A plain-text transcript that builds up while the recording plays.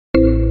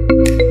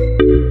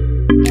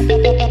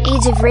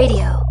Age of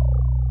Radio.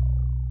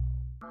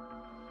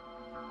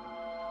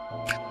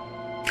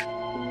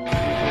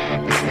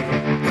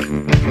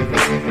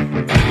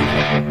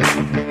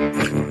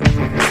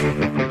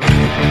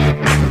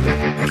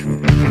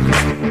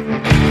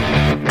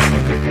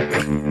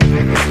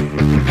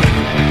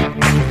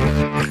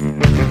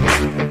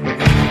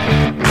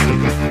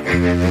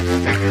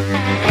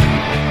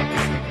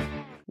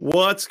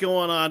 What's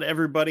going on,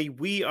 everybody?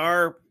 We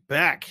are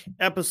back.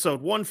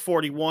 Episode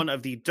 141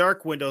 of the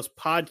Dark Windows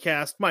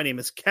podcast. My name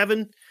is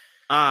Kevin.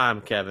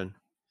 I'm Kevin.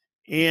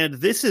 And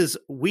this is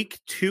week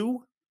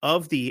 2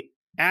 of the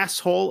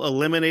Asshole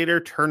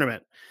Eliminator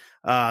Tournament.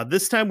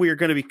 This time we are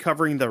going to be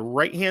covering the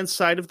right-hand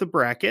side of the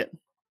bracket,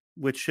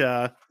 which,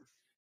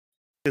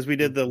 because we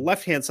did the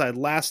left-hand side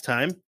last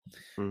time.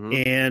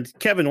 Mm-hmm. And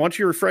Kevin, why don't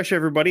you refresh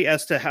everybody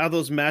as to how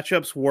those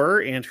matchups were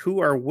and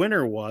who our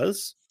winner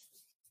was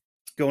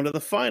going to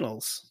the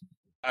finals.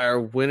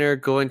 Our winner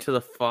going to the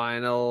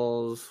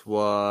finals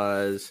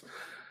was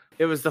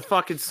the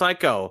fucking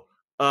psycho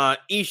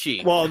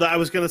Ishii. Well, I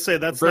was going to say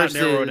that's not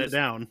narrowing it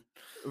down.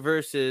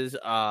 Versus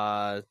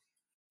so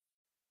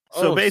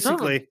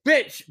basically,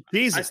 bitch,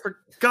 Jesus, I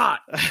forgot.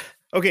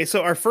 Okay,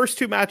 so our first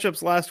two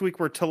matchups last week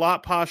were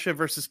Talat Pasha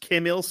versus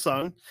Kim Il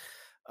Sung.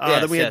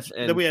 Then we had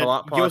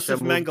Yosef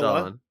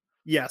Mengele.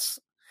 Yes.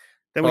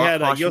 Then we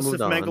had Yosef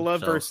Mengele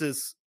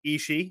versus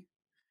Ishii.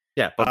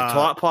 Yeah, but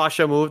Talat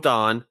Pasha moved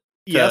on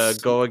to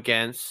go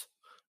against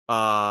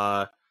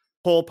Pol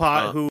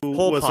Pot, who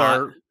was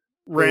our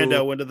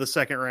rando into the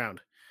second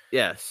round.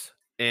 Yes,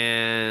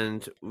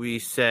 and we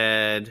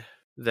said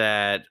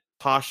that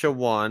Pasha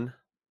won.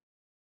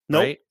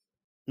 Nope. Right?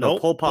 No,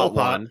 Pol Pot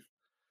won.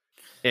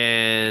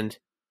 And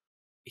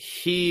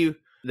we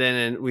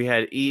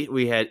had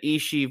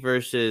Ishii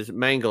versus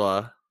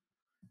Mengele,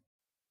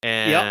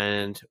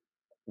 and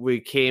we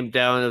came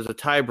down. It was a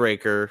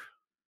tiebreaker,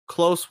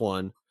 close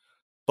one.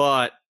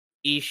 But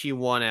Ishii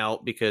won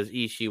out because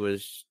Ishii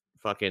was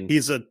fucking...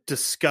 He's a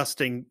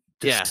disgusting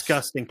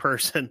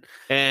person.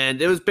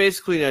 And it was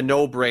basically a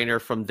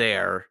no-brainer from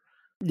there.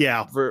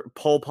 Yeah.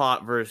 Pol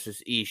Pot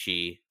versus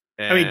Ishii.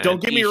 I mean,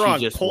 don't get me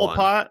wrong. Pol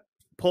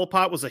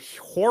Pot was a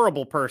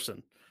horrible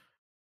person.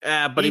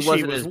 But Ishii he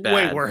wasn't as bad.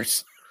 Way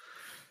worse.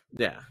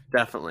 Yeah,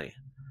 definitely.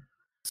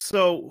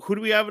 So who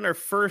do we have in our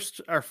first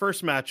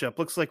matchup?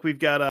 Looks like we've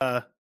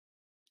got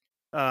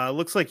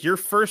looks like your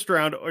first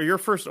round or your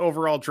first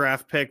overall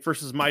draft pick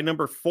versus my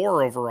number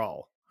 4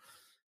 overall.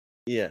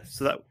 Yes.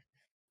 So that.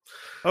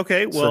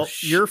 Okay. Well,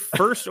 your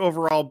first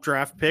overall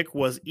draft pick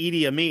was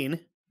Idi Amin.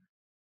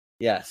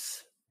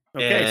 Yes.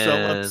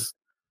 Okay.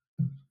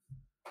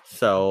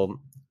 So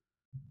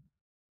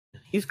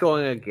he's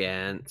going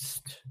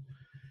against.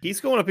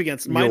 He's going up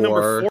against my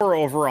number 4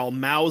 overall,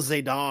 Mao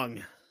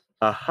Zedong.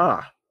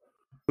 Aha.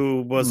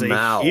 Who was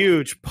a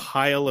huge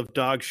pile of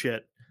dog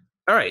shit.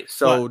 All right,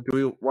 so do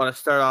we want to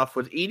start off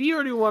with Idi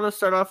or do you want to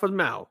start off with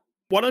Mao?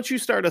 Why don't you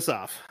start us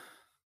off?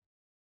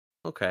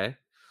 Okay.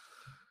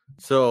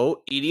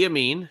 So Idi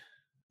Amin,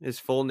 his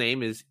full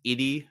name is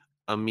Idi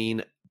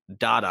Amin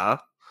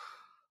Dada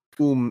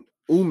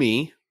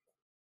Umi.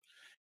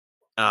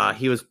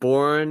 He was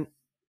born.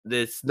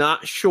 It's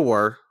not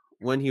sure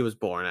when he was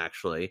born.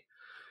 Actually,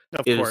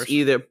 of course,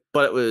 it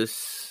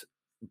was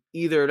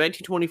either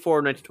 1924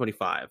 or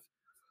 1925.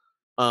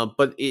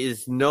 But it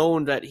is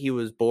known that he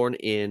was born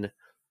in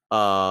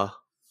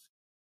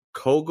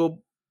Kogoboko,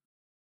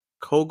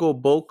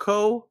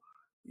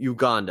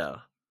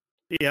 Uganda.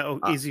 Yeah,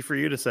 easy for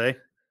you to say.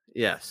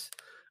 Yes.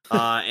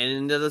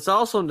 And it's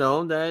also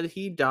known that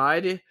he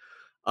died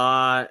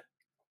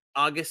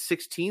August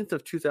 16th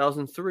of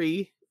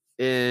 2003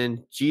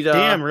 in Jeddah.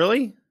 Damn,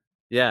 really?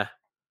 Yeah.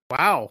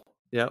 Wow.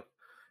 Yep.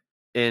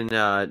 In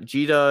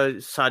Jeddah,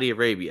 Saudi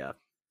Arabia.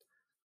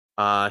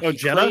 He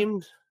Jeddah?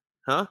 Claimed,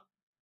 huh?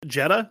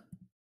 Jeddah?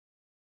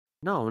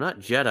 No, not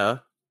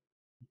Jeddah.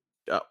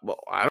 Well,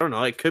 I don't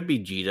know. It could be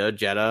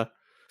Jeddah.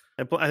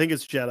 I think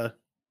it's Jeddah.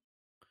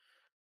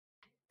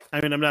 I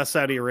mean, I'm not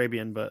Saudi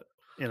Arabian, but,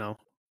 you know.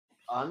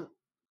 I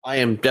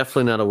am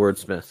definitely not a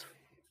wordsmith.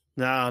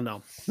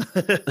 No.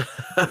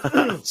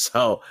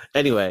 So,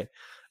 anyway,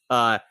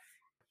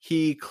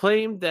 he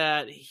claimed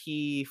that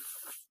he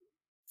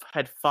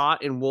had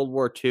fought in World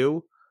War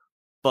II,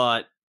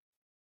 but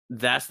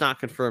that's not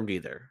confirmed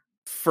either.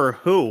 For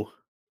who?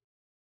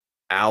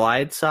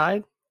 Allied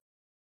side.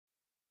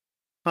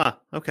 Huh,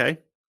 okay.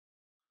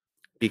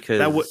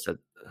 Because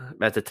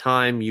at the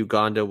time,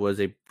 Uganda was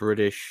a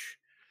British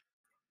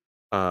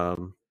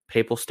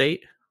papal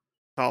state.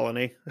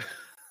 Colony.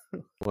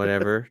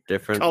 Whatever.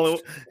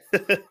 Different.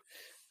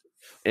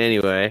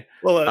 Anyway.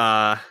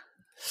 Well,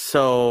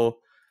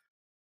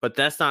 but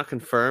that's not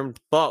confirmed.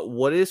 But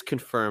what is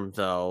confirmed,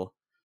 though,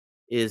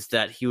 is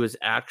that he was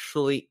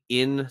actually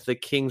in the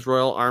King's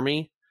Royal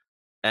Army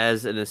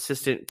as an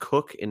assistant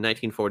cook in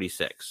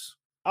 1946.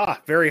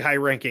 Very high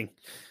ranking.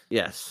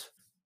 Yes.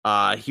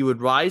 He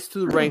would rise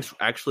through the ranks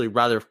actually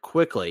rather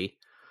quickly.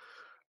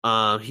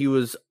 He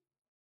was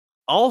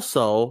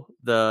also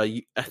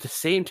at the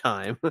same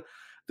time,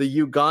 the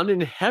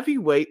Ugandan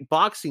heavyweight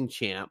boxing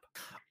champ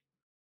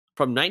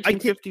from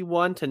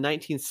 1951 to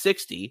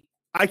 1960.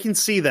 I can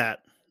see that.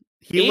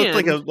 He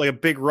looked like a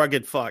big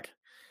rugged fuck.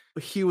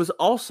 He was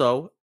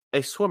also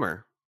a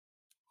swimmer.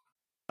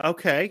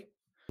 Okay.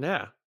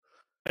 Yeah.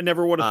 I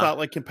never would have thought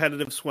like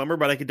competitive swimmer,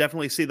 but I could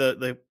definitely see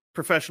the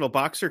professional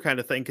boxer kind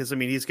of thing. Cause I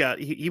mean,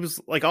 he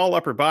was like all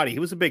upper body. He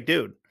was a big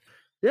dude.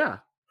 Yeah.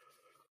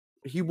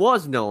 He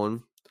was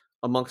known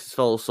amongst his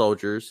fellow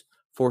soldiers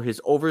for his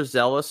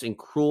overzealous and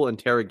cruel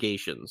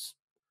interrogations.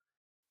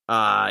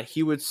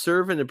 He would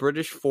serve in the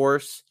British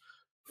force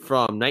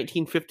from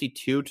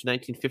 1952 to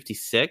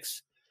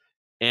 1956,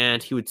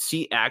 and he would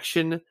see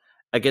action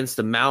against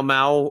the Mau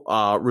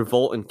Mau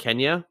revolt in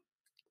Kenya.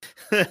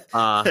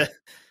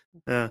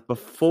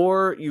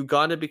 Before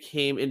Uganda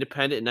became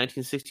independent in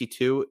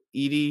 1962,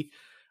 Edie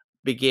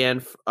became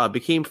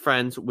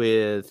friends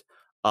with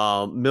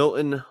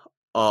Milton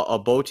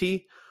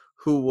Obote,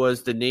 who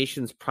was the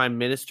nation's prime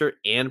minister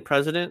and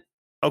president.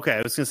 Okay,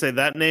 I was going to say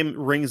that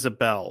name rings a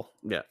bell.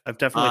 Yeah. I've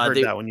definitely heard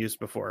that one used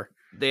before.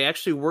 They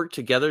actually worked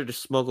together to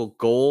smuggle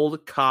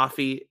gold,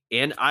 coffee,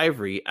 and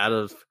ivory out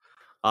of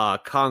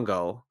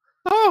Congo.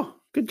 Oh,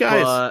 good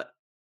guys. But,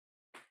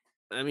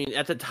 I mean,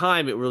 at the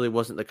time, it really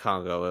wasn't the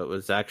Congo. It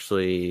was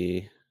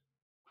actually...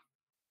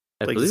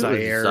 I like believe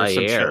Zaire, it was Zaire. Or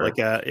some shit like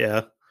that,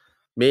 yeah.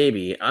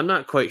 Maybe. I'm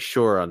not quite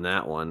sure on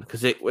that one,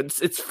 because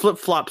it's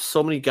flip-flopped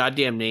so many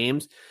goddamn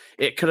names.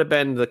 It could have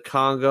been the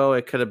Congo.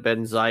 It could have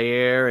been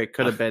Zaire. It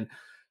could have been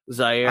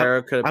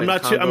Zaire. I'm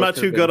not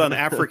too good on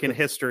African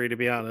history, to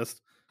be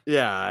honest.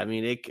 Yeah, I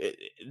mean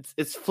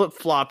it's flip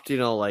flopped,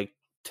 like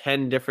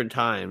 10 different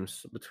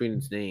times between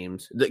its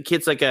names. The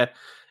kid's like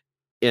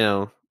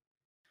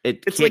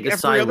it's like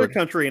every other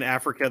country in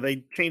Africa.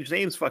 They change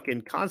names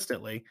fucking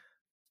constantly.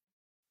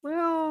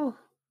 Well,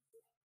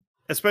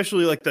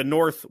 especially like the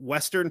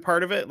northwestern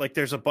part of it. Like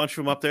there's a bunch of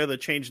them up there that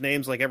change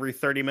names like every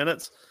 30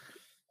 minutes.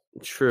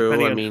 True.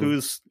 Depending on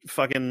who's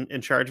fucking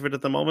in charge of it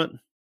at the moment.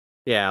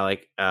 Yeah,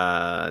 like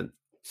I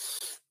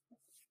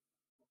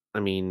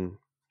mean,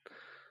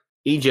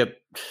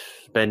 Egypt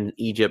been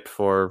Egypt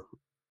for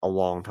a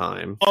long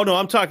time. Oh no,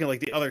 I'm talking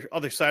like the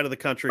other side of the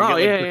country. Oh,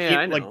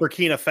 I know. Like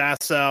Burkina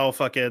Faso,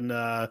 fucking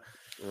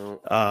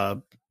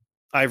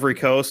Ivory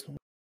Coast.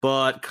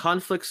 But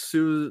conflicts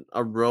soon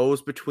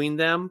arose between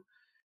them,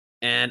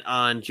 and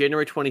on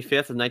January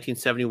 25th of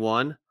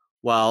 1971,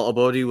 while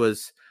Obote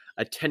was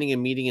attending a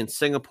meeting in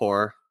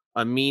Singapore,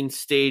 Amin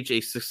staged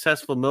a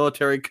successful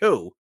military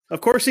coup.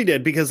 Of course he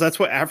did, because that's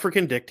what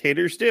African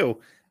dictators do.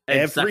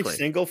 Exactly. Every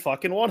single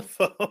fucking one of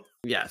them.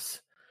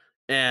 Yes.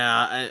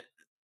 And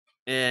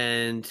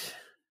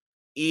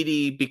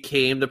Edie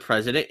became the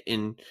president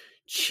in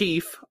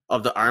chief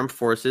of the armed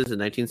forces in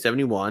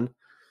 1971,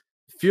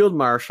 field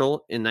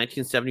marshal in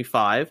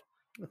 1975,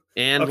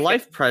 and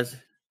life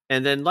president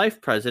in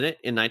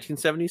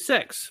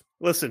 1976.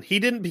 Listen, he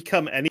didn't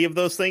become any of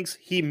those things.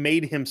 He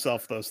made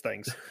himself those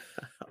things.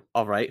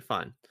 All right,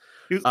 fine.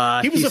 He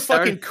was a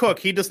fucking cook.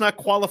 He does not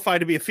qualify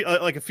to be a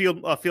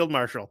field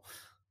marshal.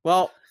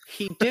 Well,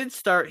 he did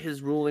start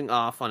his ruling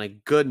off on a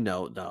good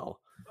note, though.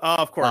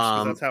 Of course,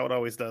 because that's how it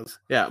always does.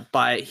 Yeah,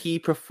 he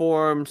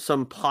performed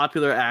some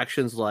popular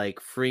actions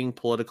like freeing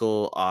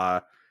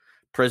political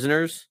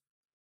prisoners.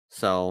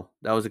 So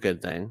that was a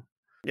good thing.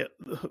 Yeah.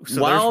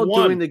 So while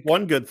there's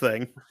one good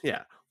thing.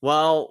 Yeah.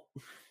 Well,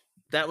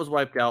 that was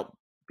wiped out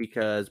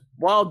because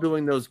while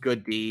doing those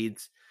good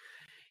deeds,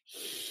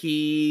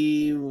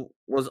 he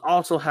was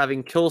also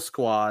having kill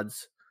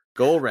squads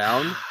go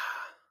around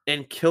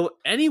and kill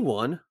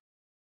anyone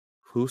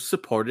who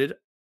supported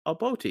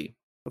Obote.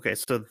 Okay,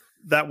 so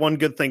that one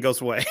good thing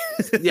goes away.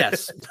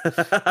 Yes.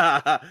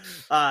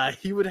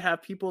 He would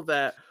have people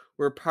that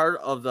were part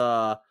of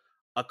the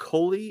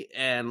Akoli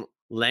and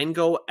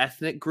Lango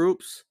ethnic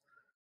groups,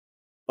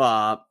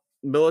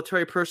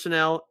 military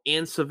personnel,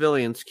 and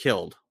civilians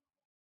killed.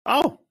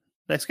 Oh,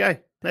 nice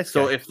guy.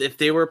 So if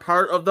they were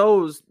part of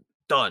those,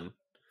 done.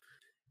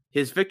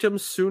 His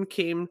victims soon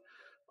came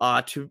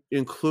to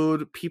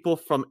include people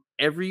from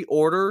every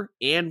order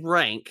and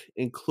rank,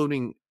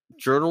 including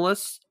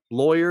journalists,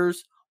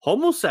 lawyers,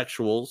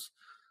 homosexuals,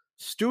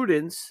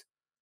 students,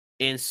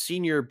 and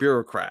senior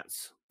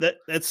bureaucrats.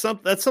 That's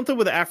something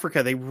with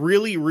Africa. They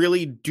really,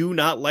 really do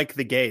not like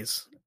the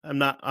gays. I'm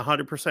not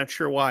 100%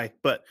 sure why,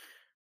 but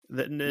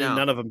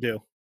none of them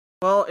do.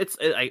 Well, it's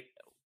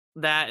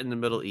that in the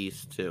Middle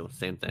East too.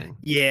 Same thing.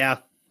 Yeah,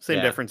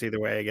 same difference either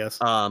way, I guess.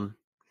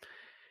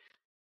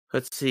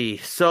 Let's see.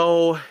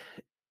 So,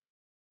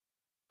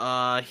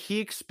 he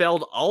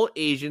expelled all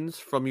Asians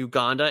from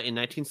Uganda in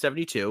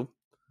 1972.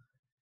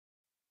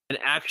 An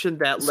action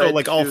that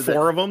led all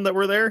four of them that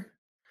were there?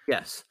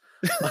 Yes.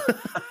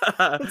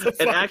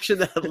 An action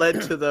that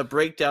led to the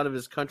breakdown of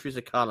his country's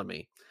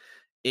economy.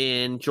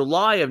 In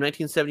July of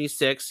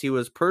 1976, he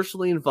was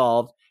personally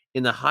involved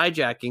in the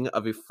hijacking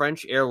of a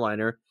French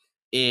airliner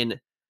in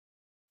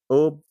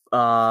Entebbe.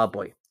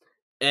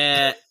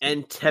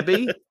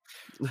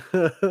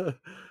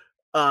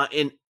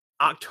 In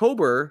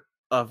October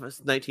of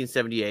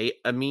 1978,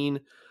 Amin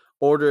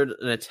ordered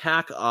an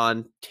attack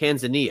on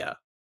Tanzania.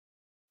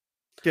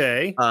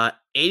 Okay.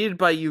 Aided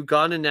by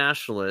Ugandan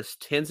nationalists,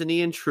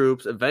 Tanzanian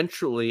troops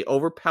eventually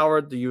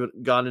overpowered the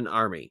Ugandan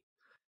army.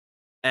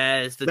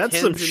 As the That's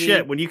some Tanzanian,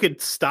 shit when you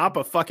could stop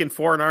a fucking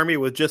foreign army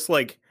with just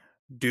like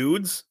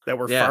dudes that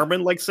were yeah,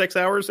 farming like 6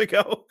 hours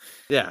ago.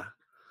 yeah,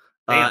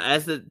 Damn.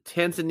 as the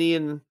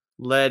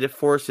Tanzanian-led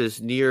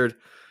forces neared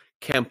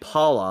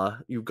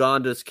Kampala,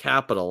 Uganda's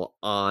capital,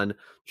 on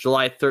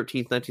July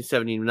 13th,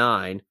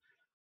 1979,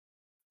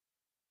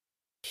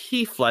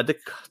 he fled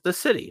the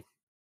city.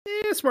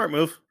 Smart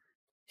move.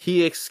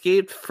 He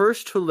escaped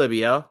first to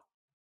Libya.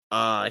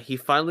 He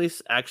finally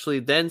actually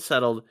then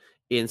settled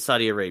in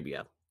Saudi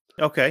Arabia.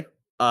 Okay.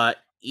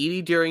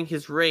 Edie during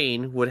his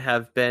reign would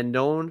have been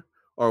known,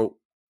 or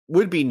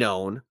would be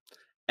known,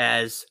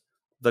 as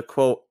the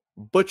quote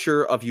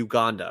butcher of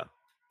Uganda.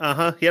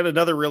 Uh-huh. He had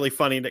another really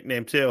funny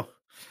nickname too.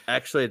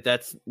 Actually,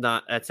 that's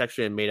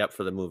actually made up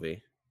for the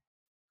movie.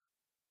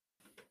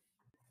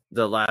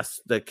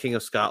 The King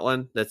of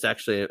Scotland, that's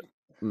actually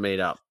made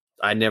up.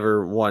 I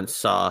never once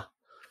saw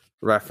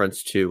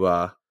reference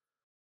to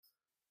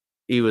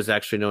he was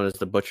actually known as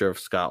the Butcher of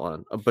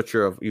Scotland, a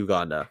butcher of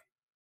Uganda.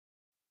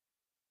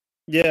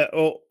 Yeah.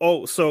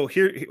 So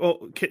here.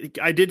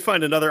 I did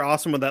find another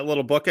awesome one. That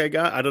little book I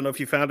got. I don't know if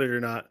you found it or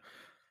not.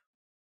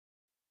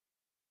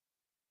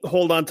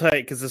 Hold on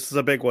tight because this is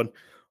a big one.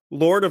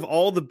 Lord of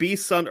all the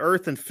beasts on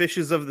earth and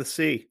fishes of the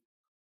sea,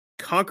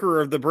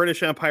 conqueror of the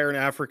British Empire in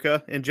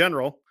Africa in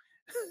general,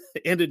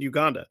 and in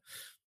Uganda.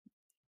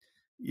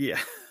 Yeah,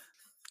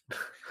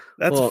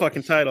 that's a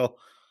fucking title.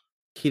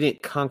 He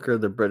didn't conquer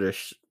the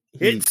British.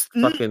 It's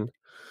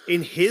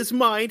in his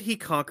mind, he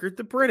conquered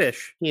the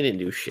British. He didn't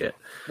do shit.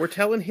 We're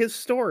telling his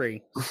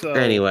story. So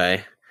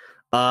anyway,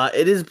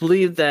 it is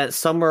believed that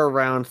somewhere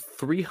around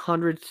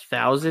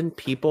 300,000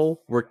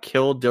 people were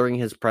killed during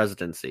his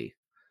presidency.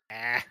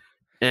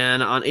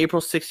 And on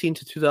April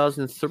 16th,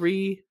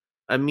 2003,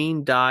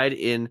 Amin died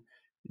in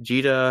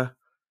Jeddah,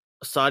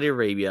 Saudi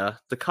Arabia.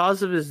 The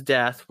cause of his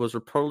death was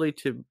reported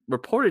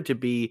to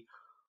be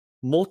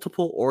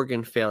multiple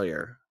organ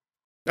failure.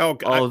 Oh,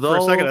 for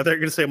a second, I thought you were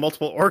going to say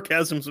multiple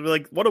orgasms. I'd be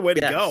like, what a way to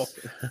go.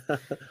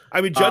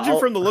 I mean, judging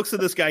from the looks of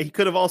this guy, he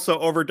could have also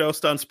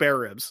overdosed on spare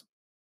ribs.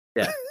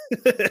 Yeah.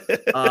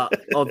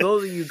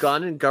 Although the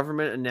Ugandan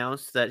government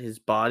announced that his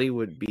body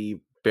would be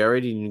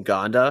buried in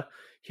Uganda,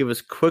 he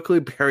was quickly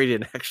buried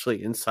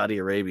in Saudi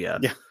Arabia.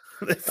 Yeah.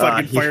 They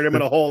fucking fired him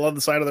in a hole on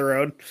the side of the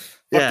road.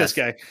 Fuck this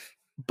guy.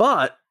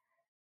 But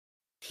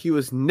he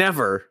was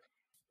never,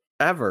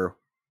 ever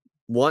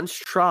once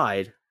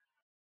tried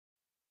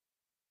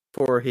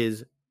for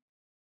his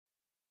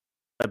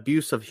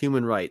abuse of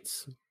human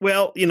rights.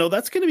 Well,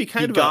 that's going to be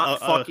kind of got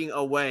fucking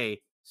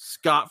away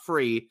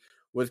scot-free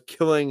with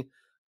killing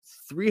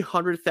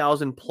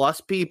 300,000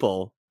 plus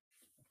people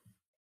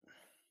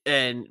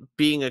and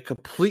being a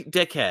complete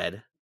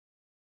dickhead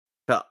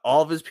to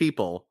all of his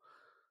people.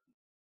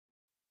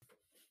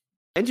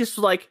 And just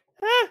like,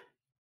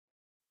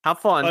 have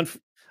fun.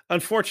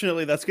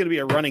 Unfortunately, that's going to be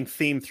a running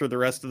theme through the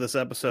rest of this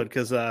episode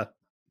because,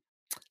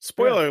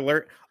 spoiler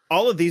alert,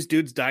 all of these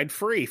dudes died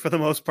free for the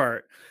most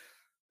part.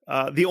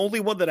 The only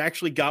one that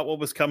actually got what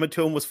was coming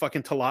to him was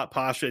fucking Talat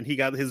Pasha, and he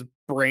got his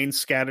brains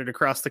scattered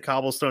across the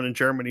cobblestone in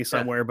Germany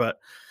somewhere. But,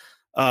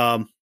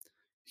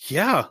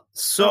 yeah.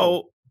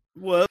 So,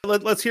 well,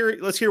 let's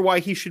hear why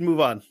he should move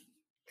on.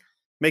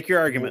 Make your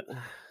argument.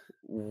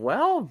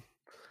 Well,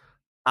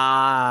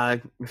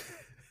 I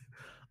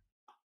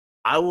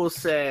will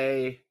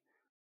say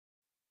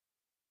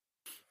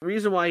the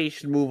reason why he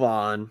should move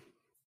on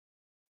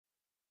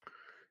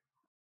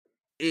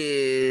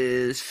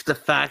is the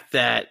fact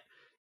that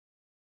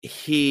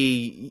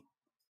he,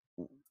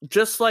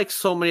 just like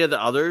so many of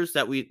the others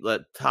that we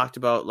talked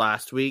about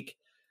last week,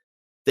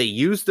 he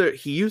used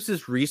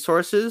his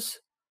resources,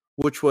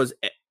 which was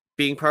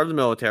being part of the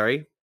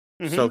military.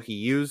 Mm-hmm. So he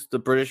used the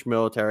British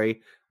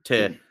military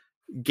to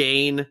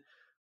gain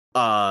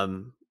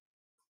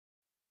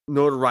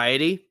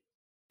notoriety.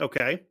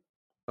 Okay.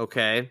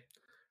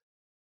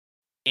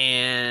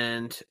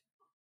 And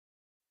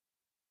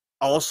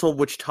also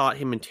which taught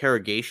him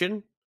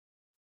interrogation.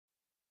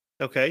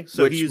 Okay,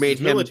 so he used his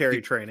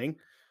military training.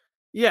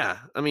 Yeah,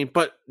 I mean,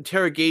 but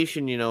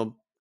interrogation, you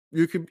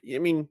could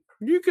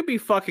be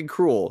fucking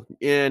cruel,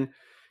 and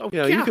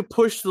you could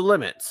push the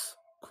limits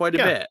quite a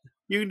bit.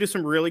 You can do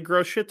some really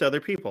gross shit to other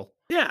people.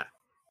 Yeah,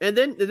 and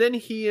then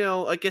he,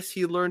 I guess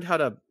he learned how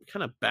to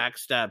kind of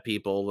backstab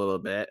people a little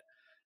bit,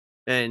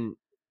 and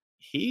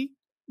he,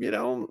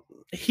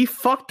 he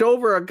fucked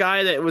over a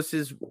guy that was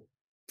his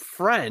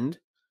friend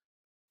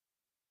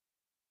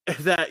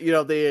that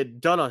they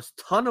had done a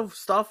ton of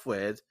stuff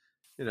with,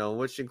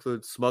 which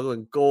includes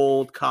smuggling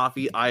gold,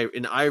 coffee,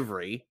 and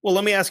ivory. Well,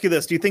 let me ask you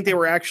this: do you think they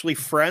were actually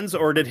friends,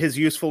 or did his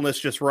usefulness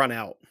just run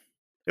out?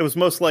 It was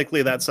most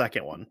likely that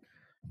second one.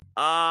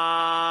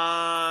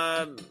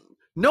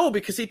 No,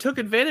 because he took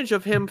advantage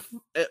of him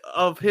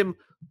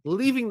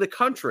leaving the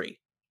country.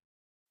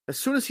 As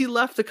soon as he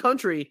left the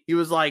country, he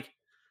was like,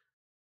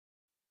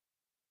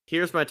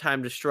 "Here's my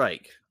time to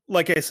strike."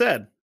 Like I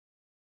said,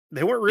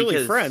 they weren't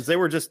really friends. They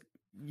were just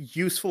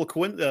useful,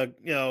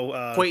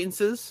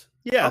 Acquaintances?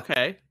 yeah,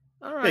 Okay.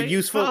 All yeah, right.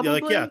 useful.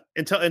 Like, yeah,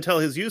 Probably. until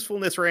his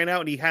usefulness ran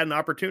out and he had an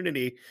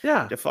opportunity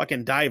Yeah. to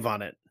fucking dive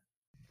on it.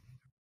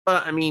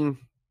 But I mean,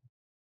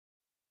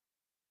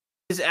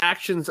 his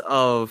actions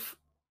of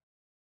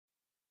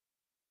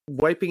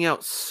wiping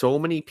out so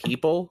many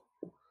people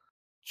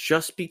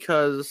just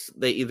because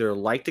they either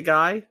liked a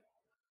guy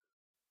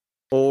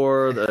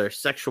or their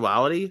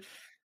sexuality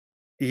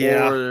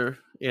Yeah, or,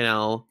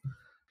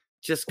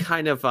 just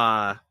kind of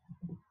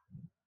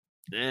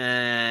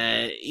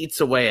eats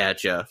away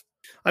at you.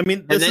 I mean,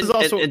 And this is then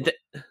also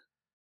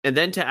and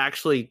then to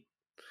actually,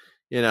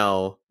 you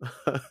know,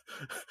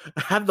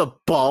 have the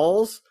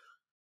balls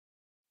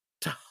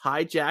to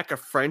hijack a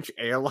French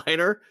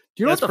airliner.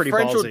 Do you know that's what the pretty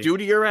French will ballsy. do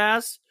to your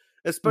ass?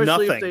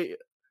 Especially if Nothing. they,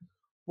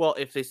 well,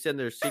 if they send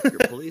their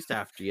secret police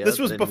after you, This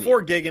was then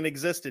before gigging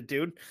existed,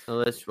 dude.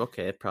 oh, that's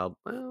okay. Probably.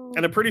 Well,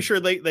 And I'm pretty sure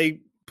they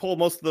pull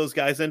most of those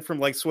guys in from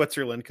like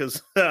Switzerland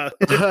because you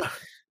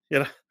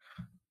know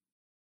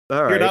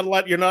all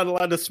right. you're not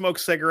allowed to smoke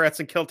cigarettes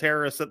and kill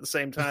terrorists at the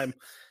same time.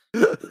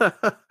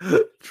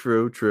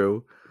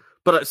 True.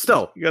 But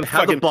still, You got to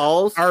have the fucking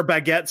balls. our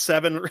baguette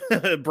 7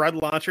 bread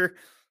launcher.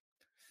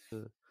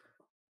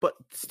 But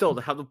still,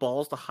 to have the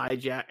balls to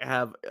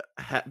hijack,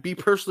 be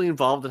personally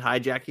involved in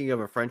hijacking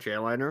of a French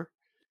airliner.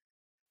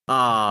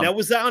 Now,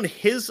 was that on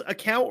his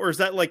account or is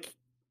that like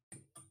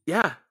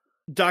Yeah.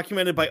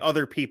 documented by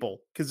other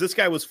people? Because this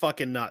guy was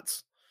fucking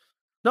nuts.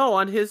 No,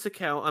 on his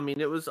account. I mean,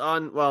 it was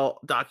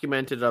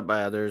documented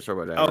by others or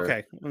whatever.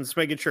 Okay, I'm just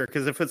making sure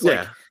because if it's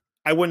like,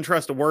 I wouldn't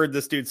trust a word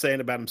this dude's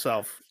saying about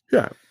himself.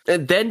 Yeah.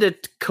 And then to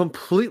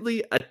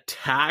completely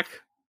attack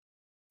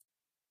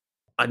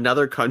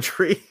another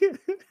country.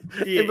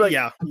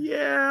 Yeah.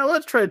 Yeah,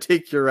 let's try to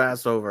take your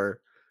ass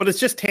over. But it's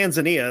just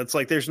Tanzania. It's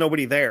like there's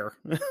nobody there.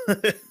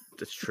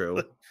 That's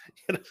true.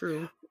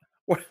 True.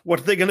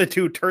 What are they going to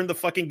do? Turn the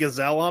fucking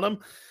gazelle on him?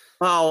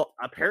 Well,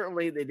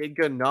 apparently they did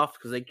good enough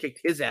because they kicked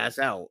his ass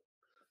out.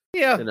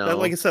 Yeah,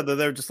 like I said,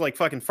 they're just like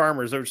fucking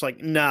farmers. They're just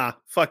like, nah,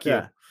 fuck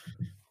you.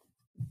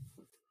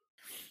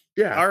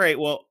 Yeah. All right.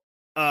 Well,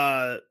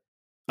 so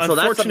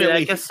unfortunately,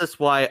 I guess that's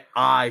why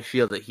I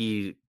feel that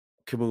he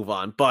can move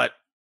on, but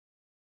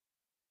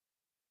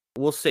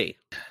we'll see.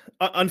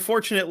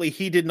 Unfortunately,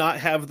 he did not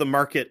have the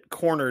market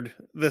cornered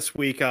this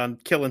week on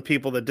killing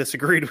people that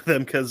disagreed with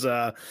him because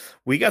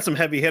we got some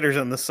heavy hitters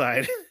on the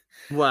side.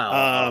 Well,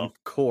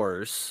 of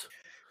course.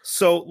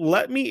 So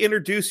let me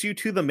introduce you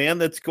to the man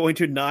that's going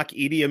to knock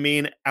Idi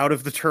Amin out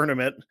of the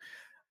tournament.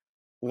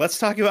 Let's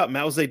talk about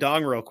Mao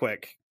Zedong real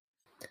quick.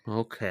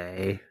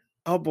 Okay.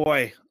 Oh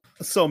boy.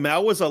 So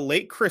Mao was a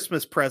late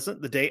Christmas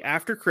present. The day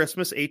after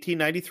Christmas,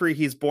 1893,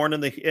 he's born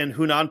in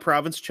Hunan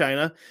province,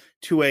 China,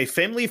 to a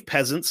family of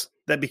peasants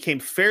that became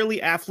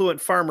fairly affluent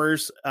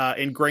farmers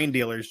and grain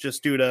dealers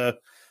just due to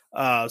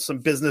some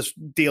business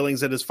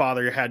dealings that his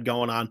father had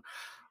going on.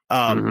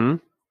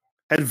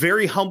 Had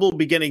very humble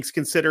beginnings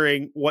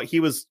considering what he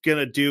was going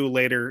to do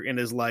later in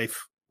his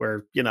life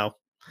where,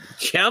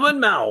 Chairman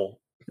Mao.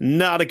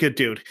 Not a good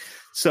dude.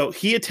 So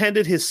he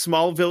attended his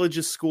small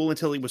village's school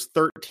until he was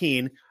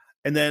 13.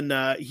 And then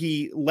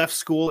he left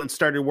school and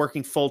started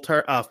working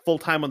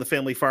full-time on the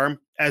family farm,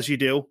 as you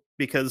do,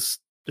 because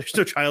there's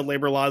no child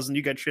labor laws and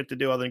you got shit to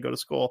do other than go to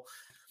school.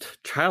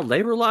 Child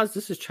labor laws?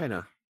 This is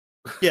China.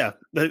 Yeah,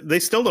 they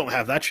still don't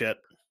have that shit.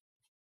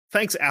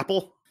 Thanks,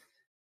 Apple.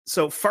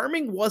 So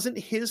farming wasn't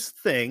his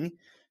thing.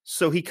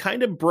 So he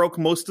kind of broke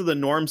most of the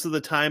norms of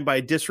the time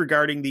by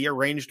disregarding the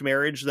arranged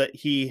marriage that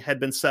he had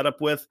been set up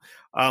with.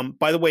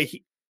 By the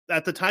way,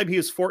 at the time he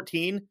was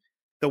 14,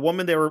 the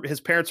woman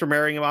his parents were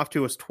marrying him off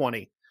to was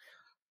 20.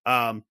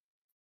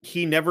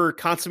 He never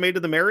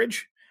consummated the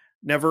marriage,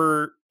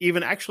 never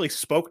even actually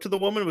spoke to the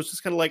woman, was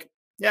just kind of like,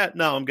 yeah,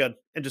 no, I'm good.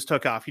 And just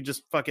took off. He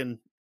just fucking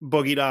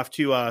boogied off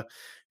to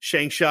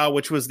Changsha,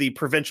 which was the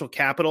provincial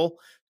capital,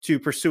 to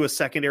pursue a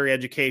secondary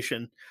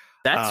education.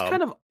 That's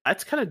kind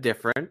of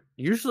different.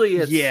 Usually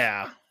it's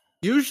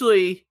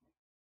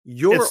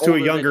you're to a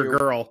younger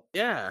girl.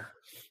 Yeah.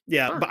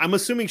 Huh. But I'm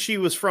assuming she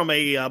was from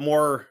a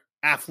more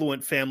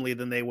affluent family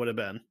than they would have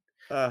been.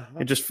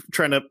 And just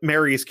trying to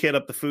marry his kid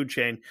up the food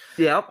chain.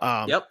 Yep.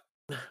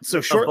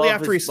 So shortly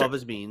after above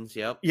his means.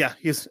 Yep. Yeah,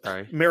 he's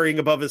marrying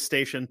above his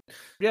station.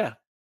 Yeah.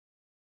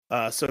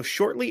 So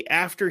shortly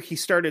after he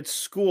started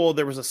school,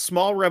 there was a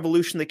small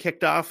revolution that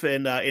kicked off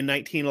in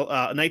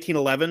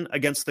 1911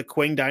 against the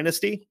Qing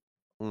dynasty.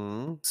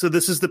 So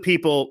this is the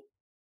people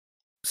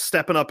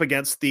stepping up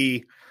against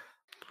the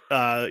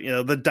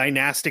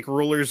dynastic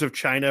rulers of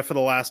China for the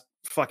last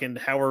fucking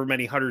however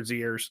many hundreds of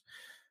years.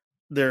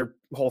 Their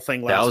whole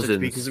thing lasted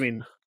because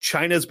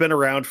China's been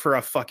around for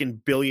a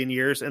fucking billion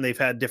years and they've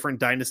had different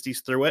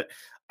dynasties through it.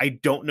 I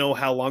don't know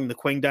how long the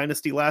Qing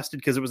dynasty lasted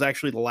because it was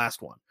actually the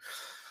last one.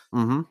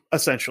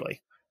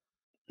 Essentially.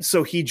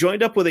 So he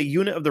joined up with a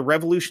unit of the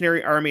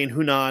Revolutionary Army in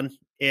Hunan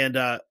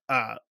and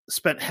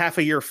spent half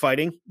a year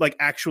fighting, like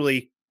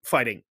actually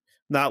fighting,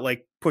 not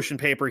like pushing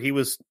paper. He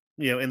was,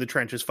 in the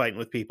trenches fighting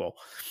with people.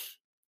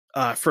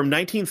 From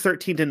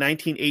 1913 to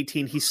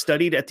 1918, he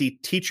studied at the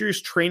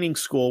Teachers Training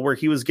School, where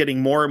he was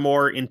getting more and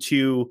more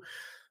into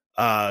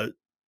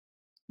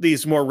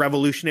these more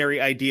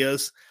revolutionary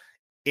ideas.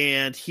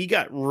 And he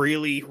got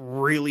really,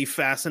 really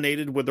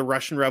fascinated with the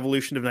Russian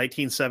Revolution of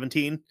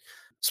 1917.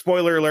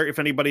 Spoiler alert, if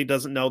anybody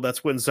doesn't know,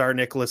 that's when Tsar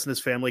Nicholas and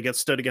his family get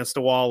stood against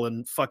a wall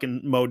and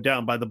fucking mowed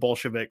down by the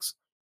Bolsheviks.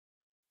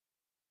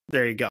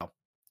 There you go.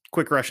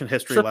 Quick Russian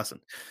history lesson.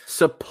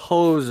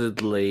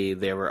 Supposedly,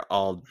 they were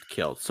all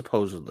killed.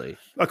 Supposedly.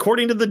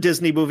 According to the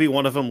Disney movie,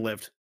 one of them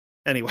lived.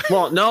 Anyway.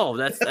 Well, no,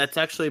 that's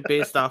actually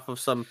based off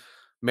of some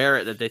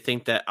merit that they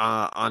think that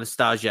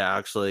Anastasia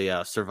actually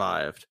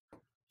survived.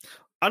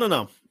 I don't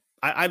know.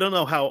 I don't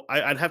know how.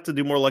 I'd have to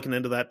do more looking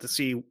into that to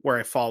see where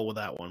I fall with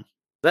that one.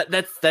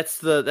 That's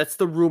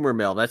the rumor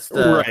mill. That's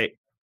the right.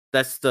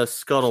 That's the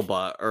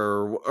scuttlebutt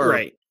or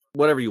right.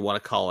 whatever you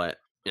want to call it.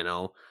 You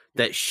know,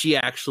 that she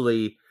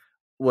actually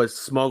was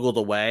smuggled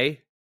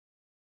away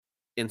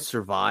and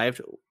survived.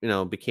 You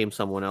know, became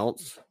someone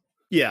else.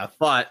 Yeah,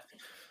 but I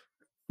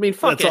mean,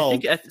 fuck. That's all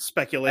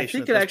speculation. I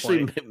think it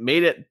actually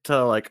made it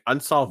to like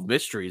Unsolved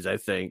Mysteries. I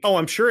think. Oh,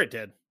 I'm sure it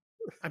did.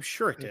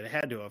 It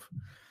had to have.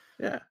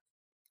 Yeah.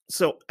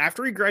 So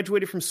after he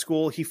graduated from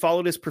school, he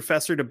followed his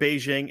professor to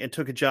Beijing and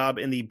took a job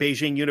in the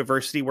Beijing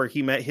University, where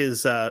he met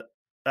his in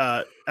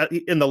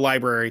the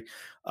library,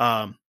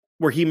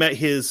 where he met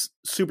his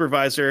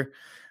supervisor,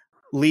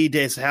 Li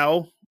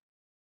Dezhao.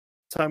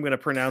 That's how I'm going to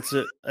pronounce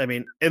it. I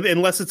mean,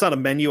 unless it's on a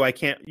menu, I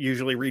can't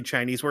usually read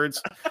Chinese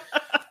words.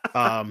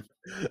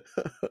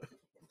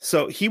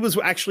 So he was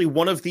actually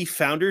one of the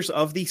founders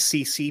of the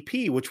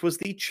CCP, which was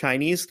the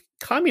Chinese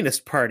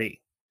Communist Party.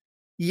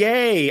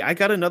 Yay! I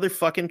got another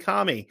fucking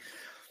commie.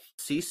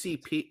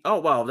 CCP. Oh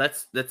wow,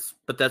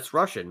 that's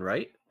Russian,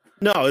 right?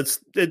 No,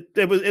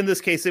 it was, in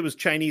this case, it was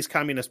Chinese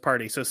Communist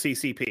Party, so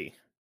CCP.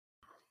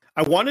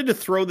 I wanted to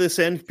throw this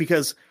in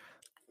because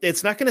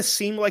it's not going to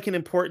seem like an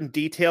important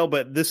detail,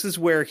 but this is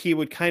where he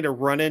would kind of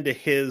run into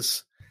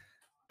his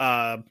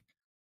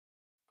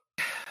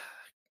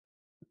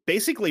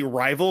basically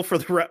rival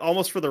for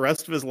almost for the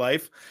rest of his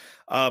life.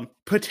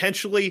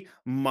 Potentially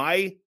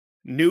my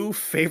new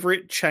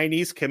favorite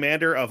Chinese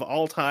commander of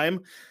all time.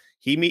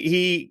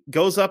 He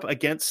goes up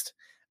against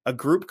a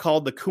group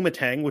called the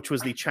Kuomintang, which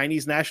was the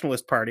Chinese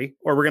Nationalist Party,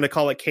 or we're going to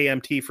call it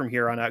KMT from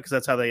here on out because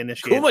that's how they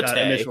initiated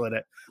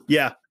it.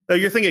 Yeah. No,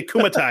 you're thinking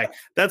Kuomintang.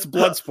 That's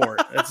Bloodsport.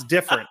 That's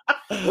different.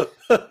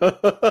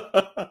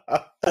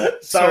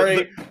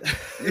 Sorry.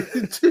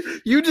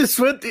 You just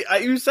went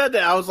you said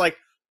that. I was like,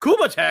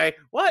 Kuomintang?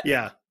 What?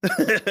 Yeah.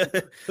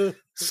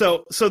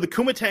 So the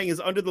Kuomintang is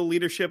under the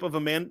leadership of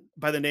a man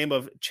by the name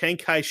of Chiang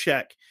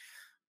Kai-shek,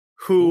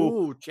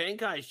 who... Ooh, Chiang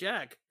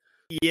Kai-shek.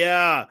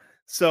 Yeah.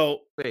 So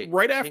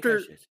right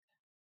after...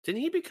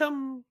 Didn't he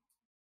become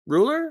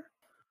ruler?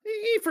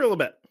 For a little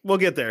bit. We'll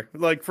get there.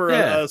 Like for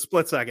a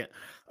split second.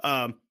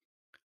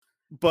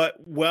 But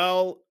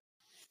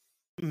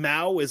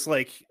Mao is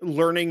like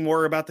learning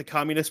more about the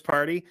Communist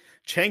Party,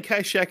 Chiang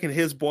Kai-shek and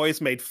his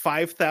boys made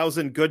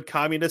 5,000 good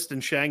communists in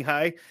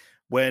Shanghai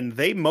when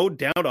they mowed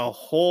down a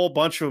whole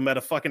bunch of them at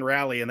a fucking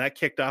rally, and that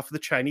kicked off the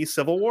Chinese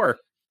Civil War.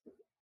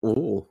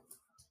 Ooh.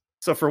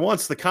 So for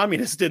once, the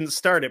communists didn't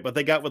start it, but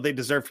they got what they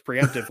deserved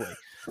preemptively.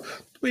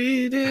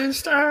 We didn't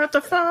start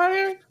the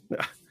fire.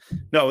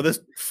 No, this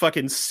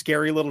fucking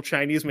scary little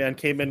Chinese man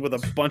came in with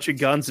a bunch of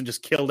guns and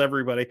just killed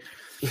everybody.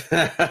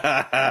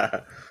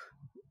 You're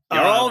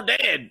all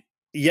dead.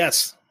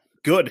 Yes.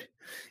 Good.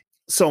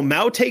 So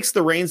Mao takes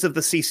the reins of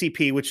the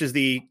CCP, which is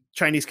the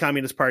Chinese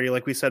Communist Party,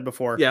 like we said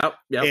before. Yep.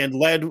 And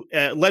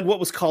led what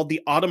was called the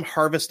Autumn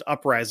Harvest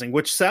Uprising,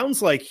 which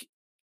sounds like,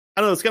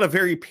 I don't know, it's got a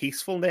very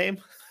peaceful name.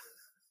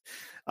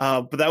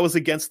 But that was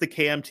against the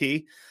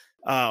KMT.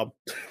 The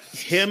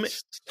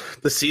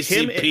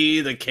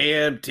CCP, the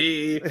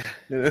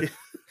KMT.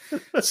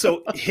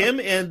 So him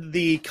and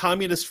the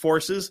communist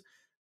forces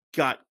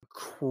got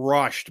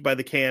crushed by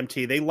the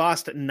KMT. They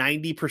lost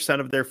 90%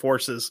 of their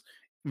forces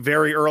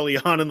very early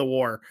on in the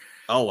war.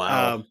 Oh,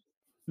 wow.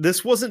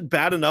 This wasn't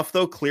bad enough,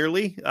 though,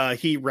 clearly.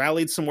 He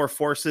rallied some more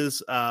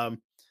forces,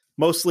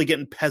 mostly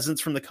getting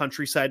peasants from the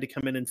countryside to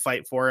come in and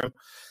fight for him.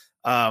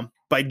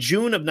 By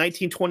June of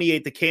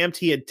 1928, the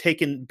KMT had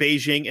taken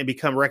Beijing and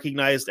become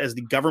recognized as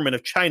the government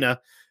of China,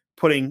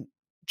 putting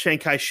Chiang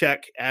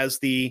Kai-shek as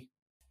the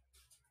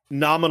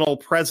nominal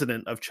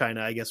president of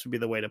China, I guess would be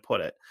the way to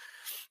put it.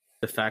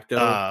 De facto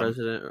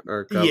president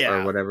or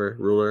whatever,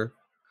 ruler.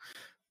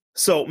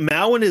 So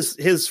Mao and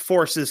his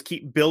forces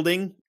keep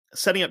building,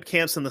 setting up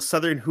camps in the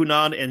southern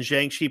Hunan and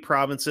Jiangxi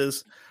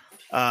provinces.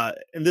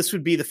 And this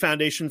would be the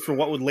foundation for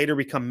what would later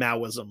become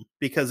Maoism,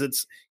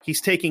 because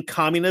he's taking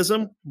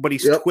communism, but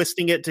he's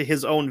twisting it to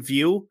his own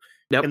view,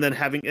 and then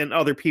and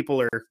other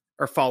people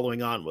are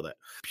following on with it.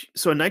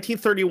 So in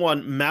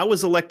 1931, Mao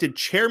was elected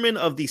chairman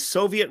of the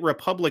Soviet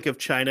Republic of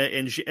China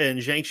in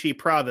Jiangxi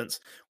province,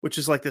 which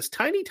is like this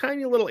tiny,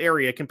 tiny little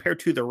area compared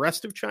to the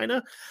rest of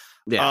China.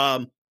 Yeah.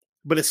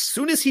 But as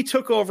soon as he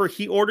took over,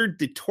 he ordered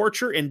the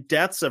torture and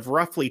deaths of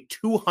roughly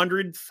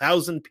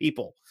 200,000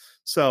 people.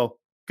 So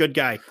good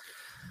guy.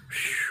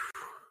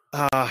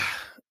 Uh,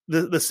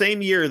 the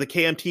same year, the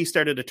KMT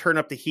started to turn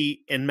up the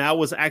heat, and Mao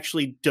was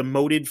actually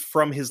demoted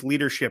from his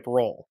leadership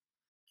role.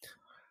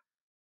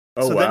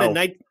 Oh, So wow. then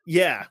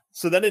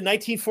in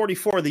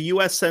 1944, the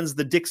U.S. sends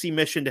the Dixie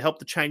mission to help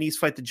the Chinese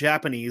fight the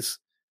Japanese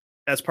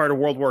as part of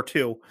World War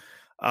II.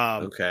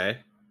 Okay.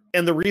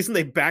 And the reason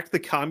they backed the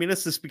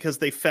communists is because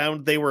they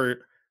found they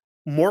were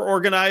more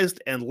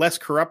organized and less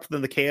corrupt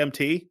than the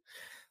KMT.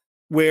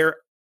 Where,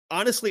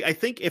 honestly, I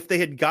think if they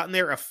had gotten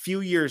there a few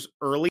years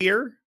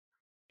earlier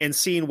and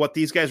seen what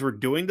these guys were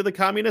doing to the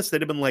communists,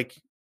 they'd have been like,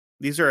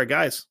 these are our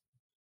guys.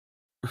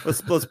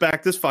 Let's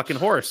back this fucking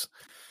horse.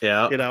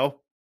 Yeah. You know?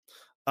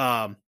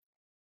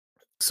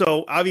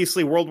 So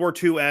obviously World War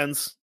II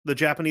ends. The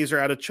Japanese are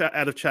out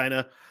of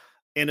China,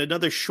 and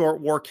another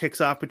short war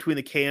kicks off between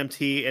the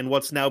KMT and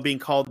what's now being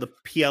called the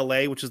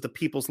PLA, which is the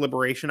People's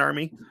Liberation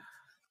Army.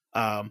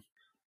 And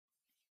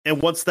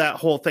once that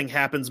whole thing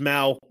happens,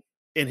 Mao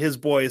and his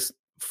boys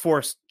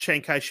forced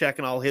Chiang Kai-shek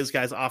and all his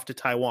guys off to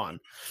Taiwan.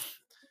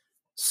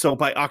 So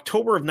by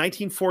October of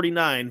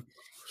 1949,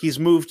 he's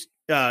moved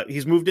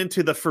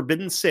into the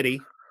Forbidden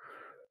City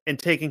and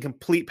taken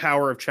complete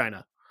power of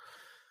China.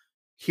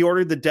 He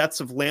ordered the deaths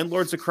of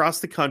landlords across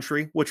the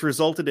country, which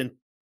resulted in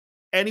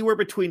anywhere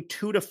between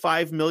 2 to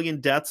 5 million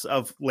deaths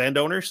of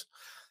landowners.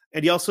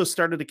 And he also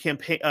started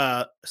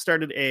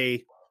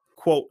a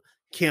quote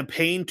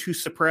campaign to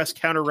suppress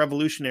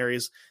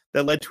counter-revolutionaries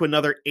that led to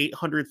another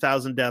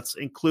 800,000 deaths,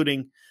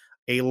 including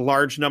a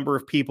large number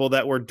of people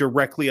that were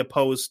directly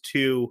opposed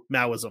to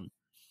Maoism.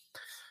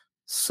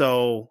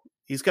 So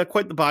he's got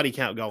quite the body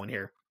count going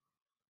here.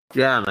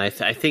 Yeah, and I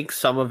think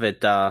some of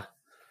it,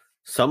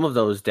 some of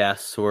those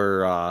deaths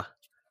were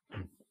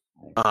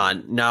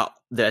now.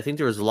 I think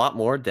there was a lot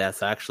more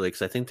deaths actually,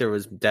 because I think there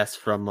was deaths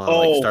from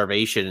like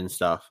starvation and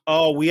stuff.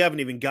 Oh, we haven't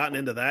even gotten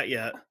into that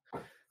yet.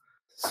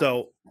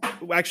 So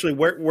actually,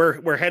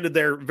 we're headed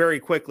there very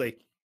quickly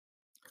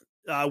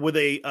with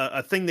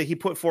a thing that he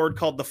put forward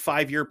called the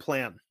 5-year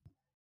plan.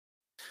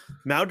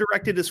 Mao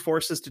directed his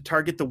forces to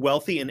target the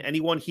wealthy and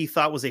anyone he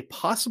thought was a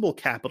possible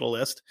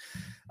capitalist.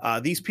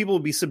 These people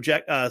would be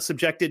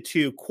subjected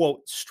to,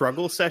 quote,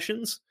 struggle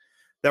sessions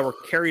that were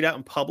carried out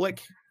in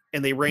public,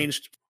 and they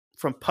ranged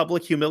from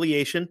public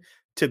humiliation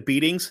to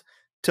beatings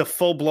to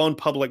full-blown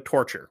public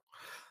torture.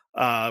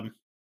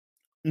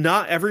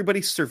 Not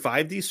everybody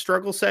survived these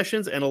struggle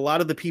sessions, and a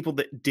lot of the people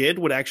that did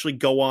would actually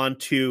go on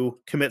to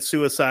commit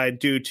suicide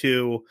due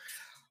to,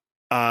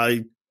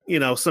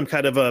 some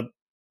kind of a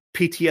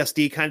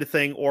PTSD kind of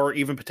thing, or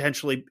even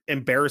potentially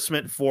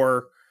embarrassment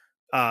for,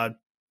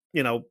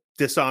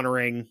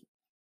 dishonoring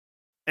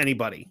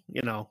anybody.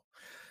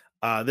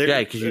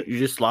 Because you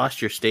just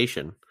lost your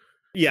station.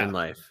 In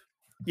life.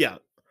 Yeah.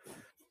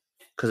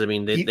 Because I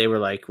mean, they were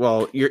like,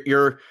 well,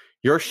 your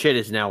shit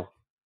is now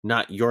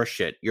not your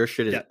shit. Your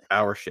shit is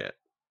our shit.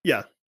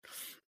 Yeah.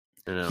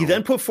 He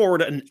then put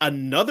forward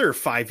another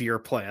 5-year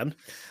plan.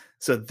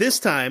 So this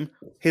time,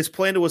 his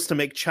plan was to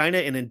make China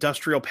an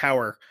industrial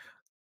power.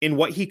 In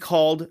what he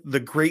called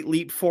the Great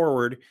Leap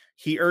Forward,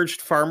 he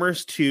urged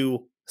farmers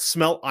to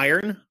smelt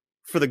iron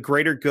for the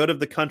greater good of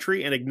the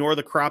country and ignore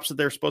the crops that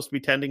they're supposed to be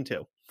tending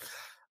to.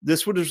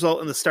 This would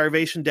result in the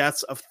starvation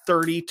deaths of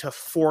 30 to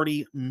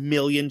 40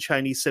 million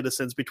Chinese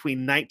citizens between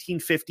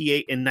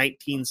 1958 and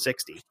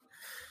 1960.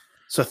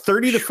 So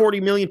 30 to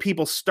 40 million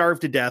people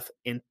starved to death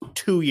in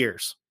 2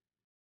 years.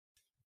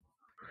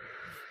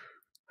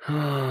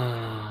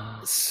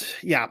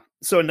 Yeah.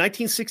 So in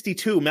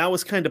 1962, Mao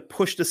was kind of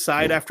pushed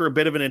aside after a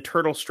bit of an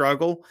internal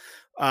struggle.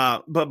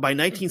 But by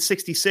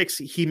 1966,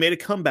 he made a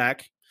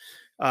comeback,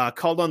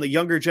 called on the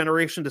younger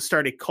generation to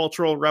start a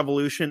cultural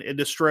revolution and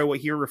destroy what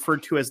he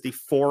referred to as the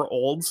 4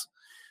 olds: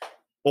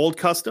 old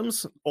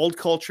customs, old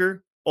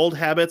culture, old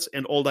habits,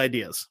 and old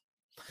ideas.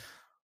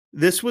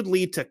 This would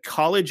lead to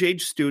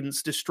college-age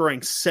students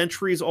destroying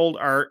centuries-old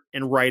art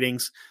and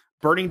writings,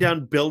 burning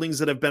down buildings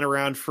that have been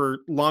around for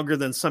longer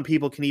than some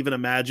people can even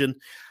imagine.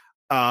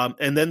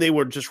 And then they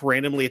were just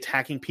randomly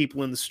attacking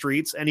people in the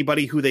streets.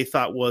 Anybody who they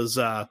thought was,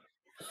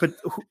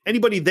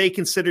 anybody they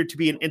considered to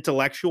be an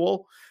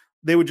intellectual,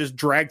 they would just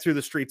drag through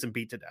the streets and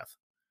beat to death.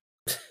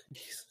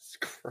 Jesus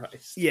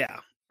Christ. Yeah.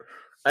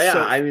 Yeah.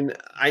 So, I mean,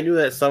 I knew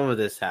that some of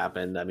this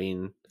happened. I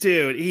mean,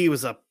 dude, he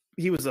was a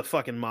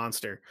fucking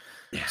monster.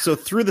 Yeah. So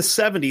through the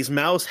 70s,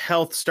 Mao's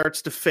health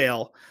starts to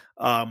fail.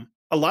 A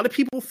lot of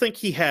people think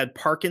he had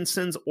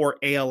Parkinson's or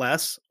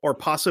ALS or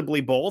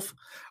possibly both.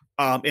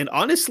 And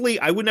honestly,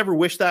 I would never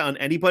wish that on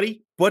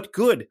anybody, but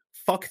good.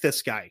 Fuck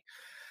this guy.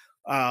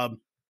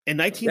 In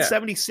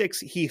 1976,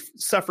 he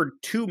suffered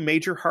 2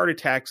 major heart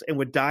attacks and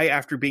would die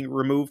after being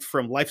removed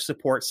from life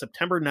support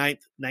September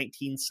 9th,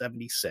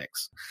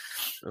 1976.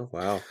 Oh,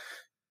 wow.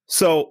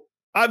 So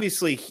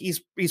obviously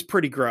he's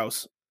pretty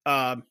gross.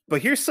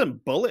 But here's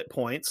some bullet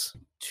points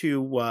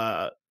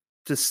to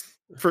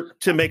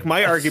to make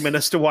my argument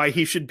as to why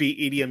he should be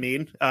Idi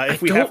Amin,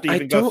 if we have to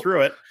even go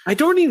through it. I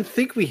don't even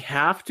think we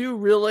have to,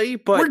 really,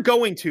 but we're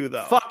going to,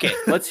 though. Fuck it.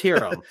 Let's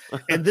hear him.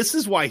 And this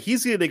is why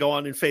he's going to go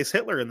on and face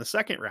Hitler in the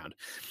second round.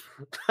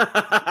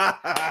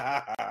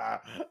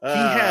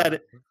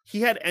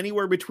 He had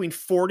anywhere between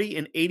 40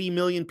 and 80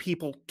 million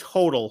people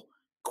total,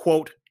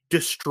 quote,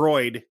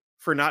 destroyed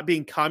for not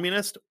being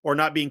communist or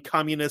not being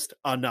communist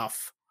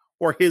enough,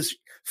 or his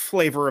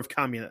flavor of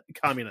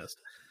communist.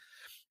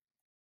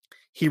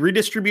 He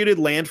redistributed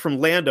land from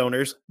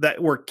landowners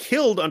that were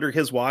killed under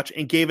his watch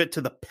and gave it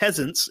to the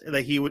peasants,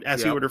 that he would,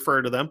 he would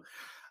refer to them.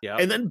 Yep.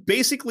 And then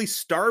basically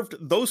starved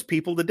those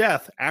people to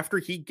death after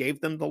he gave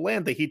them the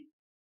land that he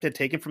had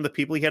taken from the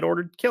people he had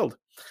ordered killed.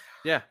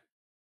 Yeah.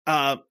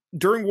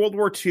 During World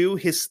War II,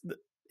 his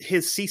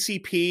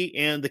CCP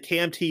and the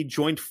KMT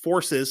joined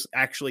forces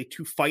actually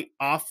to fight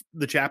off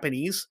the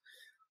Japanese,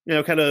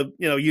 kind of,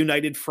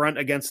 united front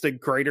against a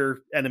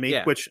greater enemy,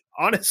 which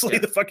honestly,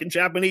 the fucking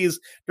Japanese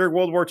during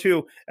World War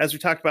II, as we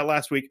talked about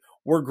last week,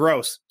 were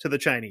gross to the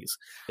Chinese.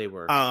 They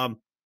were.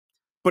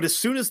 But as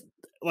soon as,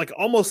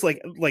 almost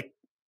like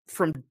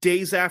from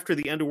days after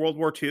the end of World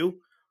War II,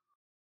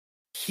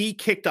 he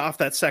kicked off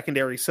that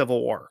secondary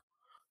civil war.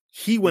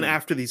 He went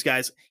after these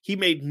guys. He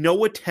made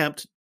no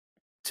attempt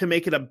to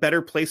make it a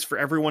better place for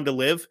everyone to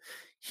live.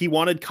 He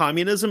wanted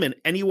communism, and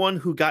anyone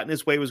who got in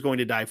his way was going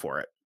to die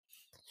for it.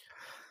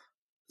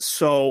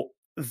 So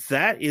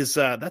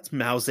that's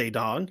Mao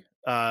Zedong.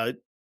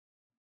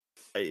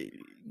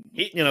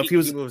 If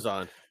he moves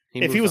on.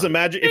 If he was a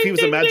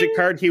magic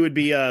card, he would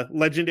be a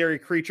legendary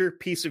creature,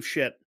 piece of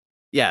shit.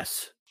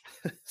 Yes.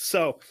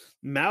 So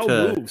Mao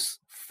moves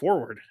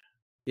forward.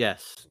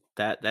 Yes,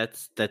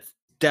 that's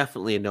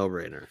definitely a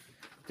no-brainer.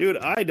 Dude,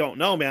 I don't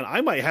know, man.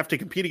 I might have to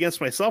compete against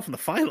myself in the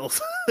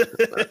finals.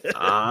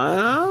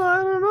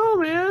 I don't know,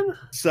 man.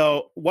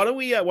 So why don't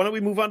we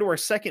move on to our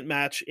second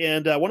match,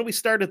 and why don't we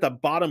start at the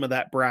bottom of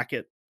that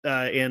bracket,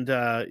 and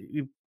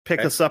you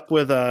pick us up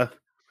with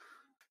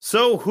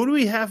So who do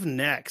we have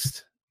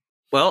next?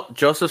 Well,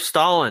 Joseph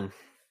Stalin,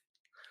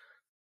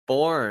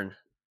 born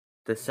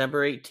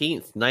December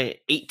 18th,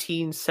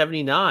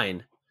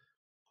 1879,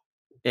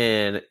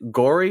 in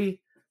Gori,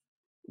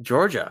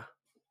 Georgia.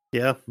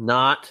 Yeah.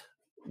 Not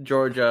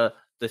Georgia,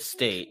 the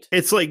state.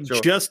 It's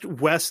just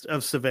west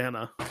of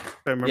Savannah, if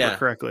I remember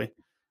correctly.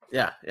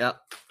 Yeah.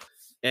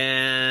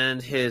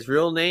 And his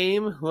real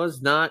name was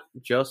not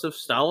Joseph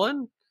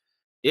Stalin.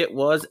 It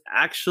was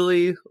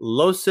actually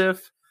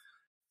Losif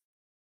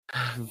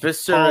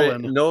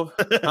Polin.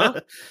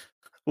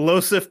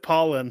 Losif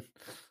Polin.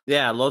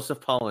 Yeah,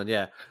 Losif Polin,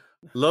 yeah.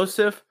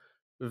 Losif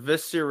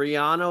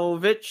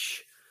Vissarionovich.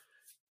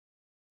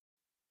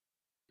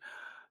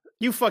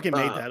 You fucking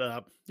made that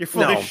up. You're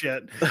full of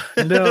shit.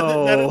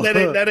 No.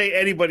 that ain't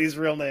anybody's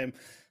real name.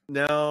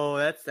 No,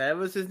 that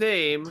was his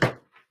name.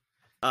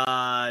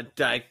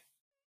 Dahugashvili.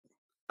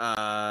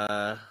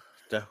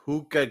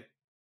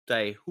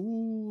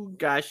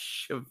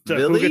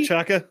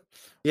 Dahugachaka?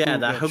 Yeah,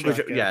 the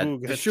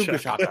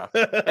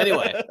Dahugachaka.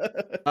 Anyway,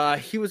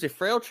 he was a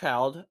frail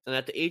child, and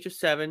at the age of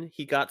 7,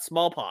 he got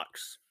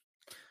smallpox.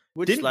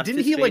 Didn't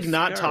he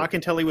not talk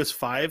until he was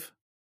 5?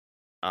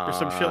 Or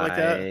some shit like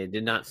that? I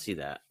did not see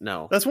that.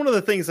 No. That's one of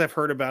the things I've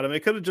heard about him.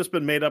 It could have just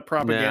been made up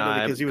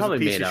propaganda because he was a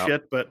piece of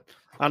shit, but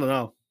I don't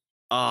know.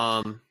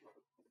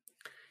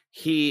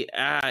 He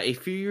a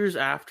few years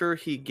after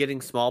he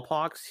getting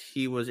smallpox,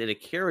 he was in a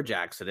carriage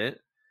accident,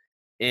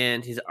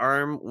 and his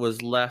arm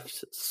was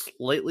left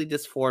slightly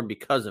disformed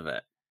because of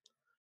it.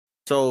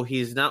 So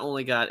he's not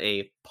only got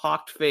a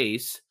pocked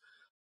face,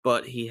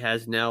 but he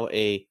has now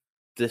a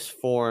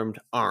disformed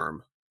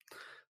arm.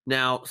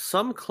 Now,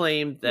 some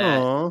claim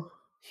that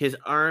his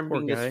arm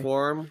being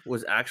disformed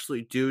was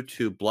actually due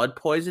to blood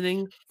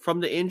poisoning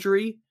from the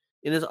injury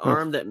in his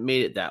arm that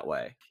made it that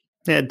way.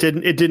 Yeah, it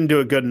didn't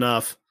do it good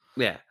enough.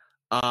 Yeah.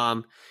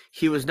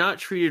 He was not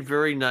treated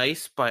very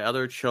nice by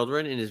other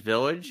children in his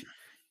village,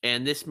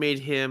 and this made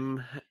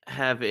him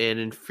have an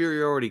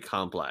inferiority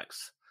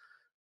complex.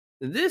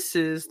 This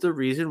is the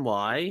reason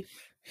why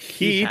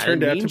he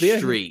turned out to be a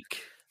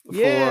streak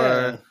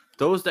for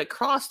those that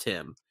crossed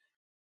him.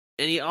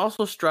 And he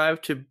also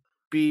strived to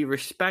be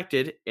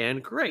respected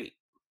and great.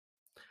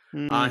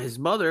 His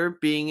mother,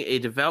 being a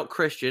devout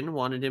Christian,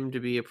 wanted him to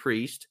be a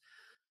priest,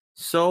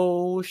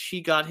 so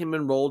she got him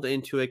enrolled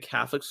into a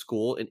Catholic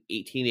school in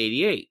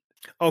 1888.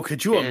 Oh,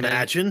 could you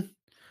imagine?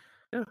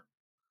 Yeah.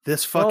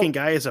 This fucking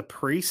guy is a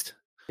priest?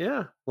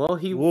 Yeah. Well,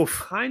 he was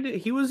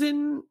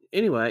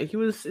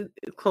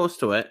close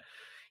to it.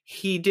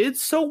 He did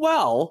so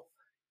well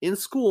in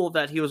school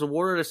that he was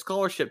awarded a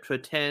scholarship to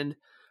attend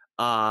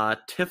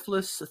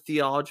Tiflis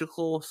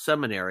Theological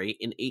Seminary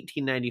in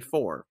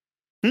 1894.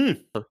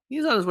 So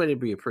he's on his way to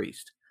be a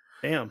priest.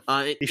 Damn.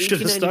 He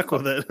should have stuck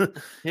with it.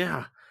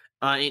 Yeah.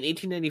 In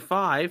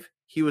 1895,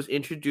 he was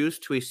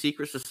introduced to a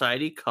secret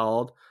society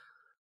called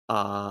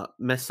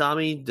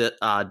Mesami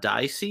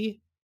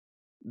Daisy.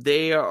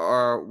 They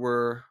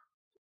were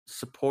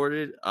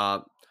supported.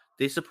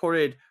 They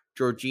supported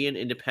Georgian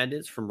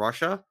independence from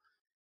Russia,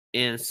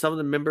 and some of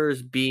the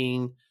members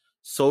being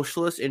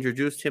socialists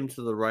introduced him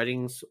to the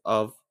writings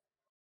of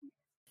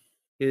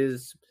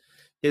his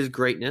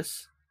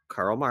greatness,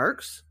 Karl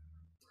Marx.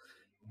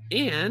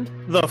 And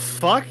The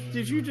fuck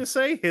did you just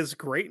say? His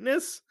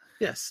greatness?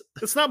 yes,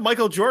 It's not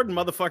Michael Jordan,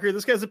 motherfucker.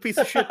 This guy's a piece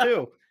of shit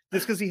too.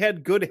 Just because he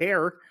had good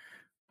hair.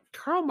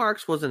 Karl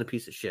Marx wasn't a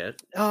piece of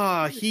shit.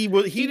 He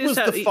was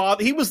the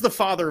father. He was the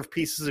father of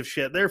pieces of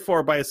shit.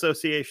 Therefore, by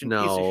association, piece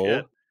of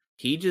shit.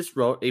 He just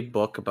wrote a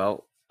book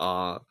about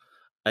a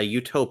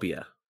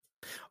utopia.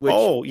 Which,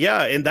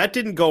 and that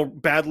didn't go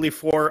badly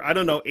for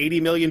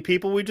 80 million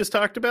people we just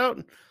talked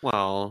about.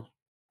 Well,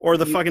 or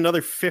the fucking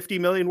other 50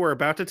 million we're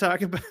about to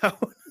talk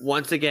about.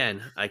 Once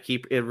again, I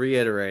keep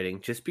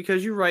reiterating: just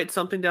because you write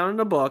something down in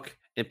a book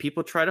and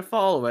people try to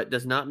follow it,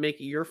 does not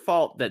make it your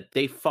fault that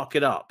they fuck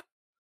it up.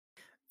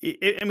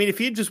 I mean, if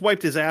he had just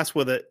wiped his ass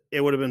with it,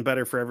 it would have been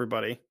better for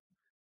everybody.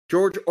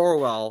 George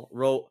Orwell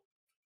wrote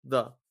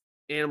The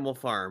Animal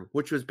Farm,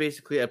 which was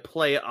basically a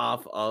play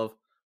off of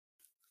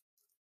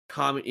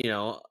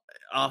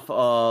off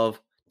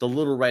of the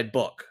Little Red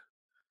Book,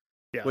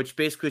 which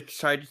basically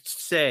tried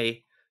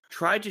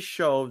to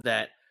show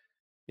that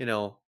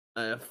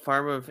a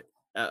farm of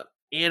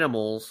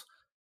animals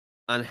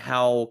on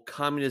how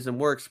communism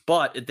works,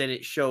 but then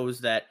it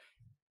shows that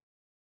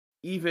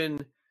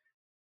even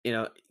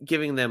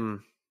giving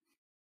them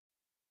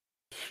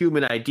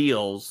human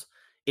ideals,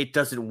 it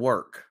doesn't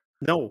work.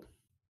 No.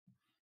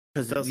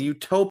 Because the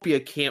utopia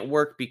can't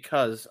work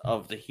because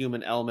of the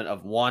human element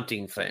of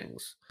wanting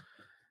things.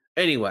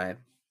 Anyway,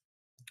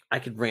 I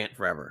could rant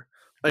forever.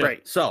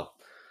 Right. So,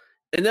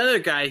 another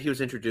guy he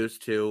was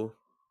introduced to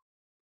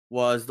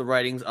was the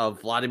writings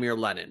of Vladimir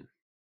Lenin.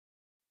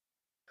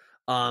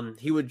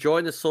 He would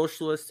join the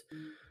socialist.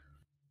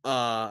 He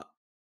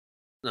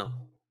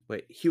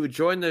would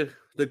join the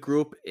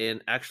group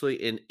in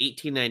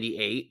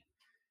 1898.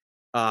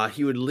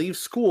 He would leave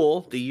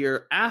school the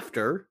year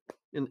after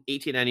in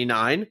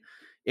 1899,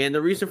 and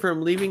the reason for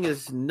him leaving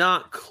is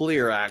not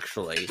clear.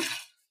 Actually,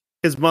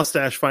 his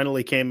mustache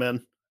finally came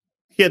in.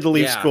 He had to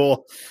leave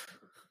school.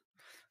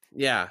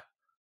 Yeah.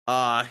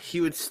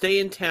 He would stay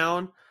in the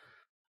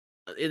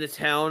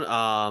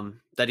town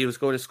that he was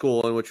going to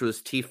school in, which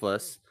was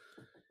Tiflis.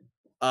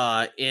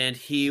 And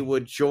he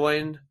would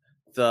join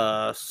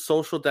the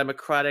Social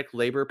Democratic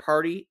Labor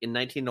Party in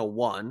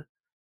 1901.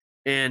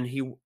 And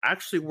he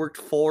actually worked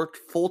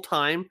full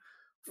time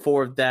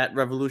for that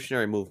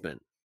revolutionary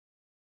movement.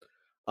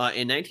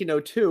 In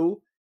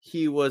 1902,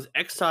 he was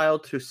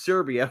exiled to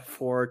Serbia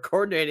for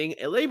coordinating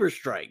a labor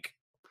strike.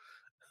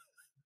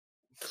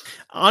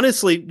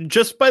 Honestly,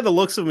 just by the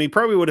looks of him, he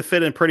probably would have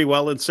fit in pretty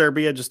well in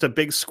Serbia. Just a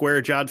big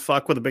square-jawed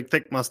fuck with a big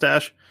thick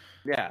mustache.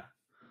 Yeah.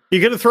 You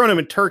could have thrown him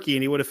in Turkey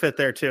and he would have fit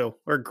there too.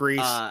 Or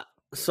Greece.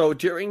 So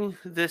during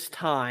this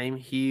time,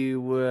 he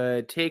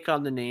would take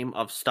on the name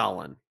of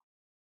Stalin.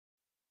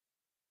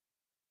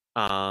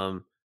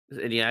 And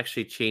he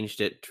actually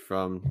changed it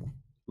from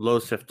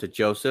Losif to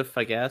Joseph,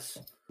 I guess.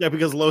 Yeah,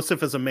 because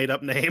Losif is a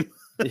made-up name.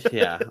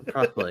 Yeah,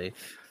 probably.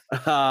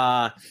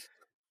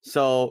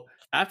 So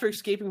after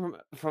escaping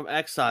from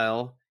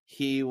exile,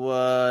 he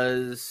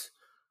was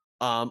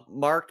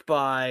marked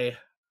by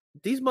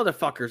these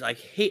motherfuckers. I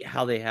hate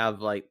how they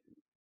have like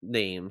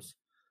names,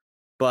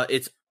 but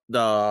it's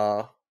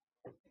the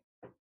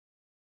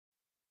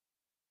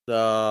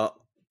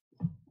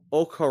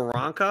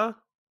Okaranka,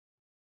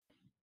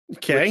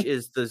 which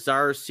is the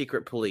Tsar's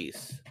secret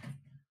police.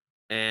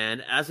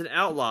 And as an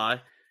outlaw,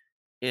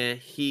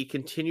 he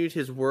continued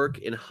his work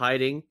in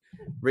hiding,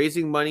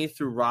 raising money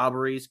through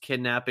robberies,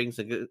 kidnappings,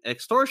 and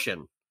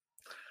extortion.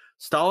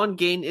 Stalin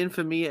gained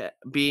infamy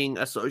being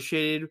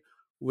associated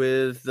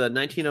with the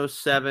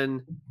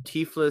 1907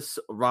 Tiflis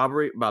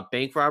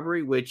bank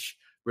robbery, which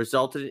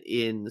resulted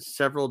in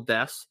several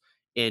deaths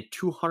and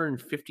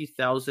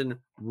 250,000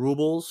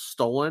 rubles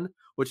stolen,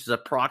 which is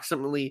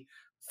approximately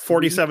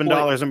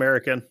 $47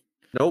 American.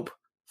 Nope.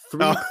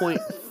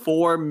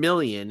 3.4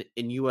 million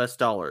in US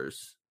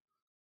dollars.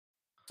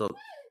 So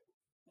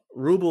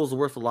rubles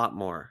worth a lot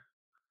more.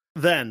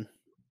 Then,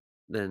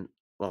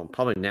 well,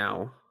 probably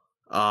now.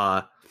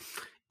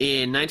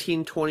 In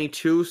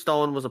 1922,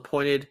 Stalin was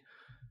appointed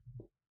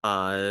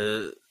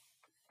to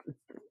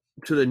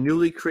the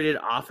newly created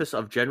office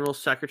of General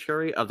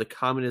Secretary of the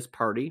Communist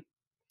Party.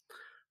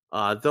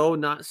 Though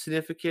not a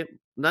significant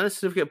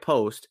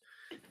post,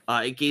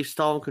 it gave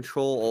Stalin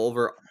control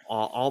over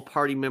all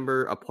party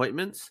member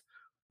appointments,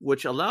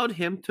 which allowed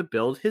him to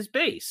build his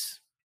base.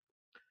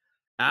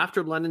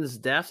 After Lenin's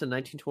death in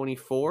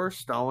 1924,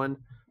 Stalin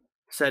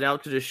set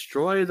out to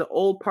destroy the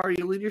old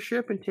party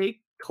leadership and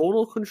take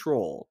total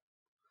control.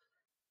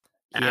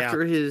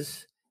 After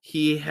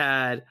he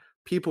had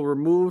people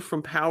removed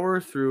from power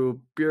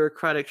through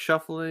bureaucratic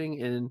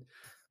shuffling and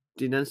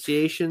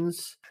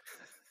denunciations.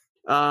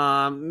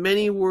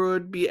 Many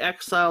would be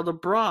exiled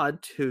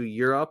abroad to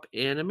Europe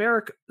and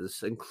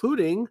Americas,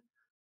 including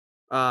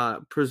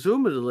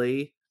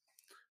presumably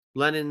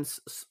Lenin's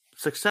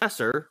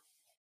successor,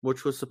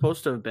 which was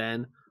supposed to have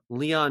been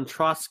Leon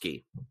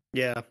Trotsky.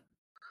 Yeah.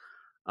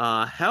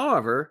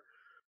 However,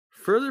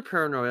 further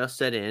paranoia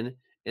set in,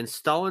 and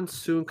Stalin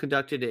soon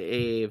conducted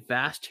a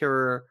vast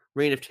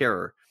reign of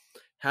terror,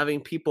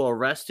 having people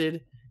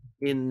arrested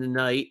in the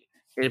night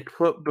and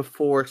put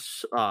before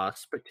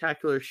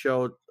spectacular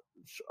show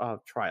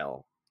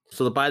trial.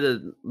 So by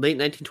the late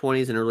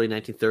 1920s and early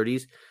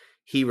 1930s,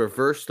 he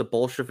reversed the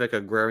Bolshevik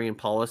agrarian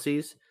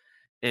policies.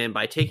 And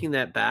by taking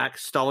that back,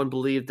 Stalin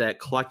believed that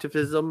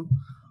collectivism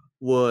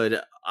would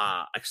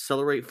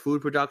accelerate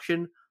food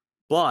production,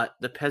 but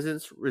the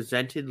peasants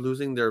resented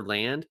losing their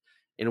land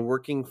and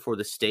working for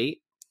the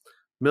state.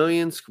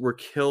 Millions were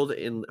killed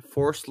in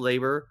forced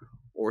labor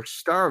or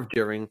starved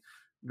during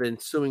the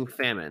ensuing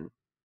famine.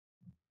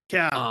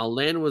 Yeah.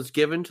 Land was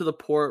given to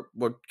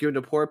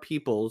poor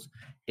peoples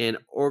and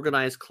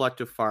organized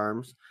collective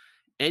farms.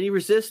 Any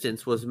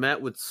resistance was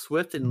met with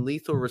swift and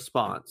lethal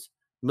response.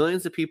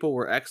 Millions of people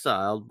were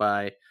exiled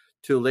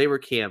to labor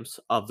camps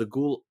of the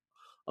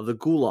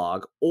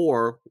Gulag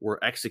or were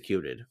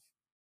executed.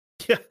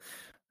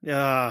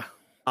 Yeah.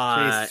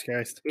 Jesus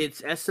Christ.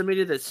 It's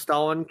estimated that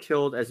Stalin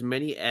killed as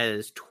many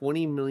as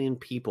 20 million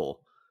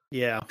people.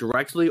 Yeah.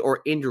 Directly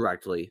or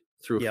indirectly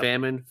through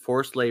famine,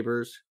 forced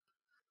labors,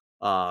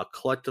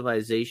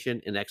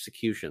 collectivization, and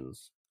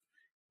executions.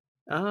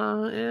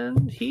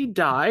 And he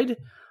died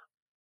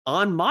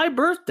on my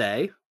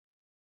birthday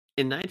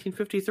in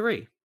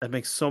 1953. That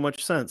makes so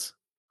much sense.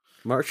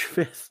 March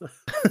 5th.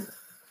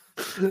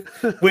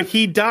 When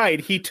he died,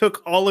 he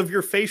took all of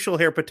your facial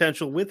hair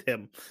potential with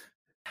him.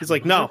 He's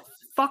like, no,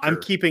 I'm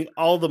keeping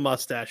all the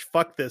mustache.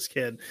 Fuck this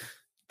kid.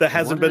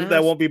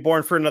 That won't be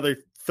born for another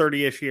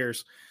 30-ish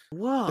years.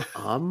 What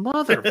a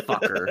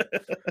motherfucker.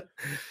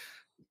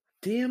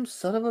 Damn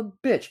son of a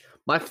bitch.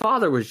 My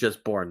father was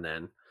just born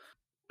then.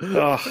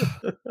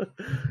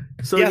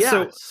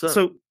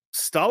 So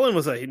Stalin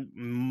was a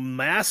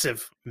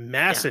massive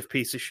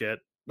piece of shit.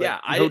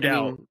 No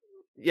doubt.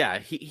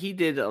 He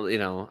did,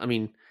 I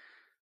mean,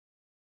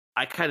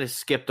 I kind of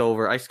skipped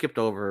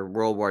over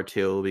World War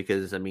II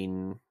because, I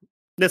mean,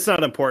 that's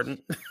not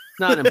important.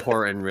 Not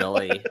important,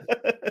 really.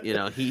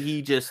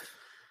 He just...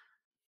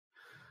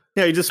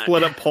 Yeah, he just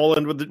split up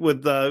Poland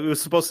with he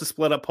was supposed to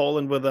split up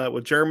Poland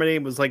with Germany.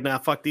 It was like, nah,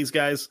 fuck these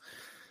guys.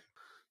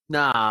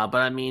 Nah,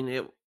 but I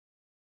mean,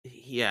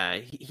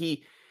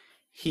 he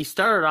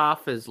started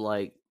off as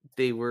like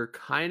they were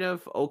kind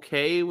of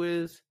okay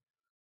with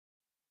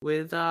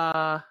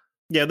yeah,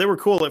 they were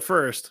cool at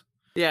first.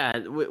 Yeah,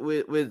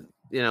 with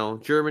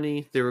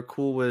Germany, they were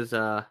cool with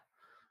then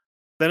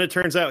it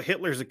turns out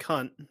Hitler's a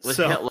cunt. With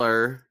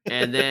Hitler,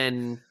 and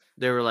then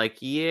they were like,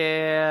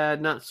 yeah,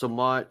 not so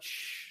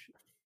much.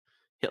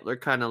 Hitler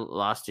kind of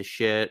lost his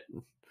shit.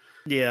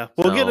 Yeah,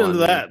 we'll get into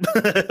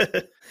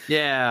that.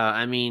 Yeah,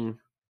 I mean,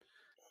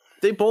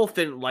 they both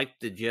didn't like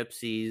the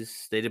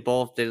gypsies. They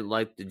both didn't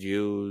like the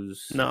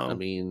Jews. No. I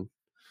mean,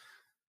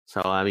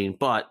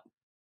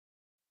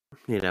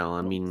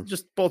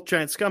 just both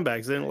giant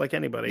scumbags. They didn't like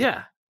anybody.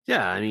 Yeah.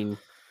 I mean,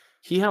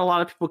 he had a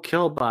lot of people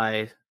killed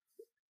by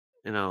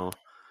putting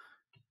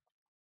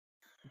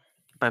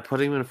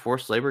them in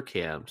forced labor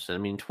camps. I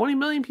mean, 20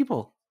 million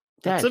people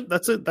dead.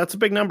 That's a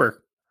big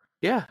number.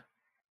 Yeah.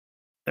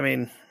 I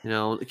mean,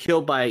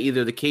 killed by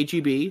either the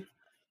KGB,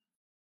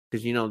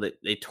 because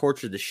they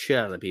tortured the shit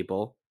out of the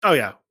people. Oh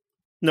yeah,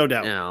 no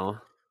doubt.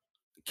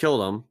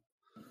 Killed them,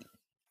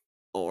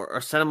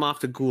 or sent them off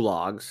to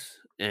gulags,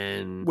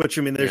 and which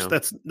I mean,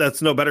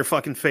 that's no better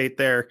fucking fate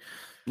there.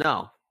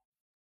 No.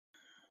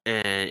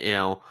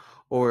 And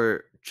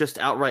or just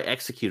outright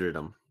executed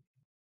them.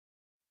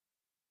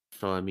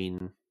 So I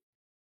mean,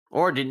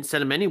 or didn't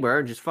send them anywhere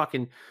and just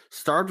fucking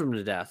starved them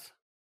to death.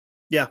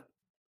 Yeah.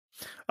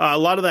 A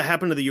lot of that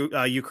happened to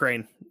the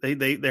Ukraine.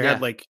 They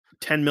had like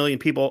 10 million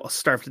people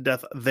starved to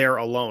death there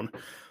alone.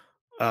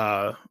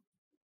 Yeah,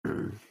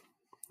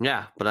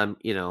 but I'm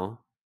you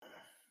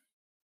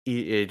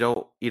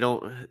don't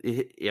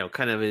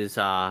kind of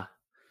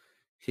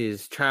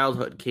his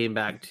childhood came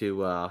back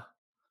to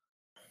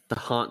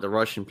haunt the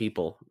Russian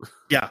people.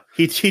 Yeah,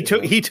 he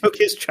took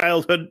his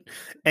childhood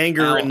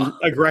anger and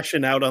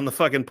aggression out on the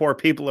fucking poor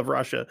people of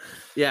Russia.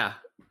 Yeah.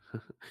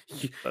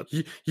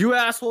 You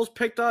assholes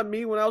picked on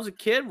me when I was a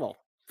kid? Well,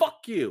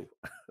 fuck you.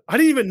 I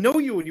didn't even know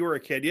you when you were a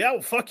kid. Yeah,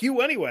 well, fuck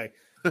you anyway.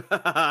 You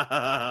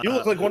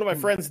look like one of my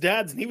friend's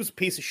dads, and he was a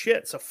piece of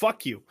shit, so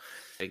fuck you.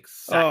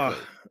 Exactly.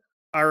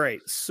 All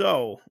right,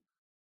 so,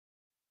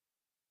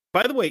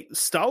 by the way,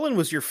 Stalin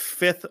was your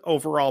 5th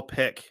overall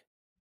pick.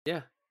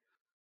 Yeah.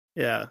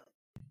 Yeah.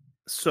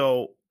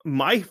 So,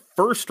 my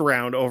first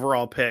round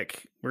overall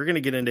pick, we're going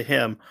to get into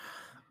him.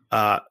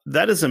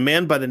 That is a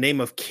man by the name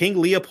of King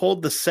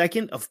Leopold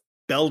II of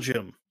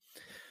Belgium.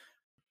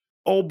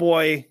 Oh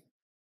boy.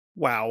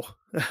 Wow.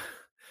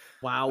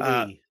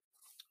 Wowee.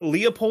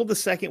 Leopold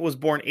II was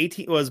born in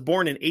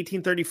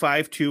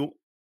 1835 to,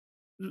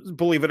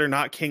 believe it or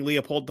not, King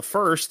Leopold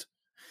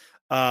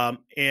I.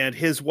 And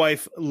his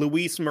wife,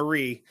 Louise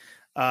Marie.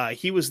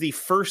 He was the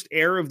first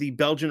heir of the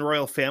Belgian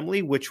royal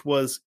family, which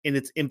was in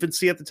its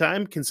infancy at the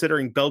time,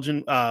 considering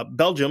Belgium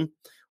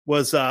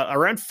was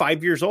around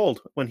 5 years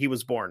old when he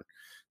was born.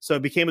 So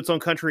it became its own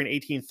country in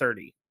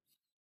 1830.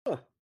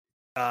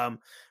 Huh.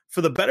 For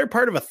the better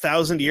part of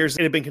 1,000 years,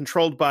 it had been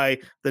controlled by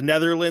the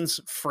Netherlands,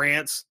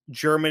 France,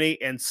 Germany,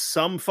 and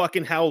some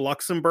fucking how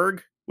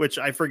Luxembourg, which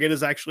I forget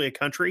is actually a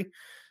country.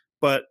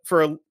 But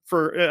for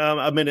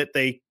a minute,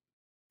 they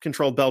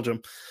controlled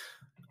Belgium.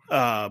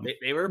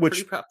 They were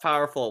pretty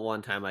powerful at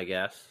one time, I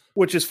guess.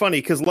 Which is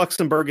funny because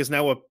Luxembourg is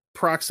now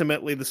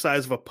approximately the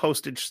size of a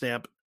postage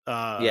stamp.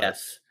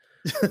 Yes,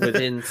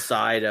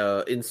 inside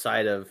of.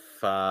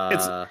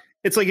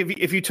 It's like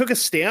if you took a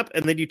stamp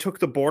and then you took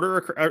the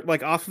border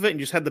like off of it and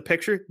you just had the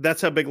picture.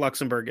 That's how big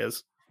Luxembourg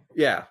is.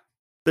 Yeah,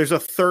 there's a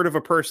third of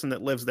a person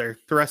that lives there.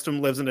 The rest of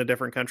them lives in a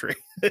different country.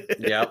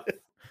 Yep.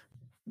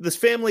 This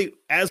family,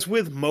 as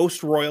with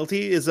most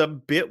royalty, is a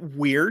bit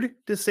weird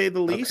to say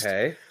the least.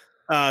 Okay.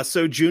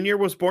 So Junior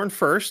was born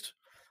first,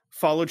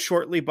 followed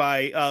shortly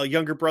by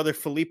younger brother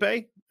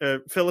Philippe,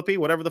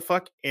 whatever the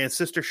fuck, and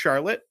sister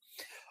Charlotte.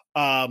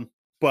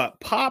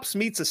 But Pops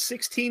meets a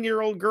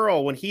 16-year-old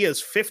girl when he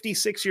is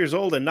 56 years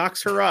old and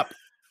knocks her up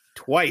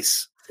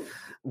twice.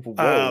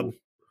 Whoa.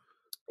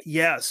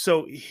 Yeah,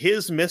 so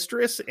his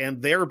mistress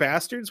and their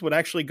bastards would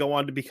actually go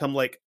on to become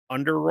like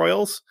under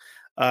royals.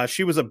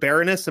 She was a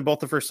baroness, and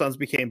both of her sons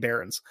became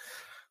barons.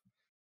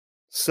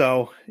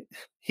 So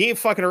he ain't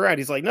fucking around.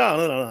 He's like,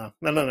 no.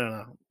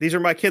 These are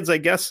my kids, I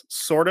guess,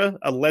 sorta,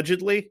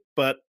 allegedly,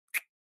 but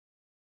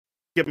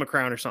give them a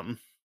crown or something.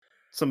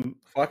 Some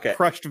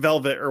crushed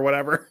velvet or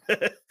whatever.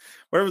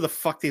 Whatever the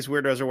fuck these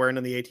weirdos are wearing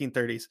in the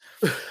 1830s.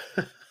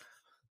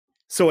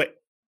 So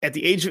at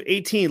the age of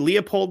 18,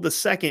 Leopold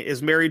II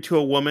is married to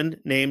a woman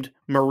named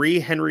Marie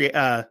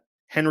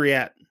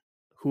Henriette,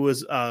 who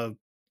was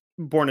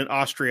born in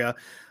Austria.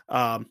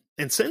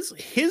 And since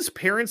his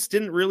parents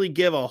didn't really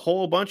give a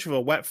whole bunch of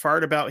a wet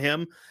fart about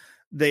him,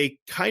 they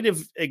kind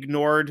of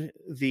ignored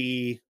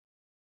the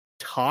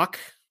talk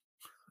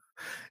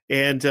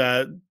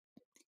and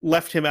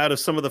left him out of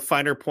some of the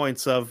finer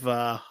points of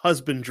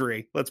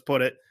husbandry, let's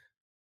put it.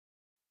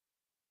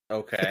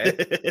 Okay.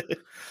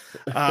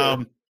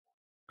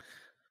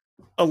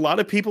 A lot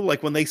of people,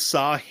 like when they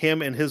saw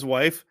him and his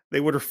wife, they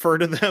would refer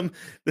to them.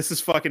 This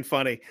is fucking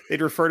funny.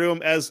 They'd refer to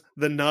him as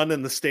the nun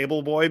and the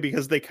stable boy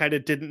because they kind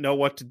of didn't know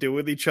what to do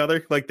with each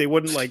other. Like they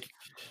wouldn't like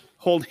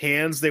hold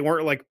hands. They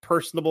weren't like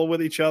personable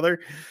with each other.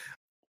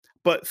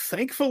 But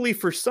thankfully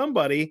for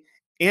somebody,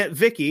 Aunt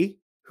Vicky,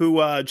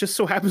 who just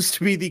so happens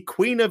to be the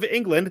Queen of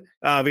England,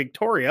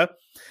 Victoria,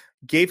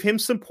 gave him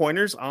some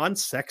pointers on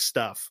sex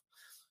stuff.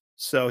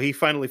 So he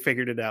finally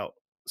figured it out.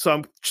 So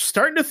I'm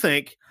starting to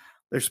think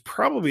there's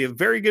probably a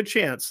very good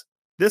chance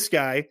this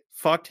guy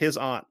fucked his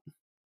aunt.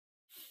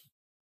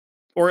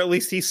 Or at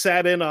least he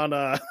sat in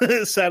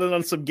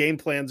on some game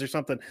plans or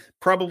something.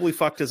 Probably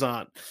fucked his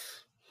aunt.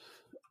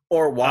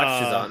 Or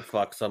watched his aunt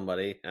fuck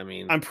somebody. I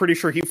mean, I'm pretty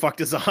sure he fucked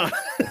his aunt.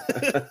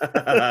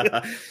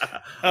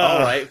 All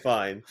right,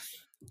 fine.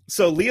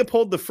 So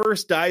Leopold I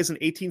dies in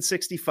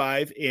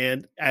 1865,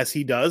 and as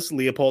he does,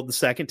 Leopold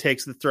II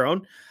takes the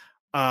throne.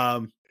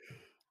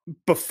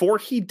 Before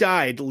he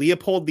died,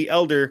 Leopold the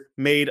Elder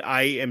made,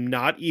 I am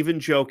not even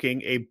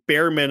joking, a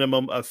bare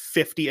minimum of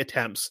 50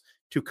 attempts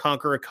to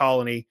conquer a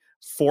colony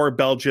for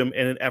Belgium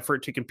in an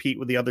effort to compete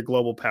with the other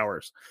global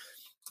powers.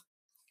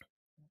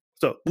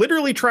 So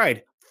literally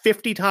tried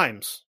 50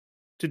 times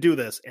to do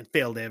this and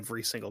failed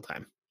every single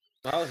time.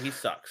 Oh, he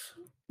sucks.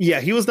 Yeah,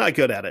 he was not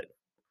good at it.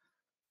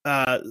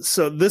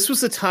 So this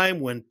was a time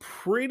when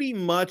pretty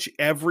much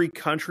every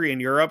country in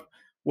Europe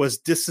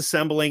was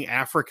disassembling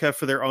Africa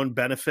for their own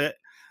benefit.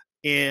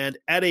 And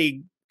at a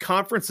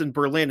conference in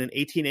Berlin in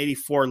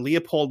 1884,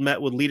 Leopold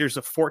met with leaders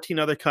of 14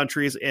 other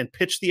countries and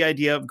pitched the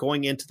idea of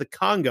going into the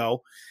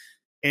Congo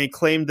and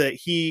claimed that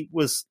he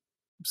was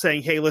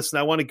saying, hey, listen,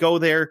 I want to go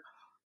there.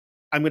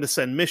 I'm going to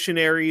send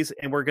missionaries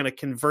and we're going to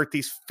convert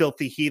these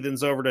filthy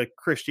heathens over to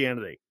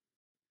Christianity.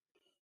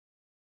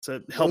 It's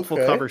a helpful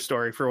cover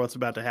story for what's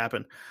about to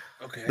happen.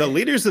 Okay. The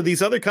leaders of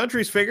these other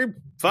countries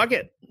figured, fuck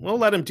it. We'll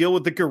let him deal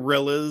with the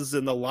gorillas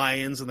and the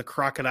lions and the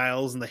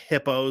crocodiles and the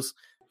hippos.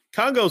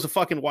 Congo's a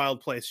fucking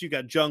wild place. You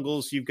got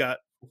jungles, you've got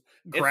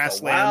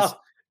grasslands.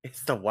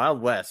 It's the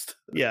Wild West.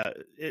 Yeah,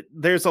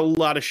 there's a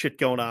lot of shit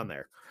going on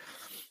there.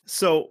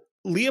 So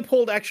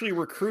Leopold actually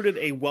recruited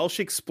a Welsh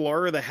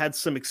explorer that had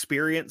some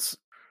experience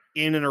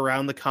in and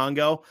around the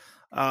Congo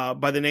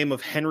by the name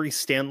of Henry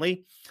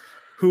Stanley,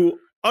 who,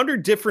 under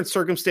different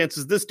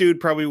circumstances, this dude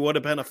probably would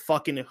have been a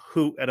fucking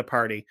hoot at a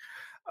party.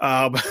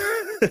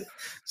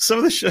 Some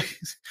of the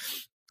shows...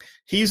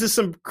 He uses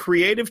some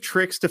creative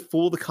tricks to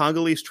fool the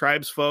Congolese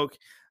tribesfolk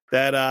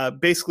that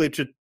basically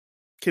to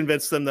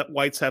convince them that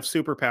whites have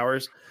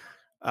superpowers.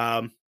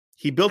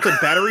 He built a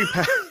battery...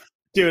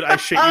 Dude, I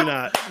shit you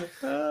not.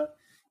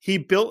 He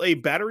built a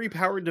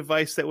battery-powered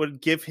device that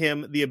would give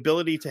him the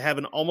ability to have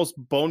an almost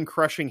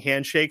bone-crushing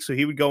handshake. So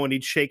he would go and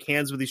he'd shake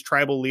hands with these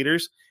tribal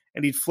leaders,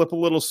 and he'd flip a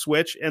little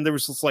switch, and there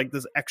was just like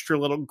this extra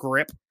little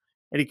grip.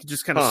 And he could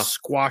just kind of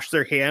squash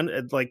their hand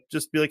and like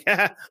just be like,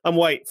 I'm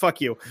white,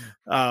 fuck you.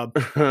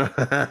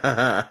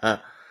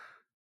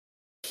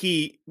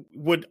 He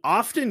would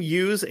often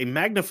use a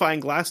magnifying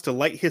glass to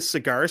light his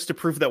cigars to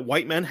prove that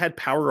white men had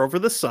power over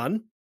the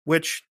sun,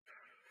 which,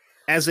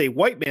 as a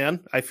white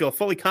man, I feel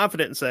fully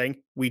confident in saying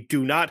we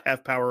do not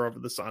have power over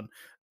the sun.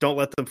 Don't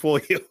let them fool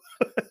you.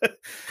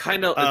 It's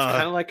kind of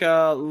like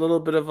a little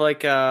bit of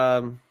like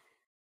kind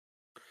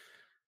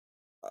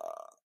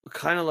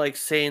of like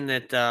saying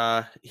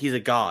that he's a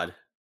god.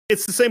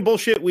 It's the same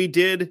bullshit we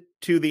did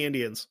to the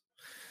Indians.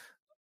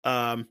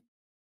 Sort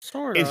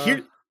And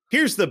of.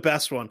 here's the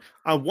best one.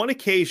 On one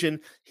occasion,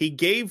 he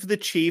gave the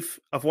chief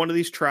of one of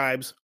these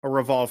tribes a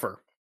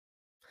revolver,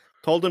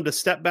 told him to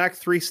step back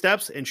 3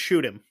 steps and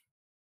shoot him.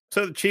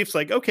 So the chief's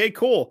like, okay,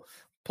 cool.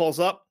 Pulls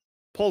up,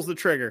 pulls the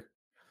trigger.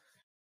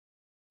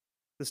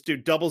 This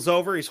dude doubles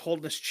over. He's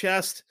holding his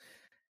chest.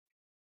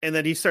 And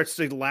then he starts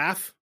to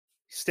laugh.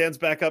 He stands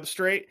back up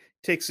straight,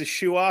 takes his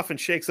shoe off and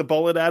shakes a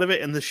bullet out of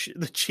it. And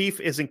the chief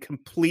is in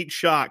complete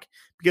shock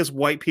because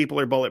white people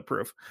are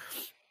bulletproof.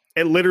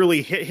 It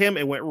literally hit him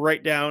and went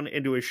right down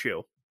into his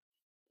shoe.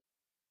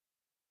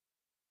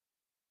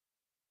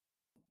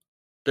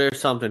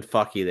 There's something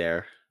fucky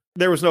there.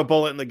 There was no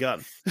bullet in the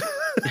gun.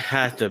 It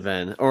had to have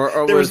been.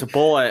 Or there was a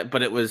bullet,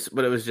 but it was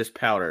just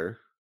powder.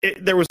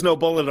 There was no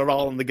bullet at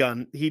all in the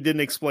gun. He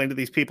didn't explain to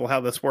these people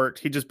how this worked.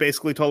 He just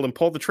basically told them,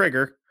 pull the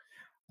trigger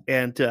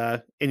and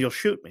you'll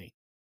shoot me.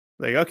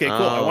 Like, okay,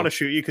 cool. I want to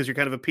shoot you because you're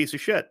kind of a piece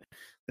of shit.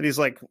 And he's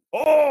like,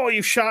 oh,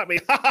 you shot me.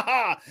 Ha ha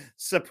ha.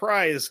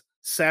 Surprise,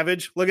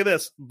 savage. Look at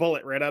this.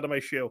 Bullet right out of my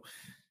shoe.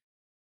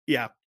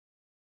 Yeah.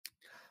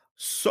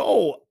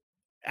 So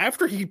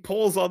after he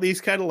pulls all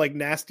these kind of like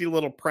nasty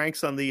little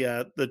pranks on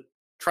the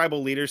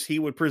tribal leaders, he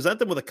would present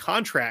them with a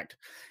contract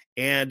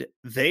and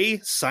they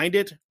signed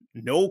it.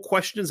 No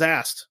questions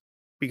asked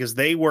because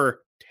they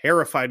were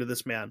terrified of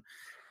this man.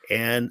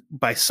 And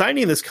by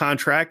signing this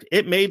contract,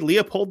 it made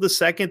Leopold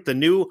II the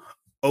new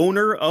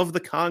owner of the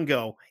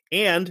Congo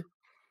and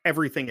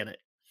everything in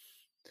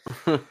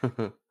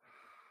it.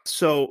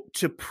 So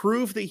to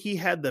prove that he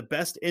had the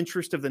best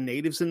interest of the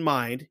natives in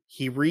mind,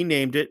 he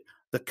renamed it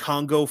the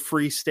Congo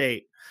Free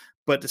State.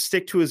 But to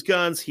stick to his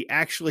guns, he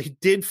actually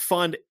did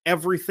fund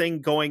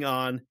everything going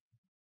on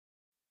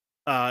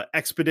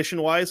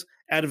expedition-wise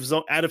out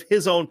of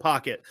his own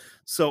pocket.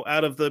 So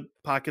out of the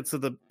pockets of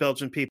the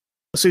Belgian people.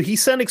 So he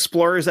sent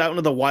explorers out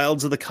into the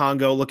wilds of the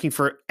Congo looking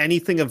for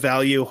anything of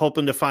value,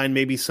 hoping to find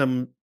maybe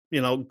some,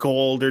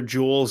 gold or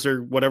jewels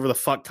or whatever the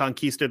fuck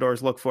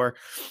conquistadors look for.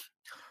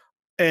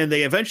 And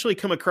they eventually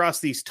come across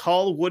these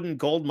tall wooden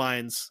gold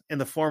mines in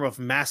the form of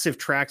massive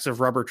tracts of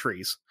rubber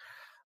trees.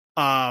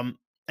 And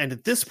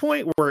at this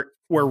point, we're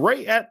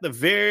right at the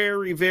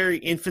very, very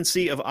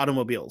infancy of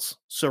automobiles.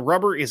 So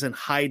rubber is in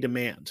high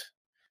demand.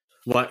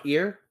 What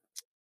year?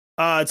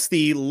 It's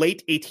the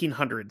late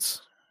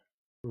 1800s.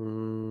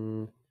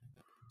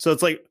 So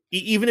it's like,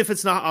 even if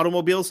it's not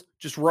automobiles,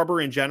 just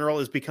rubber in general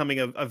is becoming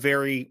a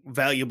very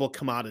valuable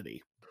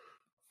commodity.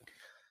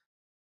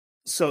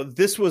 So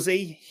this was a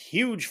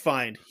huge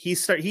find.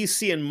 He's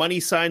seeing money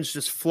signs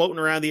just floating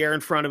around the air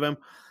in front of him.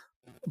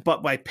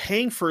 But by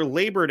paying for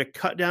labor to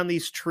cut down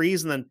these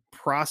trees and then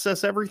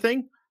process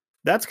everything,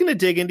 that's going to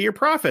dig into your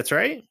profits,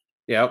 right?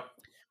 Yep.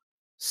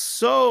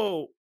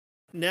 So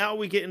now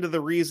we get into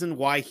the reason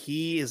why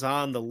he is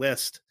on the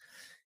list.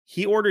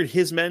 He ordered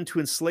his men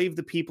to enslave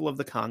the people of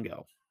the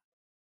Congo.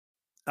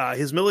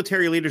 His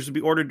military leaders would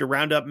be ordered to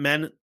round up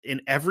men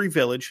in every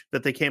village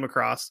that they came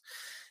across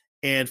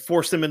and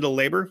force them into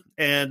labor.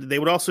 And they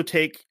would also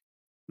take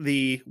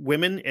the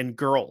women and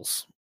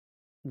girls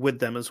with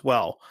them as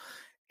well.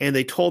 And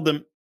they told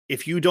them,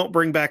 if you don't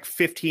bring back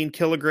 15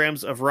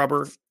 kilograms of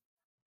rubber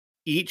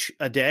each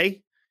a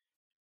day,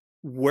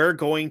 we're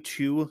going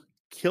to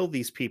kill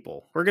these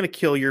people. We're going to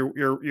kill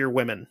your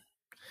women.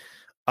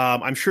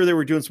 I'm sure they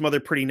were doing some other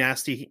pretty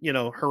nasty,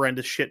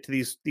 horrendous shit to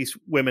these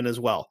women as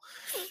well,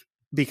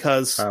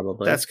 because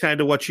Probably. That's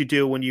kind of what you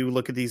do when you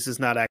look at these as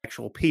not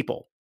actual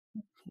people.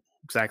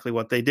 Exactly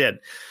what they did.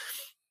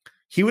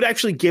 He would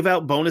actually give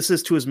out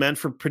bonuses to his men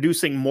for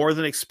producing more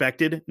than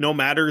expected, no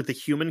matter the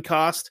human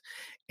cost.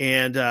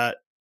 And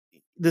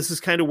this is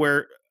kind of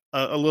where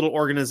a little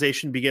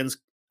organization begins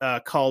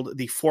called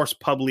the Force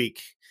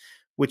Publique,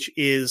 which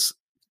is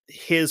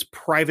his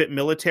private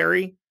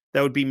military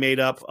that would be made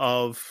up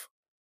of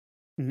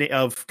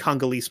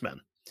Congolese men.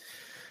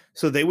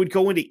 So they would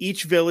go into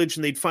each village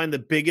and they'd find the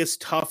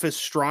biggest,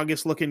 toughest,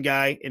 strongest looking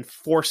guy and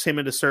force him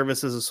into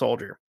service as a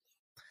soldier.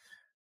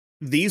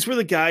 These were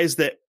the guys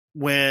that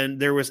when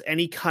there was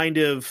any kind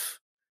of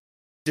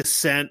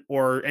dissent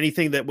or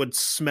anything that would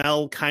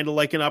smell kind of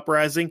like an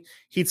uprising,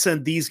 he'd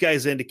send these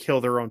guys in to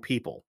kill their own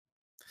people.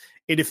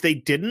 And if they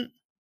didn't,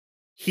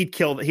 he'd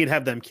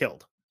have them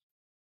killed.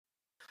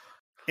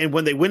 And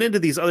when they went into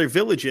these other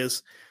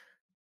villages,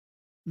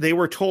 they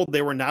were told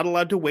they were not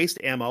allowed to waste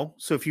ammo.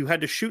 So if you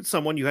had to shoot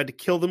someone, you had to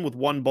kill them with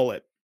one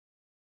bullet.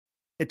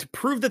 And to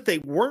prove that they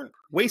weren't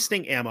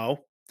wasting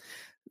ammo,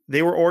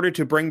 they were ordered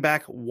to bring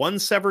back one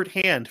severed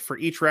hand for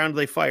each round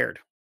they fired.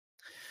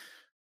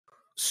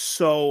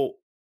 So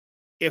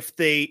if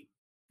they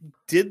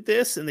did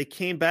this and they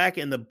came back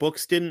and the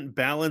books didn't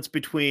balance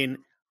between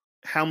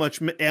how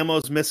much ammo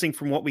is missing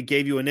from what we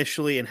gave you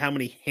initially and how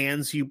many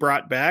hands you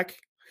brought back,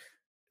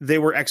 they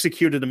were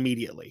executed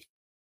immediately.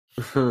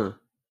 All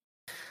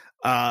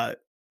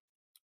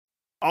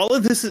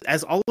of this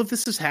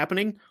is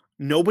happening,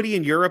 nobody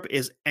in Europe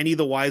is any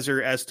the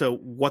wiser as to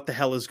what the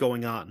hell is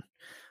going on.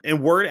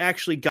 And word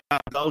actually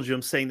got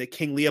Belgium saying that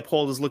King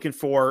Leopold is looking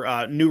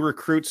for new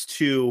recruits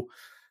to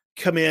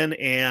come in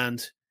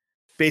and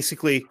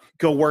basically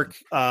go work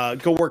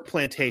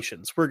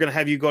plantations. We're going to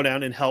have you go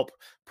down and help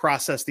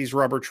process these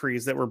rubber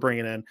trees that we're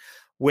bringing in,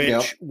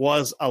 which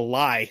was a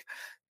lie.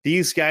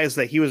 These guys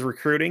that he was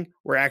recruiting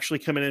were actually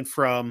coming in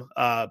from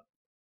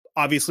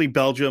obviously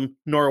Belgium,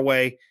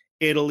 Norway,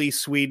 Italy,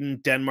 Sweden,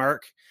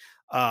 Denmark.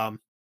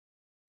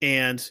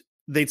 And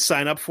they'd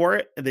sign up for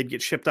it and they'd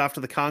get shipped off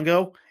to the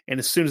Congo. And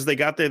as soon as they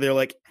got there, they're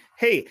like,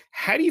 hey,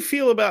 how do you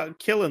feel about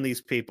killing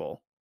these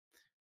people?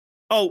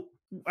 Oh,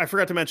 I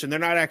forgot to mention, they're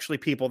not actually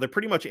people. They're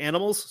pretty much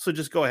animals. So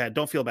just go ahead.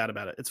 Don't feel bad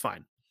about it. It's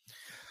fine.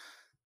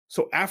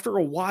 So after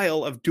a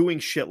while of doing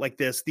shit like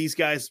this, these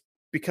guys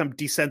become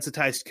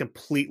desensitized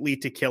completely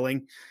to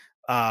killing.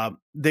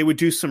 They would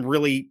do some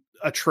really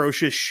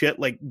atrocious shit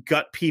like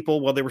gut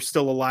people while they were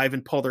still alive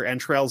and pull their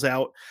entrails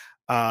out.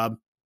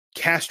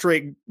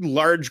 Castrate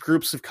large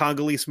groups of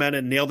Congolese men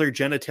and nail their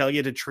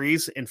genitalia to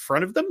trees in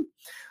front of them,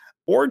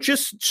 or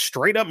just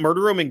straight up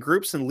murder them in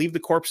groups and leave the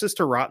corpses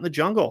to rot in the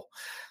jungle.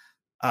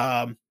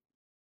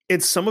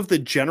 It's some of the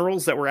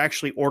generals that were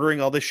actually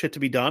ordering all this shit to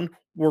be done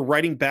were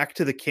writing back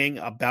to the king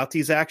about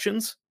these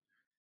actions,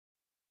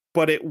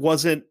 but it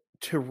wasn't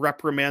to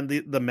reprimand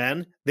the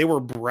men. They were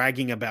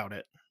bragging about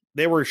it.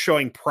 They were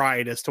showing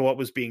pride as to what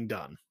was being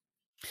done.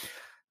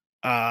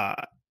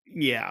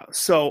 Yeah.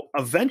 So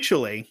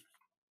eventually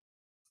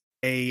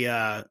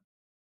So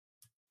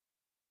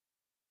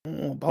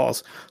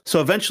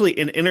eventually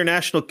an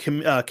international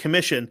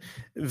commission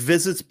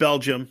visits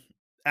Belgium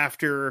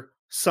after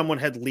someone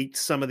had leaked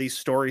some of these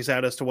stories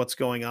out as to what's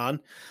going on.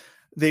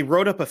 They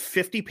wrote up a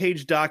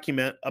 50-page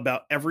document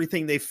about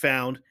everything they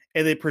found,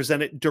 and they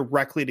present it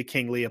directly to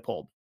King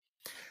Leopold.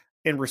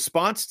 In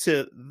response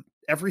to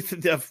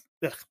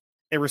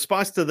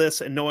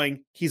this, and knowing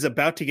he's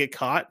about to get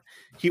caught,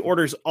 he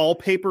orders all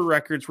paper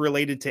records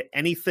related to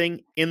anything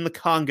in the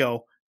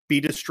Congo be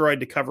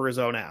destroyed to cover his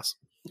own ass.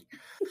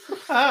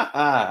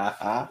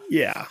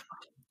 Yeah.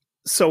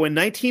 So in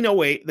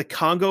 1908, the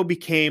Congo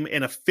became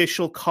an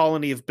official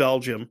colony of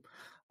Belgium,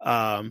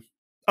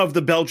 of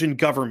the Belgian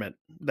government,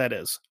 that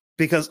is.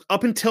 Because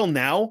up until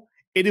now,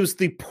 it was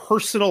the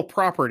personal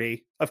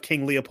property of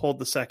King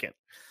Leopold II.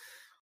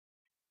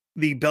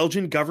 The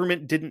Belgian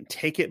government didn't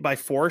take it by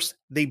force.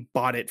 They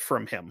bought it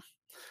from him.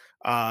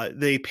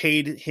 They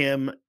paid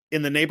him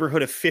in the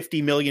neighborhood of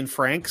 50 million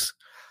francs.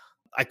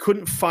 I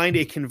couldn't find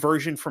a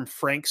conversion from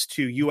francs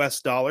to US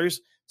dollars.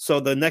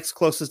 So the next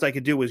closest I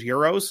could do was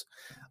euros.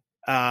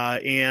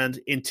 And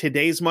in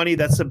today's money,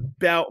 that's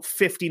about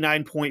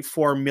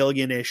 59.4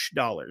 million-ish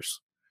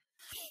dollars.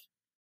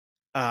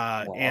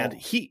 Wow. And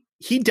he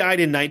died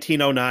in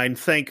 1909.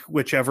 Thank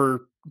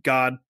whichever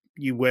God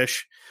you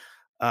wish.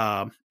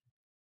 And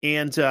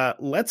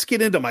let's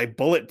get into my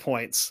bullet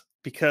points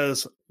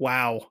because,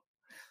 wow,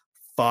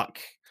 fuck.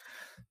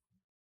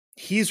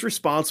 He's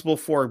responsible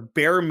for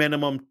bare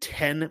minimum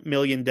 10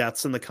 million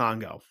deaths in the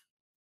Congo.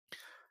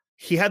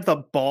 He had the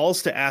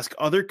balls to ask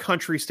other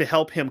countries to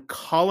help him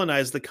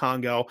colonize the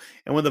Congo.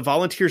 And when the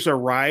volunteers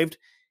arrived,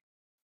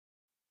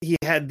 he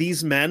had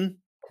these men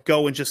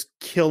go and just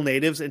kill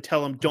natives and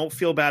tell them, don't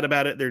feel bad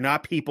about it. They're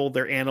not people.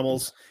 They're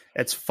animals.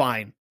 It's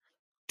fine.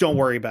 Don't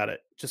worry about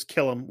it. Just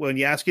kill them. When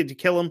you ask you to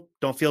kill them,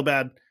 don't feel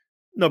bad.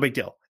 No big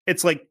deal.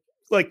 It's like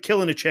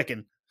killing a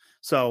chicken.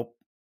 So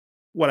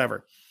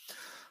whatever.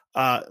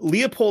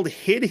 Leopold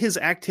hid his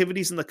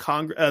activities in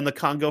the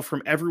Congo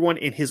from everyone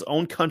in his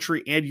own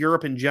country and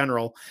Europe in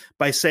general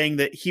by saying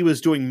that he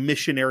was doing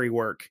missionary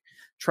work,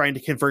 trying to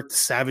convert the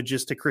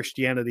savages to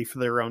Christianity for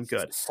their own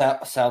good.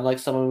 Sound like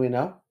someone we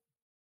know?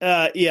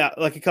 Yeah,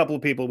 like a couple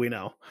of people we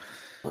know.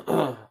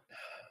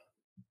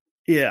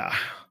 Yeah.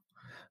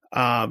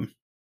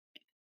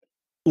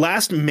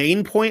 Last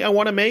main point I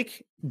want to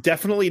make,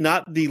 definitely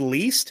not the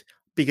least,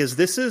 because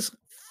this is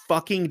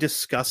fucking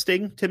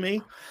disgusting to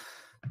me.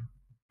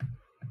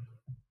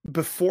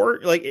 Before,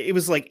 like, it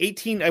was like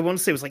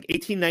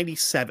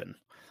 1897.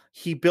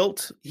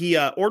 He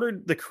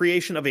ordered the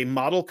creation of a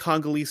model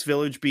Congolese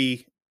village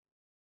be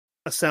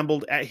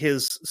assembled at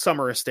his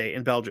summer estate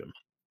in Belgium.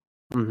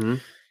 Mm-hmm.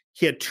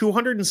 He had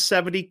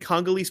 270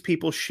 Congolese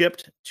people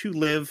shipped to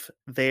live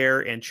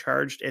there and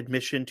charged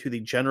admission to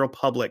the general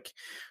public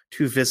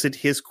to visit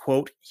his,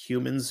 quote,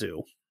 human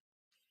zoo.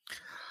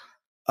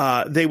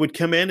 They would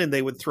come in and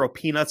they would throw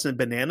peanuts and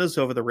bananas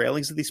over the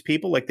railings of these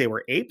people like they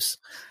were apes.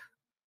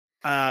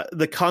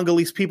 The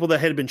Congolese people that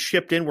had been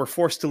shipped in were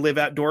forced to live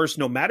outdoors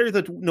no matter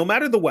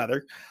the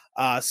weather.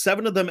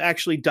 7 of them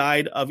actually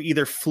died of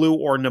either flu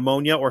or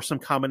pneumonia or some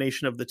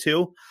combination of the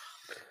two.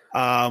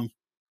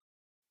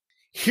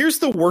 Here's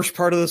the worst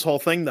part of this whole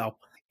thing, though.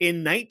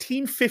 In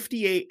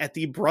 1958, at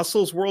the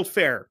Brussels World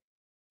Fair,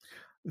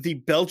 the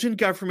Belgian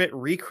government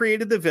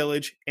recreated the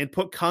village and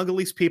put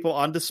Congolese people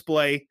on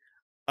display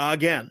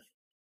again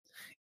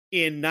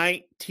in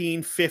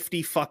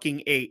 1950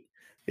 fucking 8.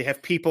 They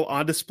have people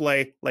on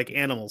display like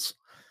animals.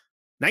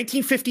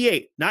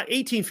 1958, not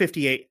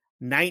 1858,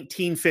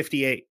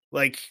 1958,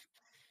 like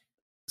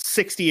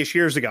 60-ish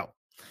years ago.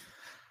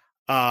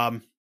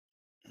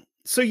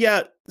 So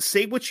yeah,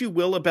 say what you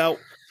will about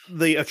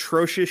the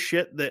atrocious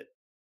shit that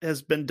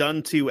has been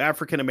done to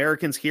African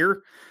Americans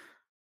here.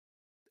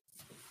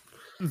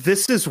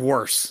 This is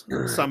worse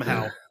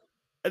somehow.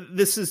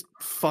 This is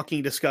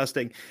fucking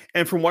disgusting.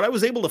 And from what I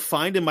was able to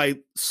find in my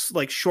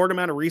like short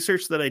amount of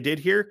research that I did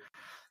here,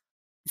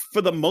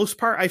 for the most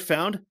part, I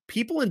found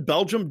people in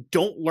Belgium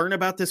don't learn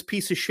about this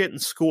piece of shit in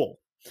school.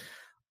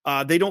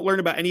 They don't learn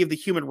about any of the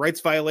human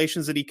rights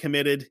violations that he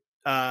committed.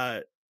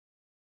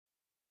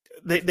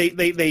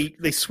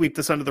 They sweep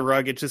this under the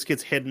rug. It just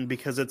gets hidden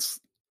because it's,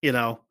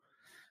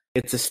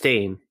 it's a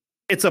stain.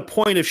 It's a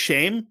point of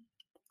shame,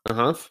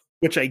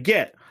 which I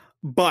get,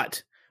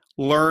 but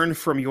learn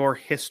from your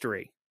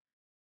history.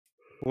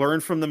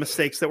 Learn from the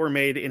mistakes that were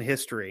made in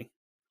history.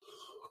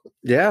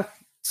 Yeah.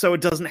 So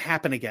it doesn't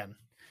happen again.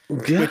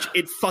 Yeah. Which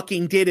it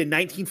fucking did in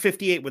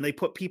 1958 when they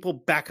put people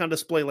back on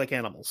display like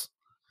animals.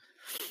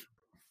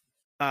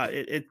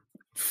 It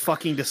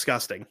fucking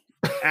disgusting.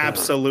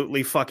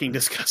 Absolutely fucking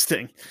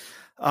disgusting.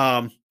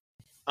 Yeah.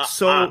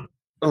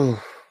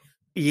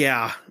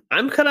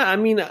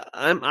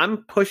 I'm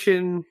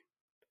pushing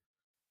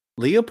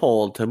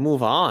Leopold to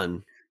move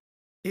on.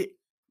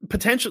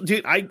 Potential,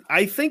 dude.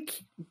 I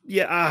think,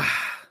 yeah.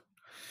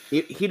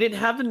 He didn't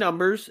have the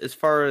numbers as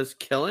far as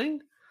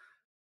killing,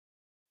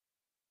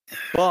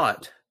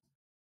 but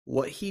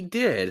what he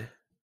did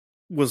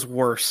was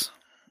worse.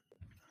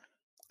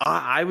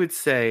 I would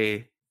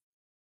say,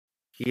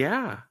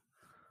 yeah.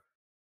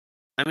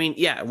 I mean,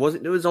 yeah, it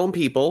wasn't to his own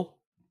people.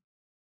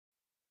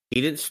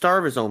 He didn't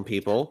starve his own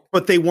people.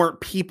 But they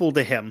weren't people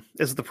to him,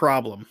 is the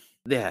problem.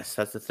 Yes,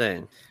 that's the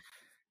thing.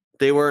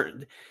 They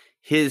weren't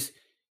his...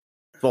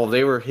 Well,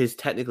 they were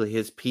technically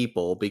his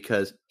people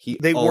because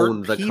they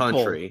owned the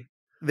country.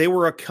 They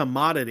were a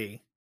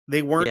commodity.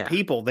 They weren't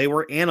people. They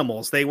were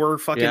animals. They were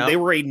they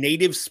were a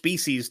native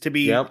species to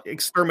be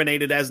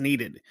exterminated as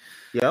needed.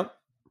 Yep.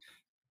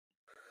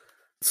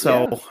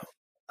 So,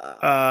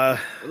 I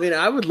mean,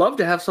 I would love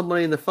to have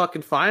somebody in the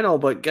fucking final,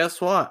 but guess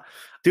what?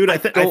 Dude, I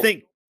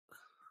think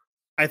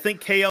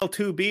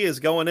KL2B is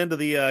going into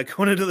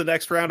the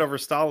next round over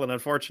Stalin,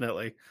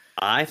 unfortunately.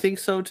 I think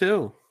so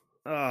too.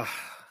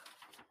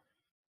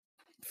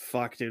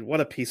 Fuck, dude, what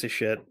a piece of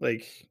shit.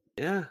 Like,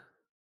 yeah.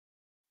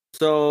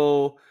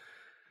 So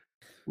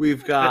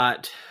we've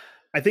got...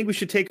 I think we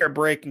should take our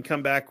break and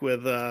come back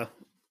with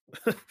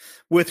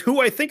with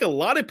who I think a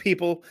lot of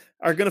people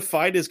are going to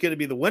find is going to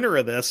be the winner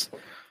of this,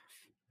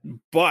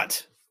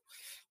 but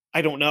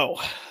I don't know.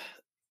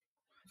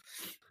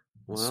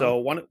 Well, so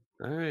all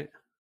right.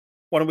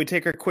 Why don't we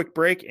take our quick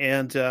break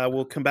and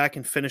we'll come back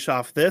and finish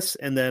off this,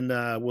 and then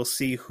we'll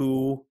see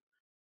who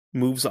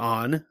moves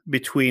on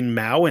between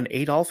Mao and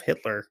Adolf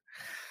Hitler.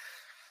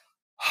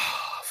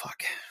 Oh,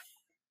 fuck.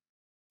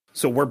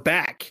 So we're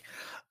back.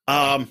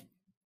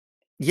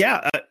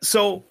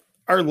 So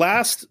our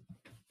last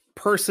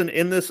person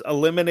in this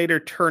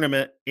Eliminator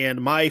tournament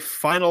and my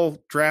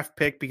final draft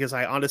pick, because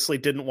I honestly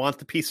didn't want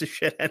the piece of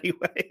shit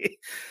anyway,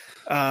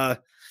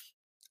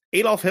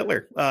 Adolf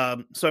Hitler.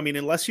 So, I mean,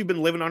 unless you've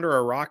been living under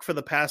a rock for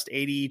the past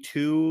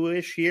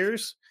 82-ish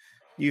years,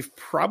 you've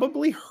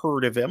probably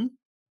heard of him.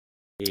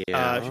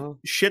 Yeah.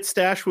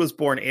 Shitstash was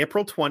born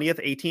April 20th,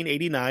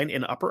 1889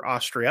 in Upper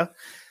Austria.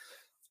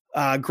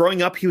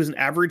 Growing up, he was an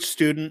average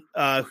student.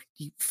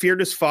 He feared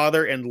his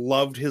father and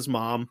loved his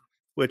mom,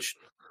 which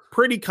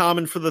pretty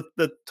common for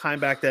the time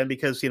back then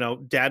because,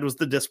 dad was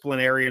the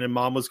disciplinarian and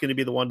mom was going to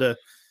be the one to,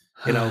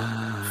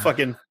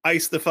 fucking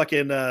ice the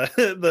fucking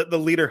the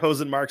leader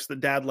hosen marks that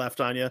dad left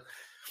on you.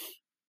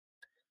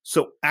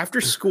 So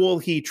after school,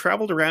 he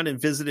traveled around and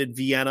visited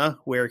Vienna,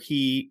 where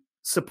he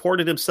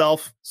supported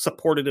himself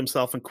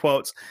in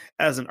quotes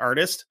as an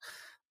artist.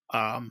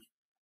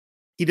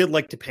 He did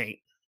like to paint,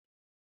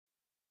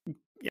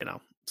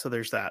 so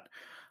there's that.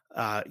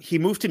 He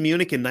moved to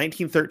Munich in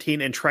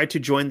 1913 and tried to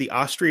join the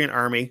Austrian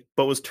army,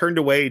 but was turned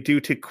away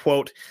due to,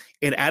 quote,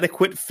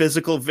 inadequate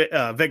physical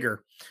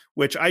vigor,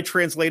 which I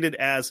translated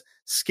as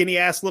skinny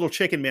ass little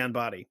chicken man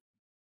body,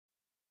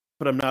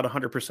 but I'm not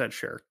 100%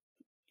 sure.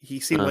 He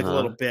seemed like a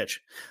little bitch.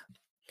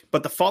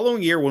 But the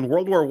following year, when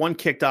World War I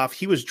kicked off,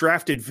 he was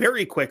drafted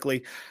very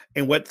quickly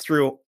and went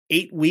through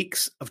 8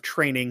 weeks of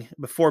training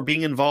before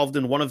being involved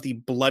in one of the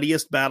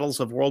bloodiest battles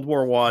of World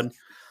War I,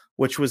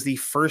 which was the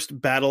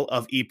First Battle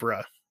of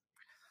Ypres.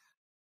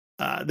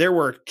 There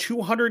were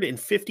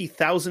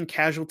 250,000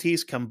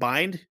 casualties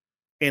combined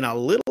in a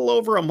little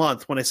over a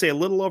month. When I say a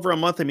little over a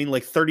month, I mean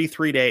like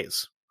 33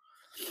 days.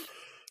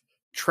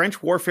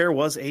 Trench warfare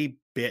was a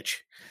bitch.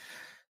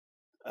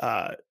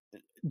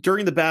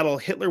 During the battle,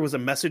 Hitler was a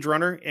message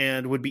runner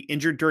and would be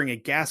injured during a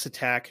gas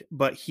attack,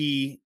 but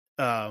he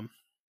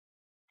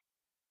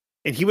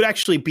and he would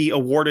actually be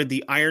awarded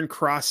the Iron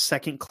Cross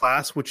second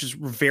class, which is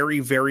very,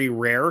 very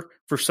rare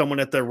for someone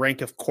at the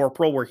rank of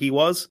corporal where he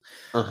was.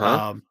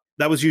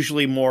 That was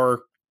usually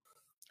more.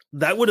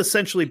 That would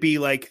essentially be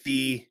like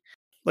a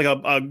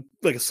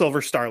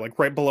Silver Star, like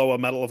right below a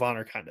Medal of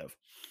Honor, kind of,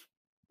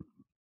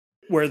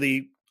 where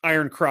the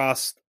Iron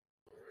Cross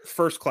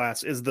first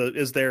class is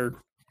their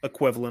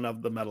equivalent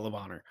of the Medal of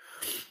Honor.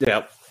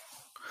 Yep.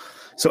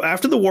 So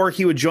after the war,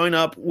 he would join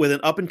up with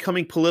an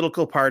up-and-coming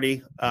political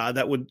party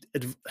that would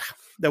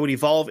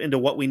evolve into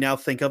what we now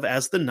think of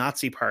as the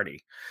Nazi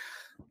Party.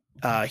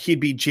 He'd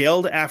be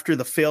jailed after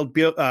the failed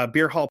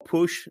beer hall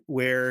push,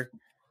 where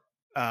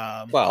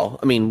well,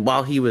 I mean,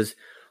 while he was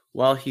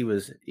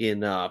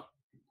in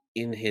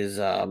his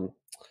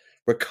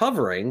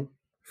recovering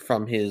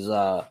from his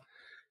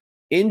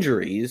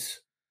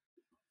injuries,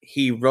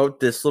 he wrote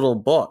this little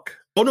book.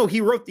 Oh no,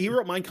 he wrote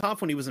Mein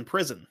Kampf when he was in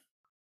prison.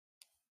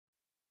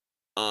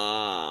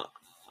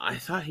 I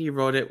thought he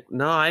wrote it.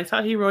 No, I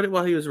thought he wrote it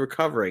while he was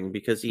recovering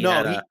because he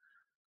had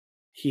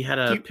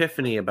an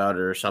epiphany about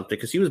it or something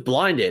because he was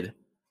blinded.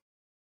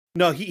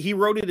 No, he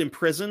wrote it in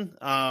prison.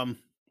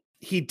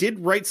 He did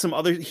write some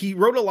other. He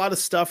wrote a lot of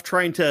stuff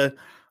trying to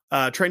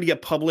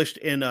get published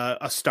in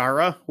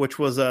Astara, which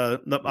was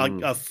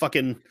a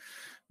fucking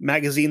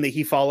magazine that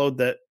he followed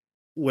that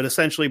would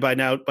essentially by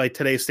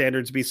today's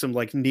standards be some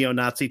like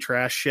neo-Nazi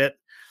trash shit.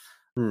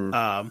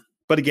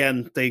 But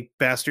again, they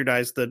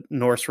bastardized the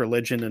Norse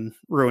religion and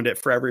ruined it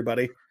for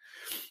everybody.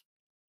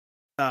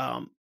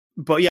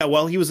 But yeah,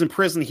 while he was in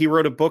prison, he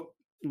wrote a book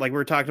like we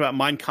were talking about,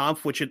 Mein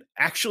Kampf, which would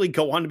actually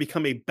go on to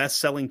become a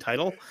best-selling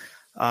title.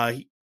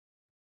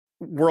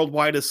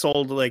 Worldwide has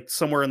sold like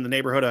somewhere in the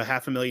neighborhood of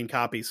 500,000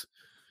 copies.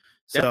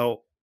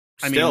 So,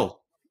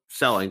 still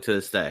selling to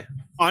this day.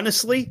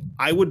 Honestly,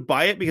 I would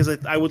buy it because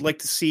I would like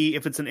to see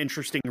if it's an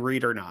interesting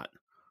read or not.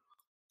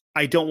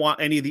 I don't want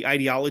any of the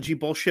ideology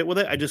bullshit with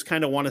it. I just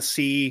kind of want to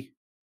see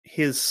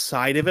his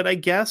side of it, I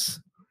guess.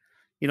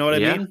 You know what I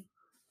mean?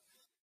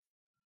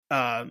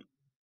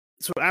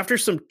 So after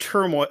some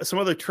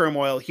other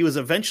turmoil, he was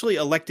eventually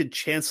elected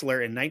chancellor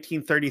in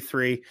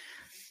 1933.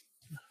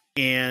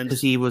 And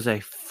because he was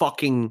a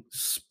fucking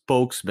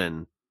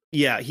spokesman.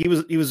 Yeah, he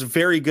was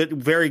very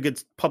good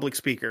public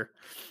speaker.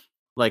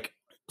 Like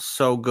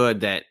so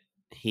good that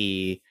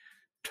he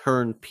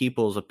turned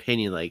people's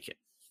opinion, like,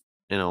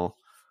 you know,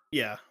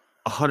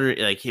 100.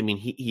 Like, I mean,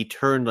 he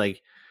turned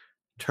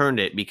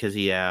it because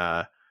he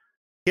had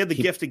the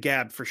gift of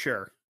gab for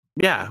sure.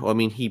 Yeah, well, I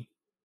mean, he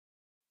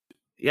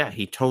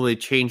totally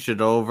changed it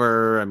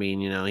over. I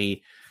mean, you know,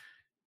 he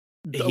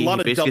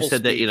basically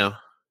said that, you know,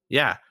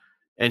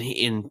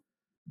 and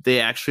they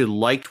actually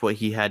liked what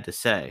he had to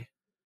say.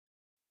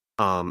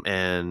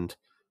 And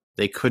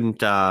they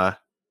couldn't, you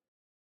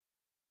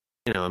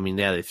know, I mean,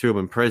 they threw him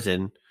in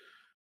prison,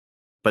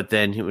 but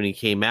then when he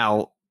came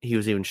out, he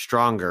was even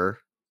stronger.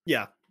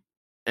 Yeah.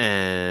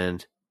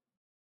 And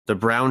the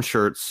brown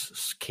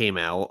shirts came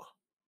out,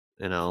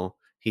 you know,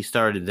 he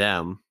started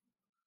them.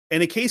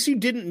 And in case you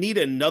didn't need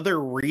another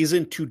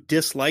reason to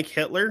dislike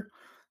Hitler,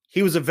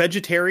 he was a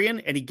vegetarian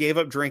and he gave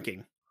up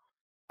drinking.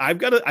 I've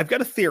got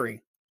a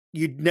theory.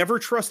 You'd never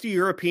trust a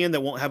European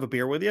that won't have a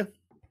beer with you.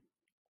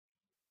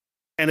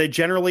 And I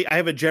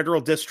have a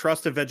general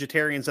distrust of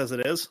vegetarians as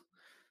it is.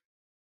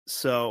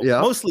 So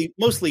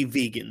mostly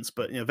vegans,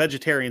 but you know,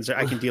 vegetarians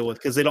I can deal with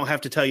because they don't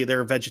have to tell you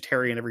they're a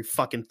vegetarian every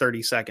fucking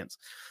 30 seconds.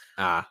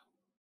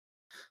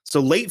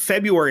 So late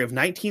February of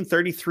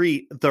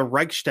 1933, the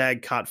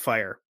Reichstag caught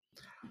fire.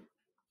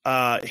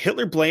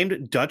 Hitler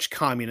blamed Dutch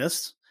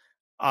communists,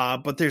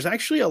 but there's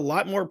actually a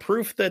lot more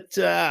proof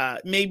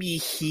that maybe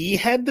he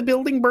had the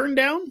building burned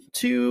down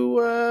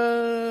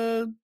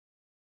to,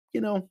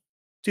 you know,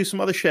 do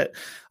some other shit,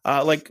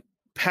 like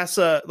pass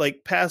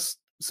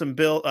some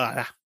bill,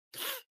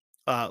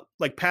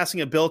 like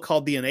passing a bill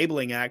called the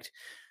Enabling Act,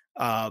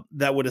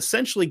 that would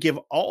essentially give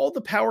all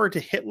the power to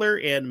Hitler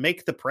and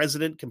make the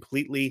president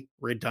completely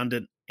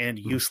redundant and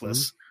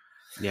useless.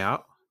 Mm-hmm. Yeah.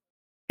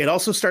 It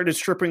also started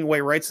stripping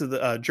away rights of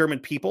the German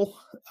people.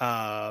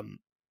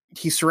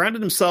 He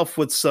surrounded himself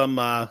with some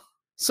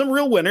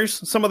real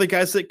winners, some other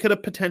guys that could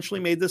have potentially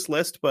made this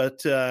list,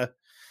 but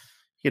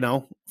you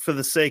know, for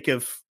the sake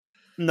of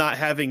not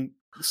having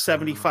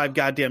 75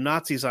 goddamn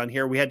Nazis on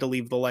here, we had to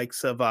leave the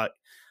likes of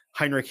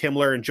Heinrich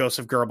Himmler and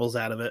Joseph Goebbels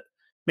out of it.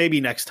 Maybe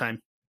next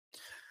time.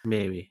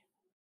 Maybe.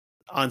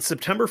 On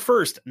September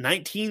 1st,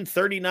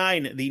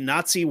 1939, the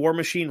Nazi war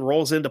machine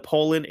rolls into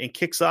Poland and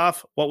kicks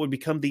off what would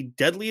become the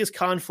deadliest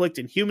conflict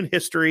in human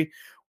history,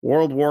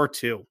 World War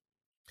II.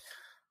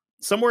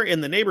 Somewhere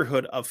in the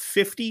neighborhood of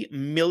 50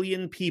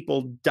 million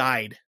people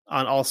died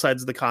on all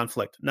sides of the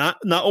conflict. Not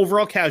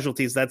overall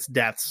casualties, that's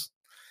deaths.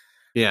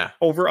 Yeah.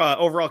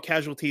 Overall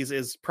casualties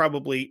is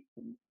probably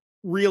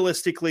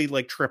realistically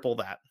like triple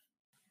that.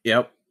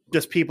 Yep.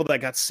 Just people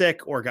that got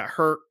sick or got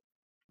hurt.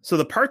 So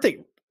the part that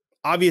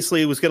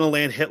obviously was going to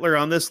land Hitler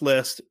on this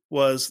list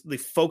was the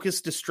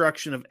focused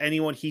destruction of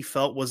anyone he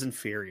felt was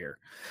inferior.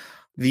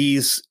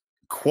 These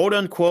quote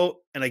unquote,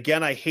 and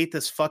again, I hate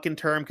this fucking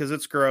term because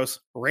it's gross,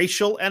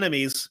 racial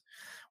enemies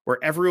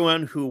where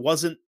everyone who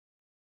wasn't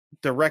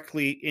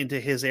directly into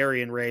his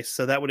Aryan race,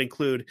 so that would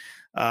include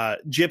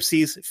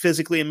gypsies,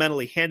 physically and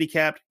mentally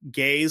handicapped,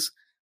 gays,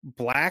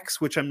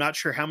 blacks, which I'm not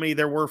sure how many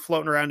there were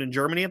floating around in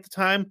Germany at the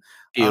time.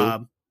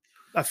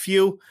 A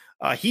few.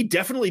 He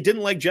definitely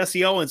didn't like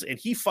Jesse Owens, and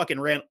he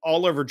fucking ran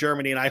all over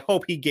Germany, and I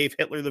hope he gave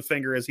Hitler the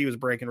finger as he was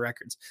breaking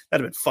records.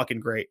 That'd have been fucking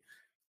great.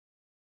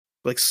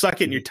 Like,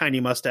 suck it in your tiny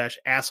mustache,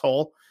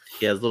 asshole.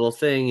 He has a little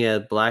thing. He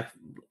had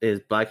his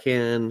black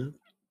hand.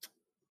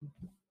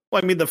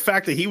 Well, I mean, the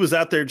fact that he was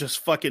out there just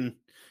fucking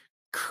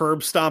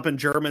curb stomping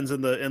Germans in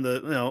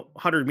the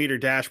 100-meter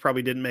dash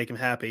probably didn't make him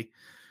happy.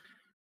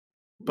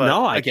 But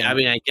no, again, I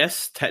mean, I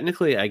guess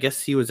technically,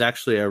 he was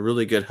actually a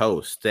really good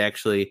host. They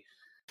actually,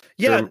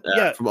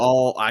 from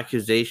all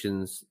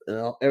accusations,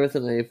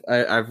 everything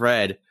I've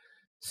read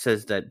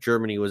says that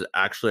Germany was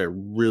actually a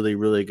really,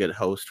 really good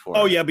host for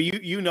him. Yeah, but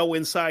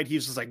inside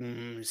he's just like,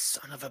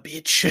 son of a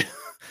bitch.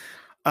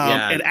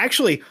 And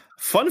actually,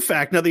 fun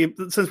fact, now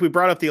since we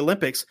brought up the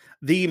Olympics,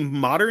 the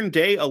modern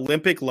day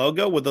Olympic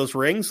logo with those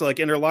rings, like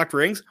interlocked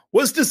rings,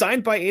 was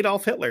designed by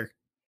Adolf Hitler.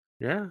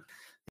 Yeah.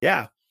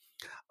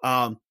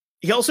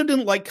 He also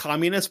didn't like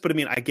communists, but I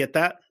mean, I get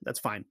that. That's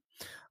fine.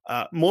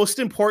 Most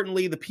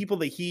importantly, the people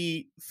that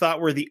he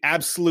thought were the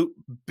absolute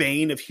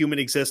bane of human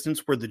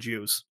existence were the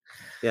Jews.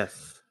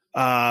 Yes.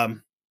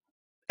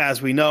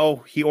 As we know,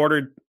 he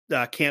ordered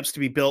camps to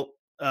be built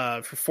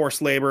for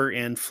forced labor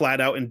and flat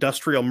out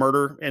industrial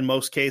murder in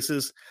most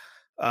cases.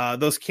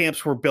 Those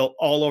camps were built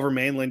all over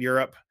mainland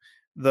Europe.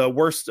 The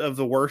worst of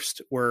the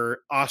worst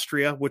were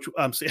Auschwitz,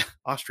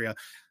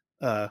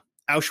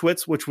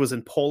 which was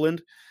in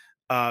Poland,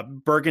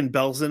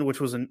 Bergen-Belsen, which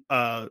was in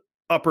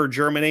upper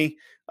Germany,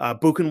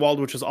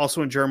 Buchenwald, which was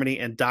also in Germany,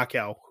 and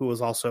Dachau, who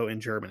was also in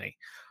Germany.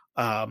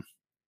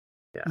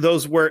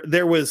 There's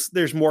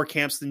more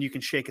camps than you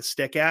can shake a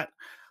stick at,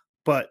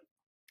 but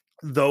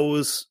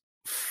those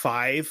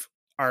 5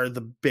 are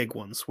the big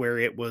ones where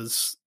it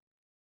was,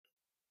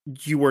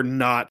 you were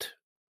not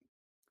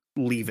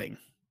leaving.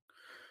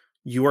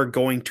 You are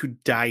going to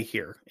die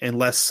here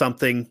unless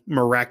something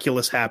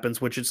miraculous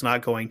happens, which it's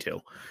not going to.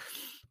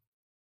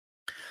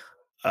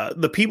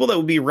 The people that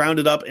would be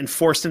rounded up and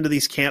forced into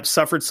these camps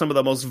suffered some of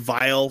the most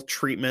vile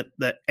treatment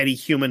that any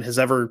human has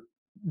ever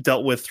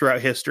dealt with throughout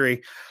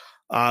history.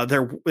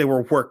 They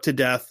were worked to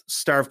death,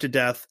 starved to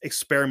death,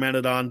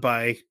 experimented on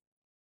by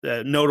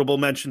notable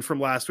mention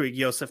from last week,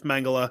 Josef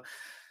Mengele,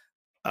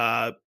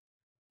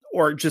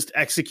 or just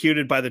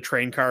executed by the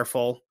train car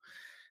full.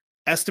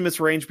 Estimates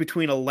range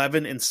between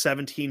 11 and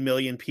 17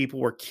 million people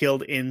were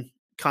killed in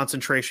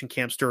concentration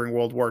camps during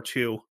World War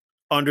II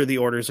under the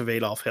orders of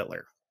Adolf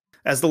Hitler.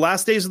 As the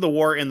last days of the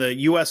war and the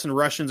US and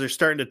Russians are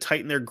starting to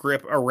tighten their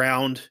grip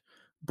around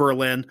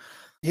Berlin,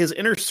 his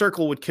inner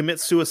circle would commit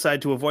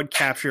suicide to avoid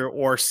capture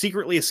or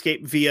secretly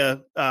escape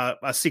via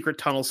a secret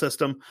tunnel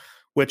system,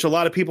 which a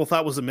lot of people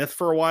thought was a myth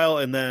for a while.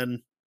 And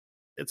then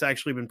it's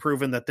actually been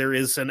proven that there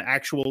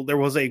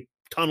was a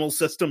tunnel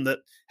system that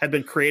had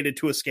been created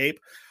to escape.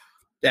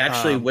 They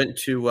actually went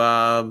to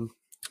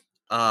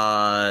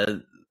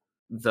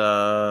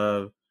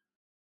the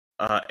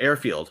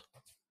airfield.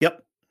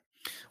 Yep.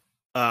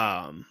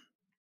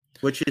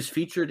 Which is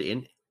featured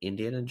in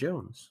Indiana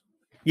Jones.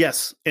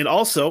 Yes, and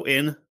also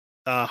in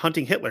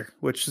Hunting Hitler,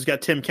 which has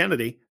got Tim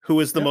Kennedy, who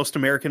is the most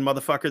American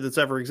motherfucker that's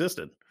ever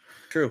existed.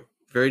 True.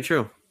 Very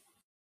true.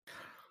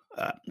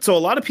 So a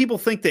lot of people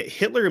think that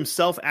Hitler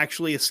himself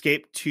actually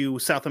escaped to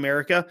South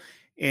America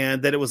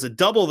and that it was a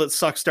double that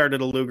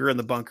started a Luger in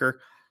the bunker.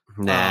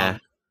 Nah.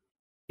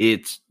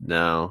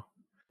 No.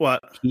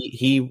 What?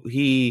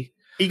 He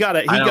got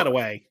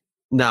away.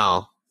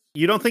 No.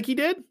 You don't think he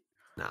did?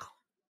 No.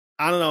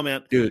 I don't know,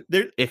 man. Dude,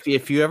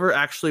 if you ever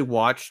actually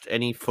watched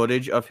any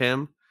footage of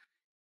him,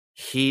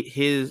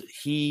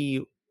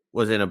 he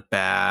was in a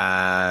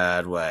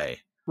bad way.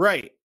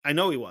 Right. I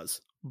know he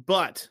was.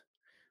 But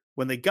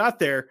when they got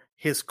there,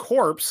 his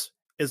corpse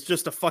is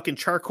just a fucking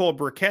charcoal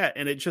briquette,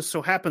 and it just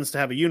so happens to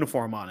have a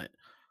uniform on it.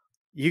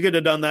 You could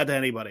have done that to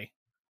anybody.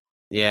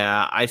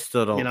 Yeah, I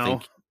still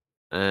don't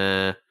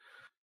think.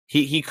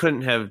 He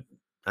couldn't have.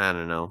 I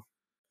don't know.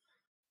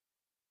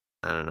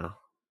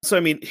 So,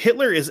 I mean,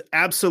 Hitler is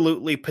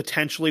absolutely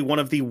potentially one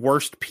of the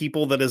worst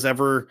people that has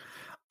ever.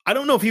 I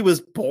don't know if he was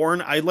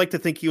born. I'd like to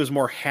think he was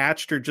more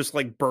hatched or just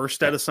like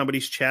burst out of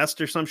somebody's chest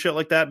or some shit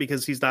like that,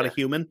 because he's not a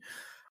human.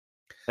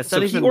 That's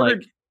not even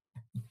ordered.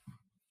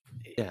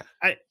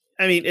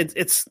 I mean,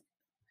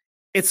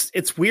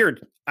 it's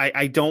weird.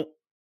 I don't.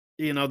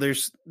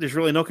 There's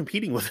really no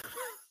competing with him.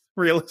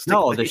 Realistically,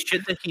 no, the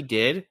shit that he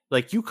did,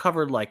 like you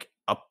covered like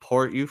a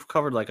portion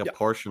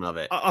of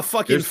it. A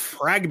fucking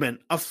fragment.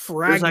 A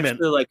fragment. There's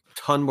actually like a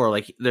ton more.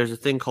 Like there's a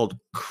thing called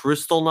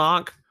crystal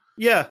knock.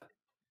 Yeah.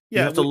 You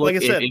have to look.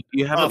 Like I said, if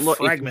you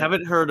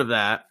haven't heard of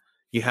that,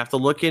 you have to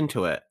look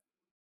into it.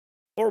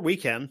 Or we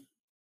can.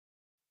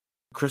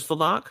 Crystal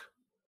knock.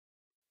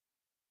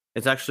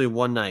 It's actually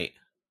one night.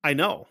 I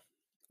know,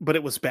 but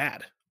it was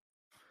bad.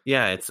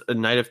 Yeah, it's a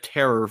night of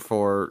terror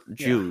for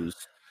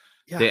Jews.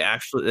 Yeah.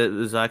 It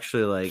was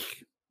actually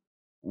like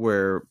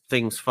where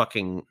things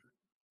fucking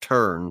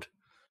turned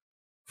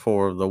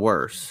for the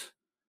worse.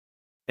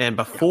 And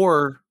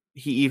before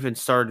he even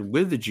started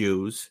with the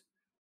Jews,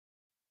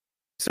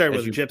 started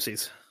with the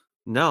gypsies.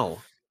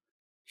 No,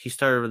 he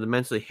started with the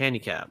mentally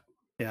handicapped.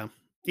 Yeah,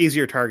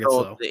 easier targets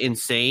though. The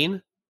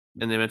insane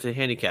and the mentally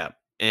handicapped,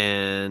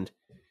 and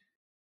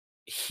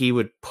he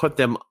would put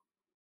them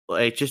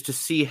like just to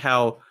see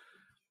how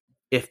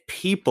if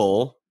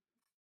people,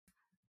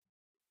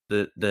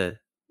 the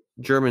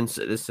German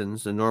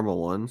citizens, the normal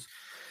ones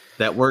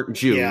that weren't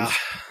Jews,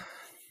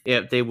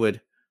 if they would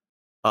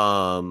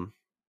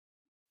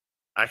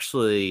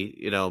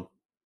actually,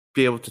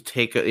 be able to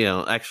take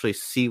actually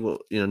see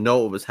what know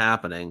what was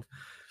happening,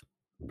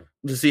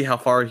 to see how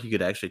far he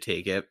could actually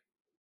take it.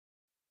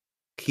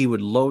 He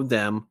would load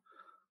them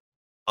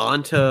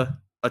onto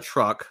a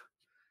truck,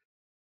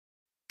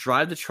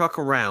 drive the truck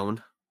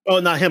around. Oh,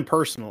 not him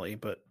personally,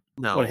 but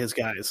no, one of his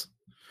guys,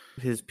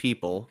 his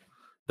people,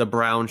 the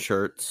brown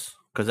shirts,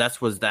 because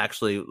that's was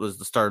the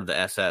start of the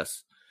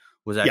SS.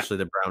 Was actually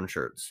the brown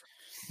shirts.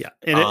 Yeah,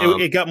 and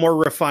it got more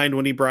refined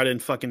when he brought in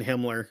fucking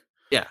Himmler.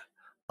 Yeah.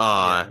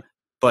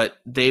 But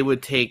they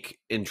would take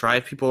and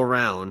drive people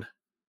around,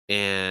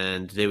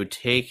 and they would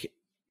take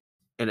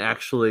and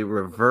actually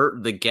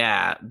revert the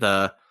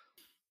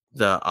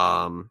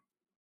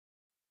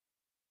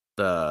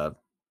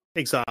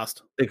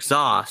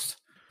exhaust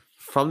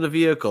from the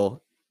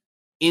vehicle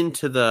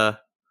into the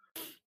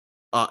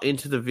from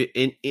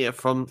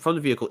the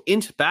vehicle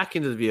back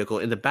into the vehicle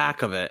in the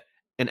back of it,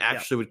 and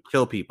actually would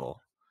kill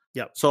people.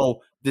 Yep.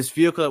 So this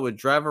vehicle that would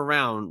drive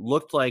around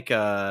looked like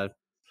a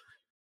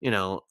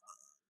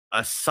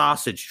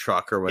sausage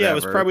truck or whatever. Yeah, it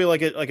was probably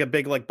like a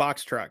big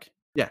box truck.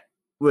 Yeah,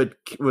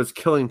 was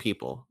killing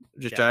people,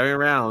 just driving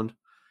around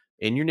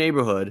in your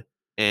neighborhood,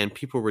 and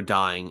people were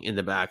dying in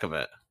the back of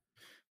it.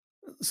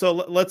 So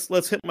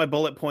let's hit my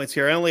bullet points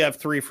here. I only have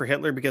 3 for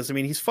Hitler because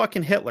he's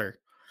fucking Hitler.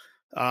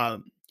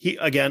 He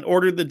again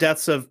ordered the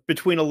deaths of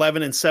between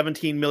 11 and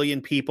 17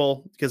 million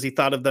people because he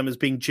thought of them as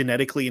being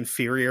genetically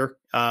inferior,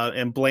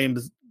 and blamed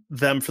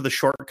them for the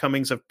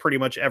shortcomings of pretty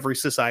much every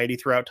society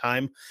throughout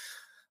time.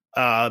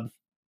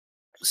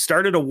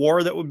 Started a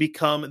war that would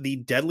become the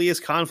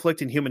deadliest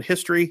conflict in human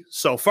history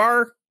so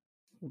far.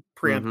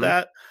 Preempt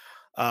that.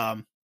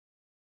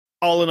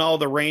 All in all,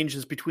 the range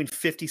is between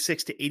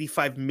 56 to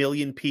 85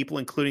 million people,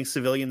 including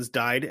civilians,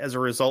 died as a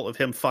result of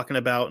him fucking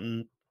about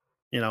and,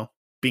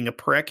 being a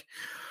prick.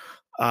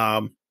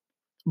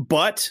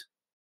 But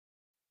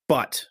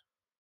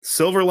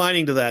silver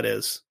lining to that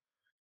is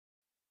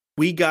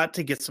we got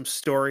to get some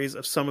stories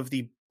of some of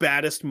the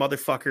baddest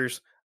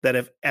motherfuckers that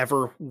have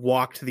ever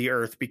walked the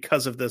earth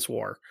because of this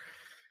war.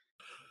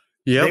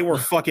 Yeah, they were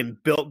fucking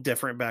built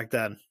different back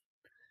then.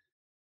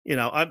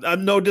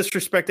 I'm no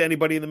disrespect to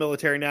anybody in the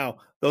military now.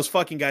 Those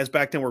fucking guys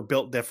back then were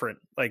built different.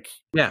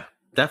 Yeah,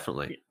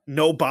 definitely.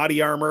 No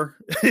body armor.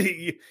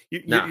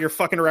 You're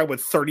fucking around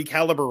with 30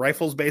 caliber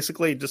rifles,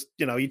 basically. Just,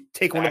 you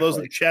take one of those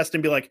in the chest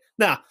and be like,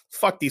 nah,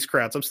 fuck these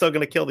crowds. I'm still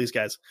going to kill these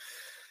guys.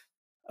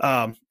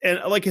 And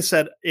like I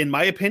said, in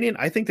my opinion,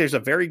 I think there's a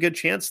very good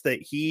chance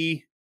that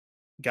he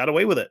got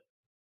away with it.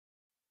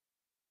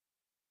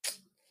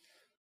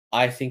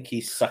 I think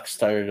he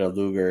started a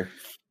Luger.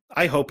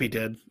 I hope he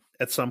did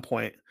at some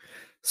point.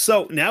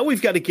 So now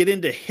we've got to get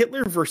into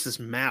Hitler versus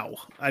Mao.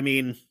 I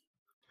mean,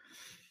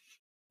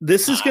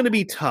 this is going to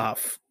be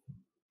tough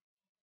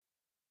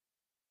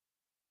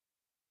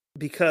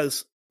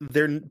because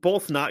they're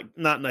both not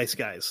nice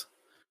guys.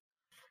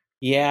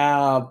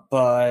 Yeah,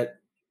 but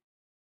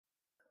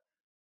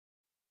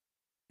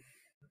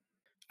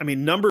I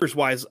mean, numbers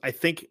wise, I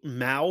think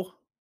Mao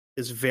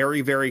is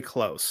very, very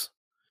close.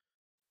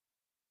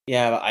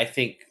 Yeah, but I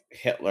think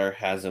Hitler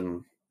has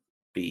him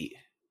beat.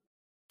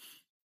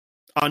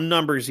 On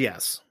numbers,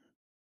 yes.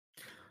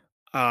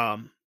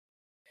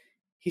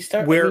 He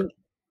started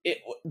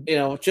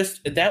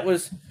just that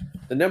was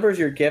the numbers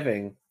you're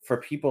giving for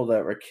people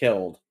that were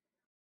killed.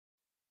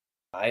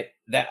 I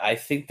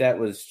think that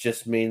was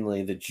just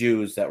mainly the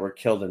Jews that were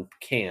killed in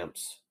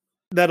camps.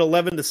 That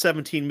 11 to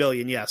 17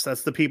 million, yes,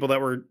 that's the people that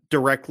were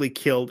directly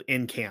killed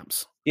in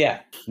camps.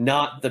 Yeah,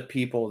 not the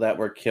people that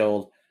were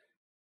killed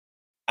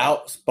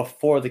out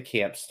before the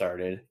camp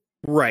started.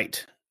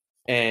 Right.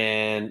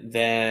 And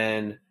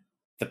then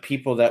the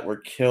people that were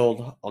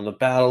killed on the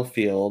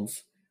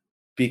battlefields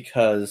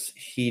because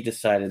he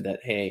decided that,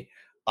 hey,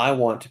 I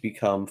want to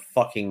become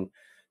fucking,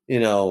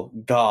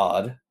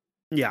 God.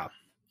 Yeah.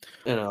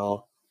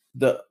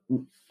 The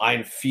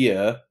Ein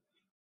Fear,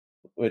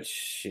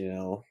 which,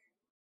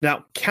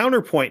 Now,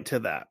 counterpoint to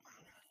that,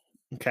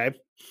 okay?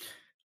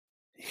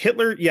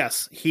 Hitler,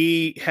 yes,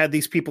 he had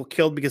these people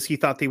killed because he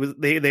thought they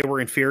were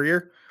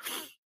inferior.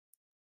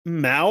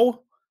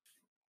 Mao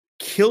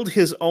killed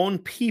his own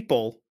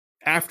people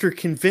after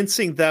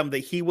convincing them that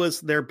he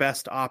was their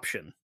best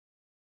option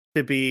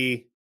to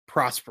be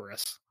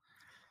prosperous.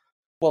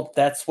 Well,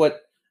 that's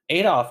what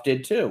Adolf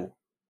did too.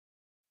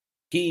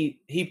 He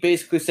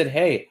basically said,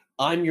 "Hey,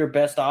 I'm your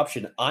best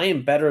option. I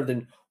am better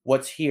than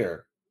what's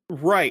here."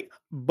 Right,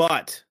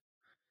 but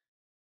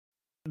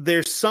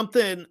there's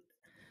something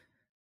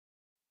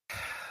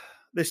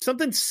There's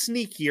something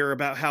sneakier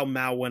about how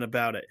Mao went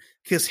about it.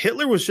 Because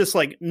Hitler was just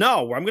like,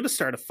 no, I'm going to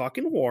start a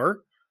fucking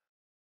war.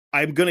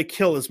 I'm going to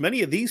kill as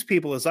many of these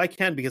people as I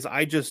can because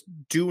I just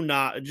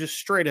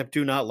straight up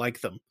do not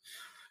like them.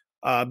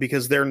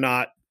 Because they're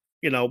not,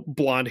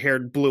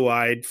 blonde-haired,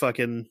 blue-eyed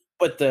fucking...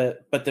 But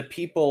the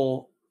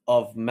people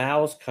of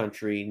Mao's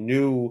country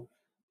knew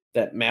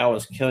that Mao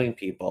was killing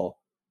people,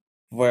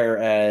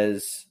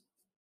 whereas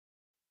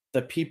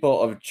the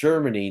people of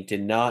Germany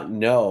did not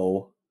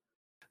know.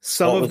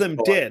 Some of them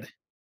did,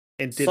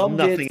 and did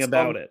nothing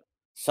about it.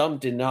 Some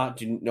did not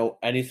know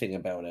anything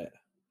about it.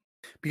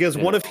 Because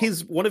one of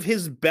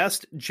his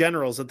best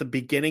generals at the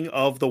beginning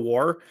of the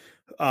war,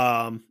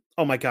 oh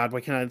my god, why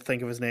can't I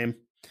think of his name?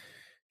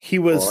 He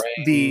was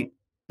he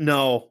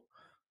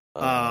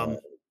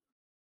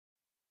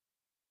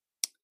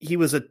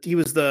was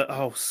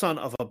the son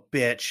of a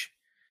bitch.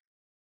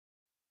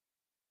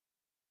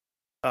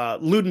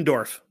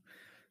 Ludendorff,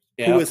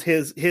 who was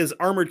his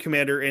armored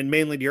commander in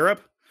mainland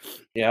Europe.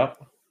 Yep.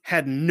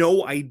 Had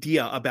no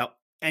idea about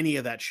any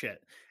of that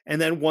shit. And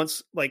then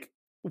once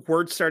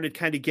word started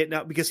kind of getting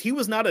out, because he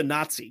was not a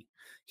Nazi.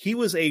 He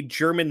was a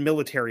German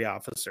military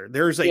officer.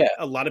 There's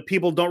a lot of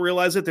people don't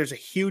realize it. There's a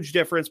huge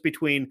difference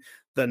between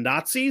the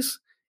Nazis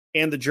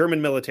and the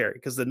German military,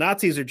 because the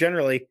Nazis are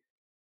generally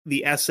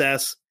the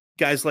SS,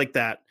 guys like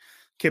that,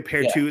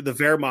 compared to the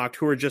Wehrmacht,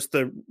 who are just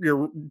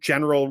your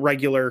general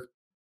regular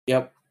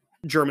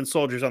German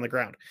soldiers on the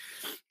ground.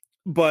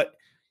 But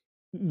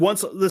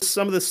once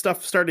some of this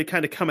stuff started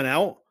kind of coming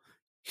out,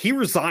 he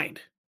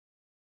resigned.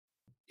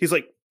 He's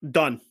like,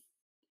 done.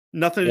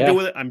 Nothing to do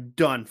with it. I'm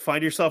done.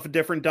 Find yourself a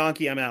different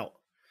donkey. I'm out.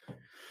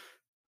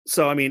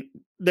 So, I mean,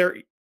 there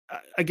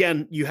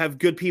again, you have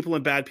good people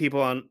and bad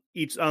people on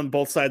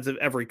both sides of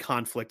every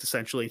conflict.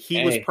 Essentially,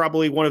 he was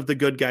probably one of the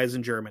good guys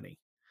in Germany.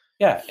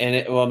 Yeah, and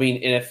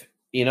if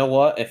you know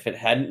what, if it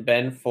hadn't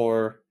been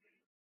for,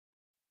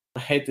 I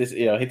hate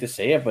to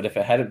say it, but if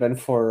it hadn't been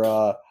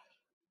for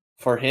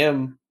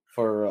him,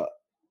 for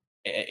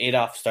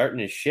Adolf starting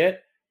his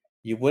shit,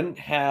 you wouldn't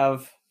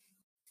have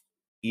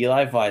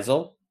Eli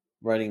Wiesel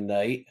running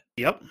Knight.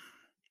 Yep.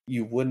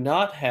 You would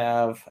not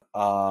have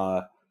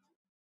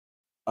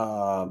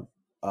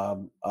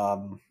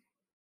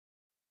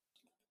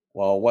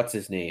what's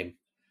his name?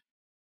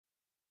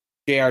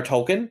 J.R.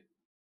 Tolkien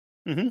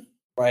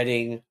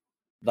writing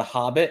The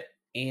Hobbit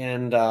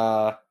and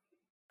The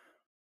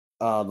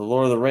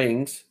Lord of the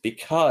Rings,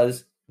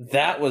 because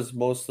that was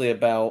mostly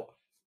about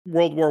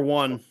World War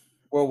I.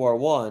 World War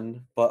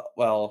One, but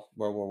World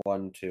War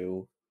One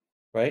too,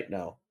 right?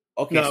 No.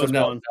 Okay, no, so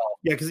no.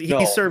 Yeah, because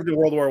he served in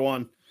World War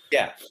One.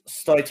 Yeah,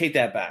 so I take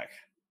that back.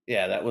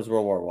 Yeah, that was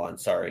World War One.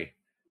 Sorry,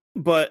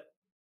 but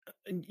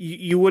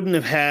you wouldn't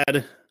have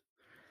had.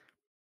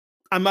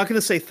 I'm not going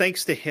to say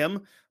thanks to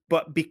him,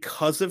 but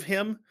because of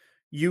him,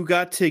 you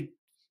got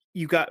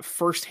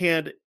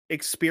firsthand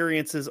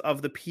experiences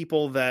of the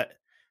people that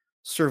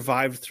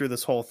survived through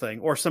this whole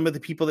thing, or some of the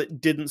people that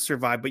didn't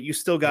survive, but you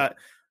still got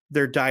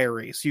their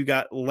diaries. You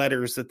got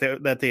letters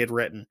that they had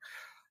written.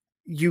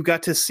 You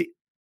got to see.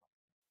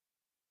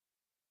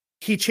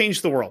 He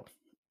changed the world,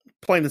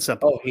 plain and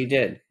simple. Oh, he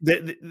did.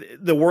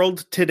 The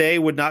world today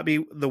would not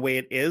be the way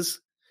it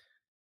is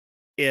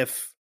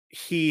if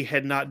he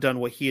had not done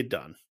what he had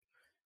done.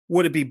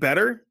 Would it be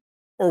better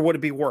or would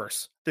it be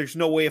worse? There's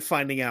no way of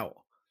finding out.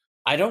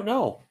 I don't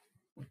know.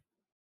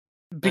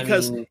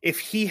 Because if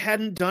he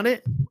hadn't done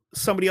it,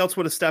 somebody else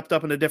would have stepped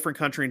up in a different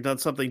country and done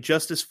something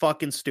just as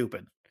fucking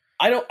stupid.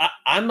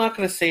 I'm not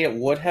going to say it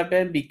would have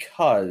been,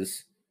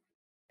 because,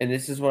 and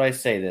this is what I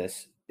say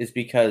this, is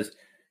because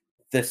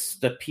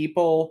the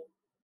people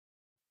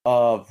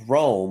of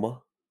Rome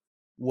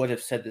would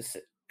have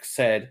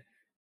said,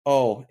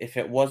 oh, if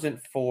it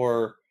wasn't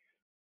for,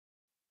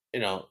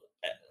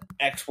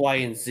 X, Y,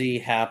 and Z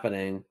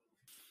happening,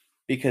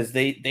 because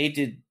they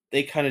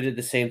kind of did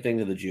the same thing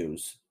to the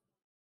Jews,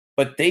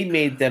 but they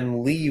made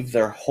them leave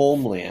their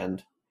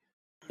homeland.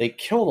 They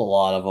killed a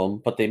lot of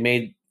them, but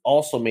they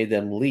also made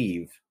them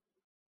leave,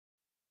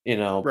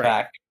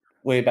 right.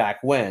 way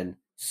back when.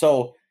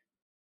 So,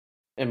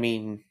 I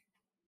mean,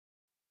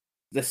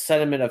 the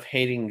sentiment of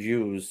hating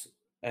Jews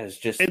has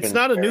just it's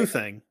not a new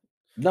thing.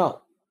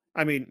 No.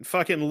 I mean,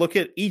 fucking look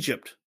at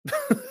Egypt.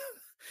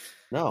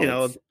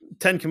 No.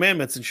 10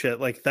 Commandments and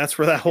shit. Like, that's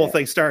where that whole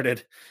thing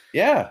started.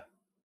 Yeah.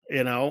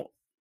 It's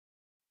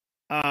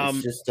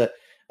just a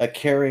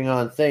carrying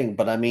on thing.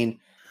 But I mean,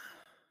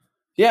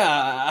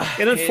 yeah.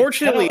 And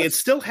unfortunately, it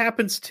still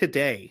happens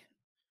today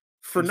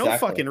for no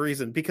fucking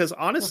reason. Because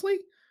honestly,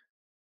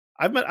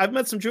 I've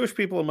met some Jewish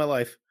people in my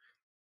life.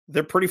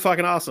 They're pretty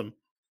fucking awesome.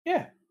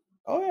 Yeah.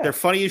 Oh yeah. They're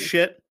funny as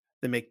shit.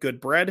 They make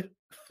good bread.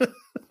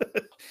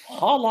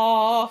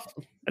 Holla.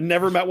 I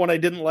never met one I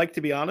didn't like,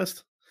 to be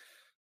honest.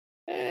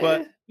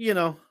 But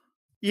you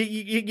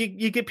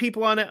get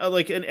people on it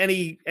like in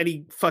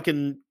any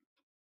fucking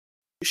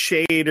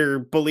shade or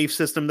belief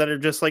system that are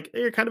just like,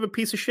 you're kind of a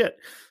piece of shit.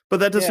 But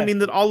that doesn't mean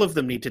that all of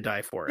them need to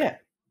die for it.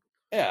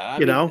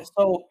 Yeah.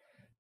 So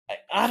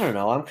I don't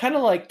know. I'm kind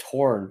of like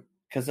torn,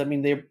 because I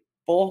mean, they're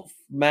both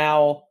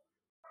Mao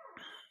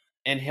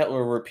and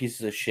Hitler were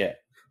pieces of shit.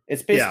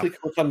 It's Yeah. basically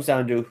what comes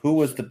down to who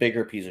was the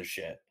bigger piece of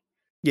shit.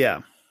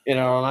 Yeah. And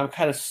I'm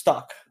kind of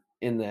stuck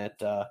in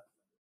that.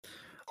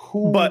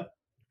 Who? But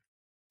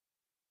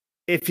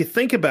if you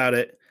think about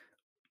it,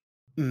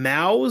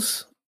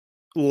 Mao's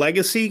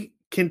legacy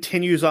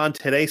continues on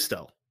today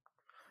still.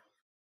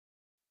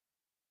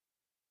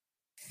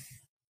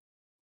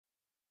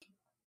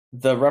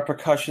 The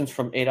repercussions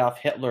from Adolf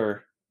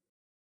Hitler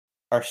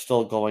are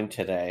still going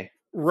today.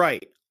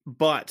 Right.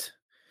 But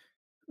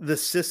the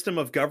system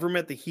of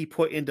government that he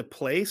put into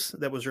place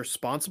that was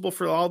responsible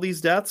for all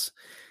these deaths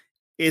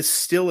is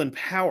still in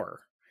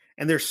power.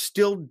 And they're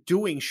still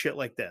doing shit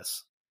like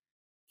this.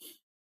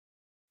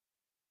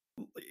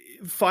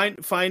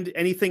 Find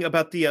anything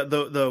about the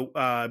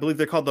I believe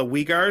they're called the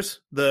Uyghurs,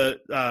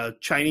 the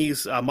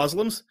Chinese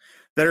Muslims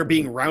that are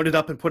being rounded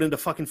up and put into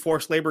fucking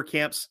forced labor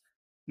camps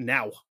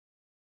now.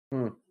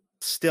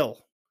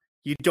 Still,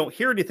 you don't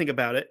hear anything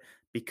about it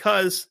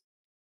because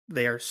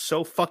they are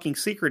so fucking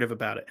secretive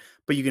about it.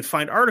 But you can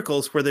find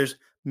articles where there's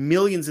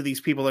millions of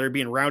these people that are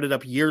being rounded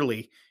up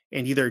yearly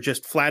and either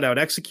just flat out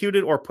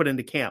executed or put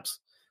into camps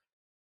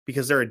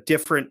because they're a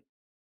different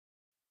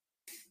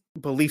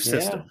belief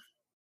system.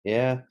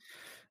 Yeah.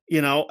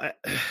 You know,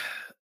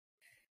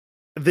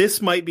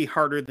 this might be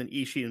harder than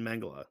Ishii and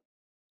Mengele.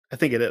 I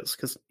think it is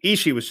because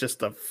Ishii was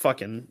just a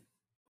fucking.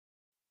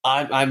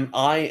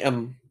 I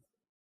am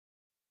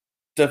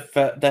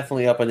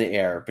definitely up in the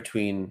air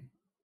between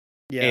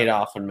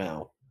Adolf and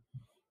Mao.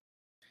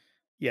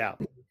 Yeah,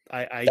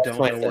 I don't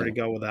know where to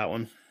go with that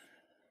one.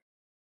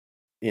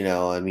 You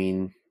know, I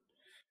mean,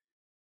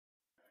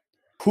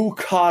 who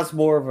caused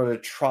more of an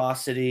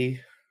atrocity?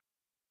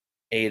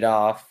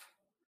 Adolf.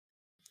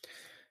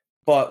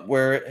 But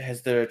where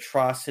has the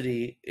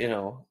atrocity, you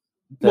know?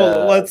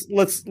 Well,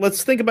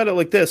 let's think about it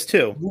like this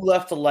too. Who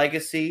left a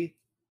legacy?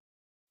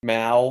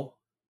 Mao,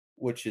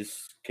 which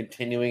is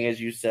continuing, as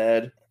you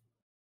said.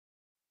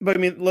 But I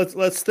mean,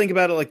 let's think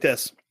about it like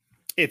this.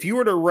 If you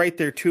were to write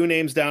their two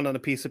names down on a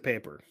piece of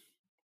paper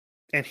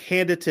and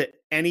hand it to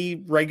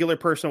any regular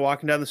person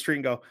walking down the street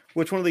and go,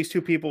 which one of these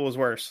two people was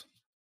worse?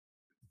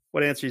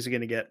 What answer is he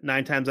going to get?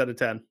 9 times out of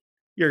 10,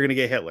 you're going to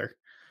get Hitler.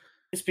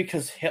 It's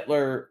because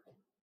Hitler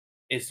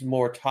is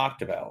more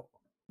talked about.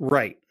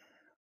 Right.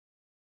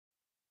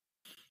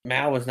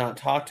 Mao was not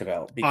talked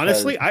about. Because...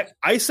 Honestly,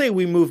 I say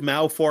we move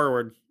Mao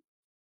forward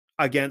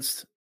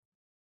against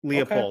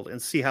Leopold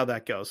and see how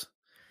that goes.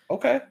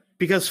 Okay.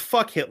 Because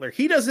fuck Hitler.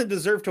 He doesn't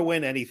deserve to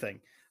win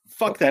anything.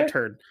 Fuck that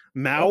turd.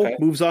 Mao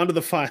moves on to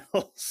the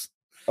finals.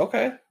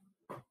 Okay.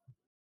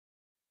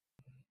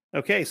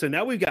 Okay, so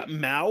now we've got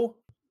Mao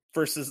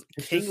versus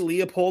King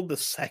Leopold II.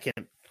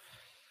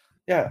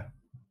 Yeah.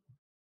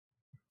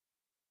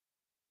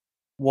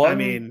 I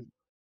mean,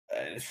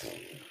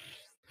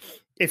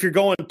 if you're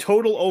going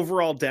total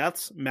overall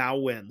deaths, Mao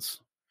wins.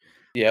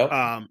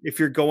 Yeah. If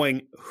you're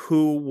going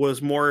who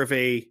was more of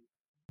a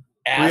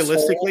asshole?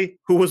 Realistically,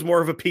 who was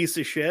more of a piece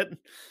of shit?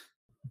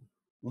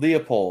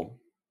 Leopold.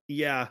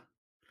 Yeah.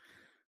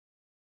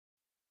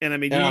 And I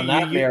mean, and on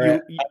that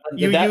merit,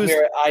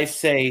 I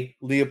say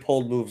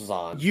Leopold moves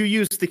on. You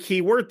used the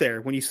key word there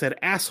when you said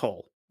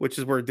asshole, which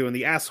is we're doing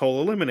the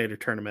Asshole Eliminator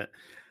Tournament.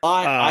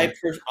 I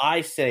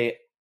say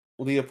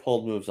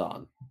Leopold moves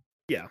on.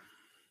 Yeah.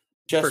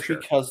 Just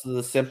because of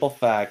the simple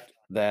fact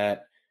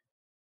that,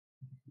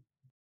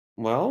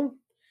 well,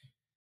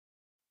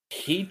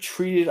 he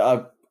treated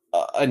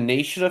a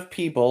nation of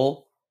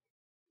people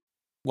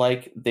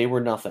like they were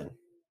nothing.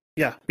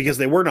 Yeah, because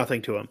they were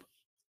nothing to him.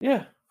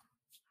 Yeah.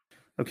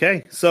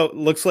 Okay, so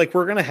looks like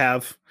we're going to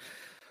have,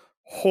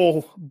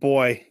 oh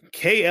boy,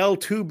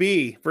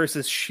 KL2B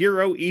versus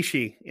Shiro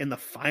Ishii in the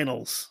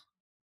finals.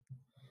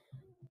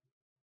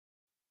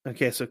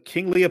 Okay, so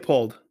King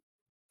Leopold,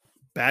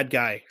 bad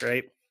guy,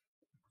 right?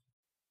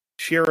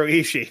 Shiro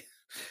Ishii.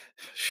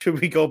 Should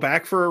we go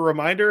back for a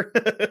reminder?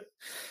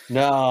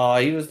 No,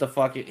 he was the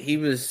fucking,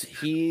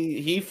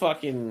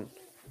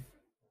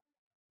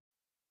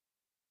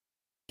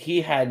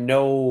 he had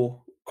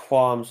no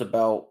qualms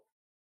about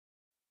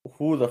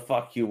who the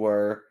fuck you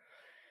were.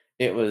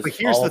 It was. But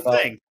here's the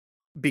thing,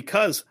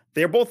 because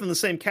they're both in the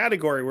same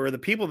category where the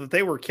people that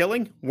they were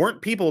killing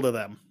weren't people to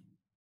them.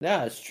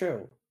 Yeah, it's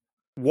true.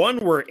 One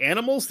were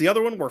animals, the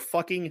other one were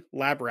fucking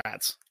lab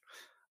rats.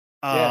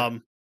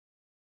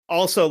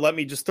 Also, let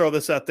me just throw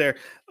this out there.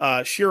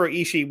 Shiro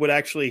Ishii would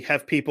actually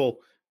have people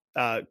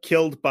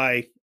killed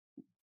by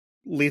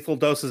lethal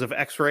doses of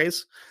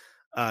X-rays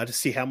to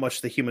see how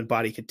much the human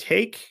body could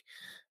take.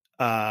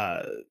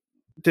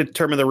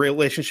 Determine the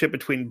relationship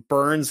between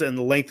burns and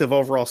the length of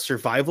overall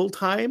survival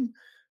time.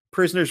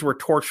 Prisoners were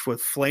torched with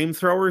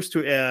flamethrowers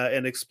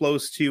and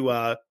exposed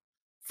to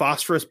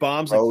phosphorus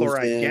bombs and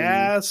chloride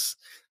gas.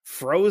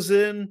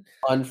 Frozen.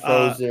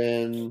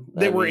 Unfrozen.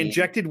 They were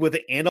injected with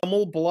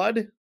animal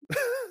blood.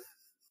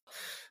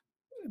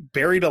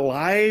 Buried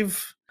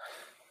alive.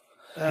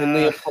 And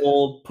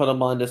Leopold put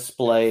them on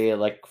display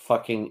like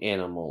fucking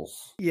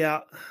animals.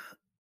 Yeah.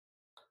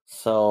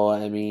 So,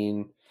 I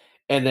mean...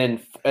 And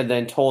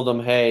then told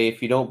them, hey,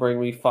 if you don't bring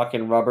me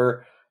fucking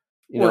rubber,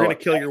 We're gonna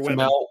kill your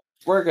women.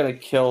 We're gonna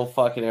kill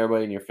fucking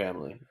everybody in your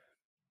family.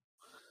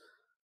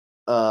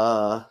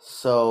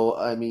 So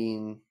I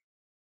mean,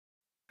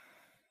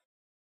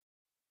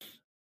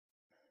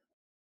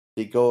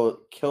 they go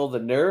kill the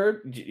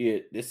nerd.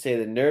 You say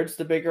the nerd's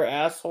the bigger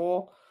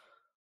asshole,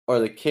 or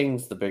the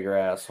king's the bigger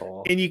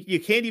asshole. And you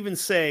can't even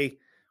say,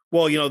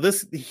 well,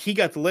 he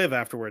got to live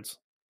afterwards.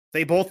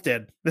 They both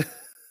did.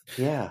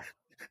 Yeah.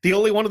 The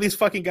only one of these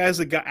fucking guys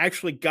that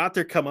actually got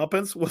their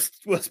comeuppance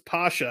was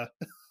Pasha,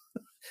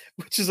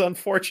 which is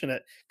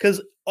unfortunate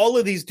because all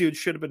of these dudes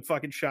should have been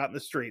fucking shot in the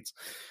streets.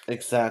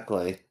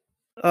 Exactly.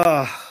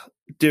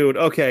 Dude.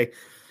 Okay.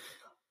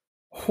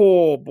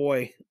 Oh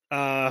boy.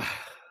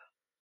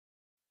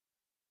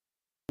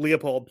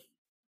 Leopold.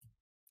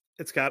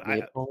 It's got.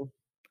 Leopold?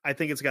 I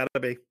think it's got to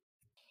be.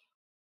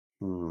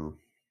 I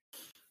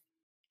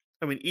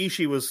mean,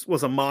 Ishii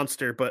was a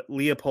monster, but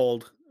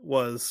Leopold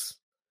was.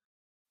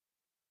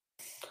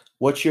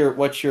 What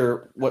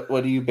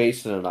are you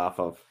basing it off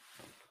of?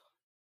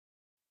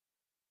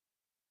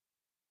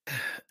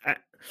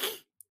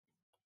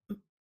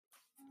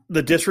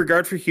 The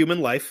disregard for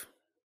human life,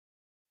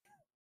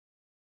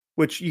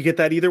 which you get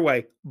that either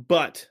way.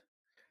 But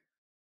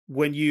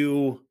when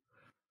you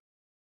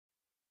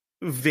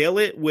veil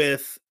it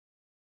with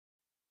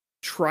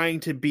trying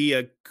to be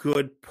a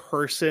good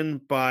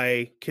person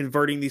by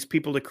converting these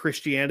people to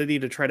Christianity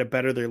to try to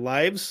better their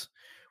lives,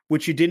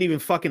 which you didn't even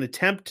fucking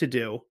attempt to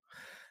do,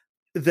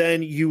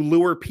 then you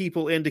lure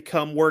people in to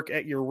come work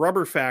at your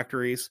rubber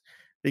factories.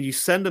 Then you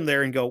send them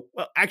there and go,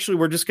 well, actually,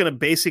 we're just going to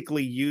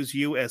basically use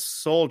you as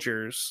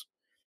soldiers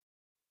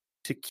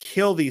to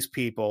kill these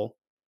people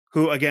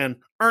who, again,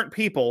 aren't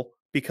people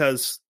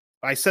because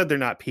I said they're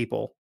not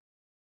people,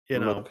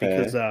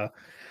 because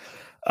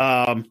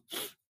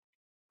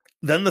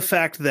then the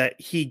fact that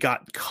he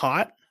got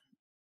caught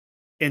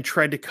and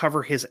tried to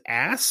cover his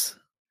ass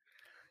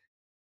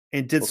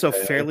and did so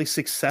fairly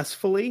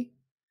successfully.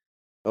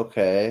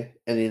 Okay.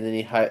 And then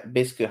he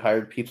basically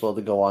hired people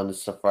to go on the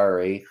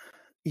safari.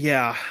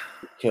 Yeah.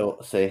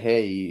 Say,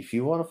 hey, if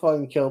you want to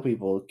fucking kill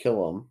people,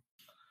 kill them.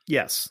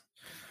 Yes.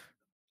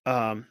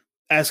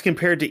 As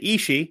compared to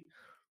Ishii,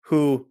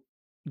 who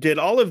did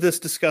all of this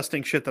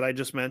disgusting shit that I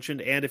just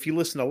mentioned. And if you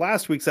listen to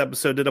last week's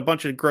episode, did a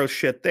bunch of gross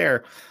shit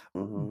there.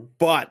 Mm-hmm.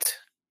 But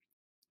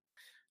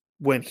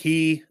when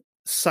he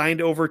signed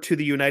over to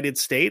the United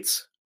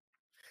States,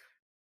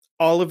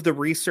 all of the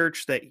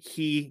research that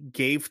he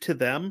gave to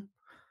them,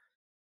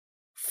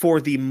 for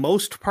the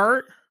most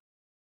part,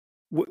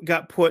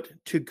 got put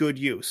to good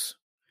use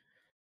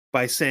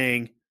by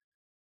saying,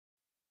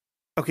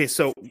 okay,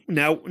 so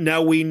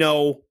now we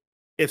know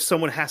if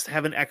someone has to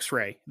have an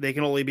X-ray, they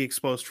can only be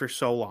exposed for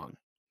so long.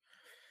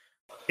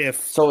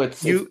 If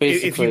you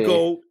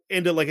go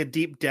into like a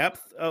deep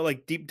depth,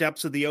 like deep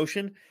depths of the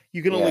ocean,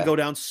 you can only go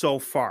down so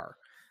far.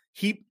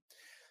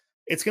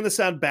 It's going to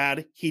sound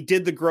bad. He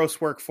did the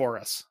gross work for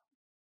us.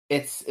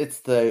 It's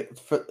the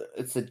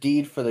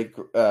deed for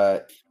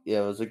the it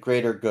was a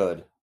greater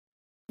good.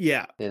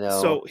 Yeah.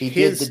 So he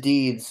did the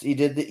deeds. He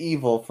did the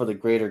evil for the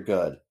greater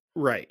good.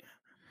 Right.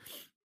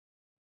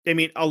 I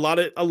mean, a lot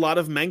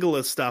of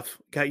Mengele's stuff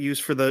got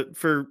used for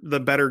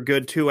the better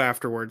good too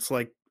afterwards,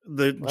 like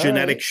the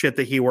genetic shit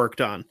that he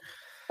worked on.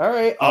 All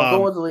right, I'll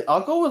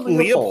go with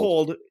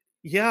Leopold.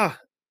 Yeah,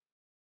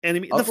 and I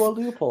mean, I'll go with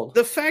Leopold.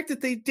 The fact that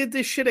they did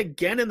this shit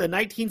again in the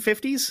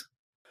 1950s.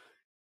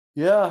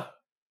 Yeah,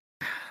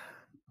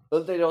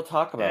 but they don't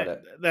talk about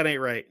it. That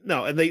ain't right.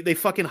 No, and they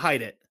fucking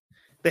hide it.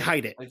 They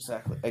hide it.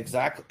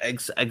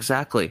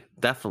 Exactly.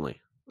 Definitely.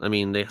 I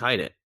mean, they hide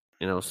it.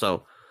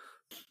 So.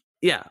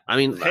 Yeah, I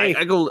mean, hey.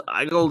 I go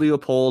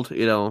Leopold.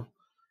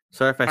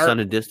 Sorry if I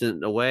sounded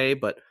distant away,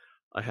 but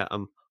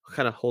I'm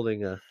kind of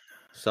holding a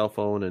cell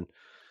phone, and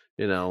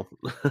But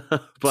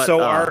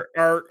so our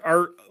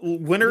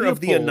winner Leopold of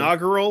the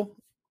inaugural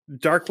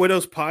Dark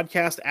Widows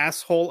podcast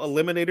Asshole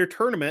Eliminator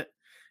Tournament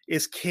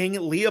is King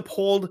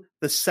Leopold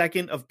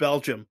II of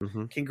Belgium.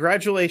 Mm-hmm.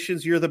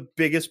 Congratulations, you're the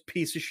biggest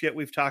piece of shit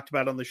we've talked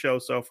about on the show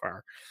so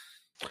far.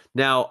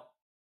 Now,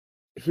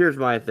 here's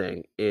my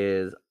thing: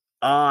 is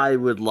I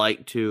would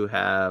like to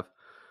have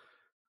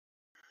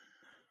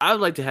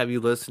you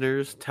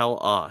listeners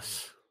tell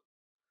us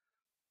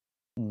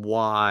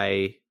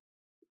why,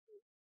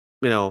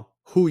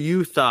 who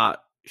you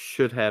thought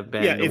should have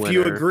been the if winner.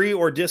 You agree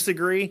or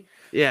disagree,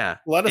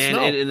 let us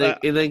know.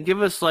 And then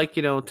give us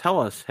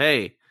tell us,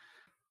 hey,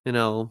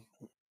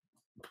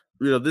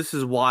 this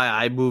is why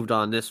I moved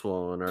on this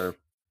one, or,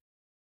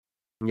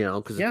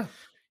 because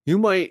you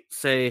might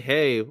say,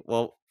 hey,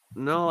 well,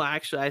 no,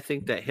 actually, I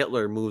think that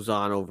Hitler moves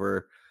on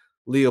over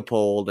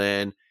Leopold,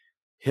 and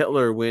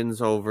Hitler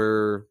wins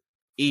over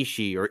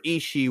Ishii, or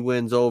Ishii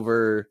wins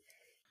over,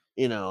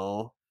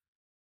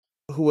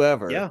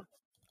 whoever. Yeah.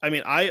 I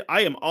mean, I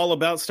am all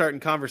about starting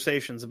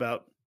conversations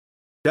about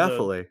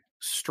definitely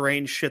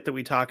strange shit that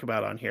we talk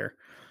about on here.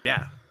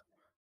 Yeah.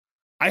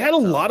 I had a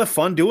lot of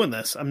fun doing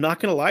this. I'm not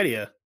going to lie to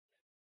you.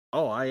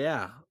 Oh,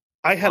 yeah.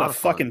 I had a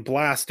fucking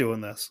blast doing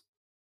this.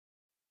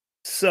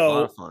 So, a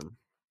lot of fun.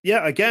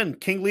 Yeah, again,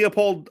 King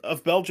Leopold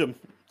of Belgium,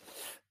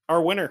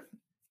 our winner.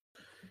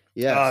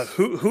 Yes.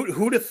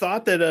 Who'd have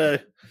thought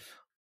that?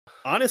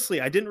 Honestly,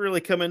 I didn't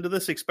really come into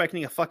this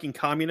expecting a fucking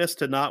communist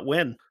to not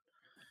win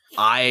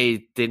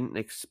I didn't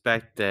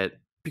expect that.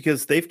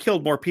 because they've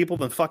killed more people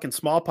than fucking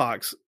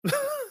smallpox.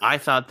 I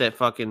thought that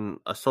fucking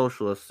a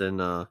socialist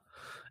and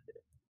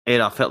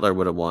Adolf Hitler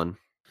would have won.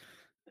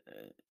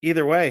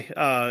 Either way,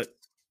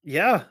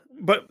 yeah.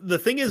 But the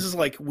thing is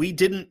like we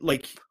didn't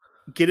like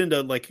get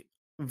into like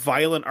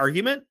violent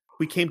argument.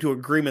 We came to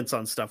agreements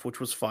on stuff, which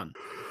was fun.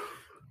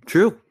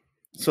 True.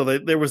 So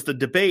there was the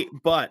debate,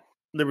 but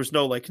there was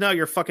no like, no,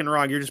 you're fucking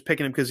wrong. You're just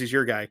picking him because he's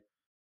your guy.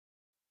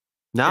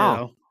 No, You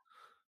know?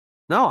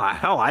 no,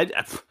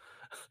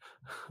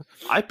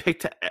 I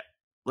picked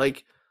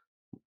like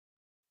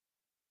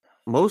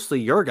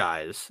mostly your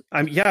guys.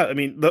 I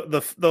mean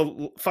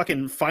the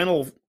fucking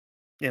final,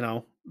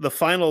 the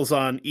finals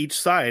on each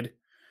side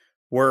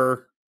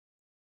were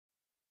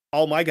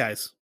all my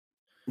guys.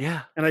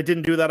 Yeah. And I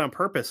didn't do that on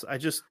purpose. I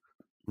just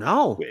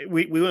No.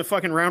 we went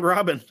fucking round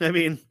robin. I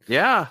mean,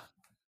 Yeah.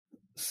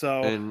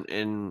 so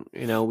and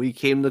we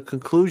came to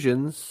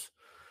conclusions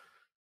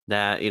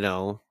that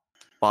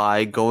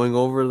by going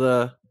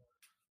over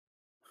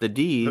the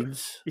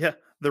deeds.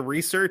 The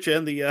research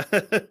and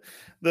the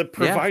the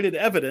provided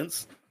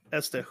evidence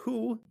as to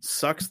who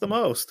sucks the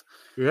most.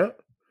 Yeah.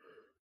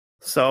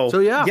 So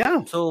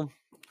yeah. So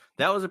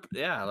that was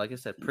like I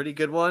said, pretty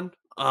good one.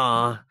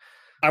 I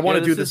want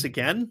to do this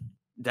again.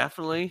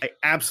 Definitely. I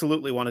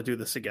absolutely want to do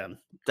this again.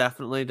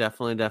 Definitely.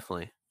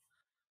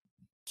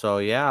 So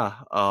yeah.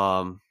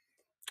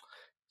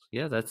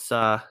 That's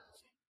the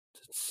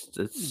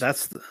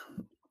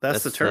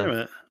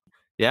tournament.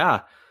 Yeah.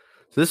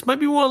 So this might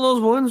be one of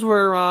those ones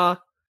where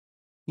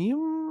if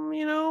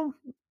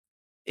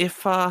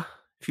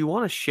you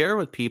want to share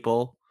with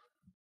people,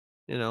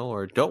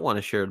 or don't want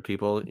to share with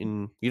people,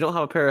 and you don't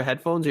have a pair of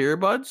headphones or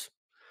earbuds,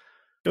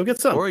 go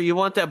get some. Or you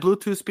want that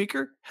Bluetooth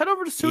speaker, head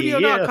over to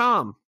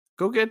studio.com.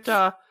 Go get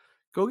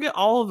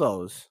all of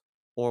those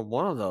or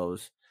one of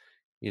those,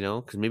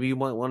 because maybe you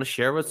might want to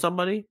share with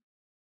somebody.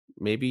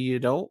 Maybe you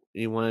don't.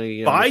 You want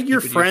to buy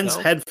your friends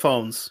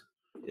headphones.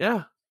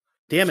 Yeah.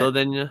 Damn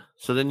it.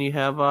 So then you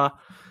have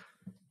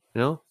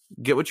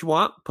get what you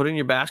want, put it in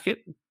your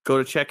basket,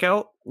 go to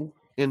checkout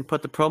and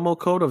put the promo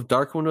code of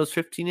Dark Windows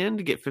 15 in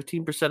to get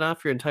 15%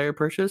 off your entire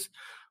purchase.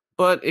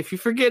 But if you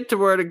forget to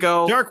where to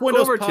go,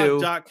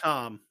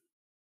 darkwindowspod.com.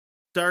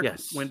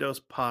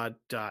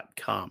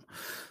 Darkwindowspod.com.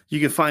 You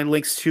can find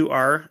links to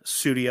our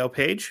studio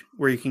page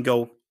where you can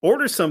go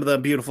order some of the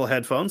beautiful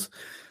headphones.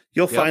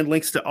 You'll find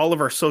links to all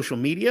of our social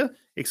media,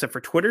 except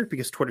for Twitter,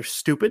 because Twitter's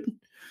stupid.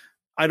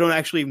 I don't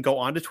actually even go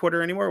onto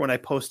Twitter anymore. When I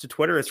post to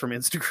Twitter, it's from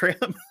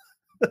Instagram.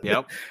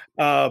 Yep.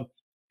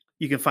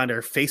 You can find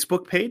our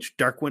Facebook page,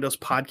 Dark Windows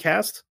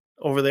Podcast,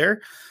 over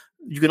there.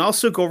 You can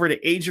also go over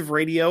to Age of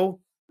Radio.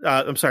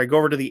 Go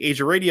over to the Age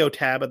of Radio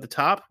tab at the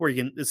top where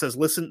it says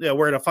listen,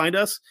 where to find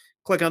us.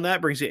 Click on that,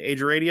 brings you to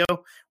Age of Radio,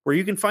 where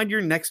you can find your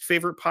next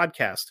favorite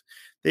podcast.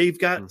 They've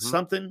got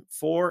something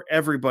for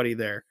everybody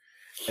there.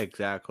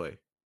 Exactly.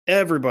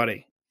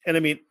 Everybody. And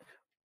I mean,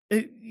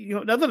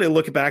 now that I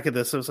look back at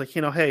this, I was like,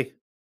 hey,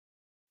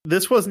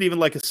 this wasn't even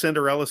like a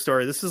Cinderella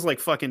story. This is like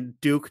fucking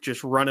Duke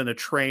just running a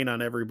train on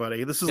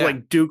everybody. This is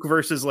like Duke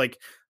versus like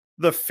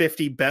the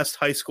 50 best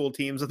high school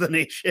teams of the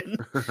nation.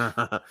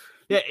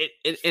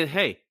 And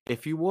hey,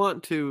 if you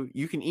want to,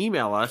 you can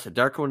email us at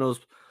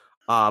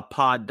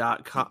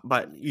darkwindowspod.com,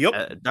 but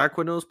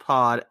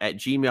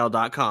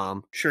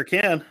darkwindowspod@gmail.com. Sure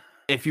can.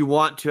 If you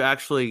want to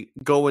actually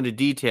go into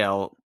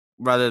detail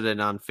rather than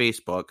on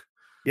Facebook,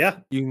 you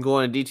can go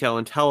into detail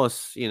and tell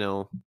us,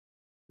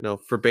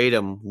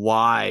 verbatim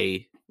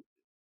why,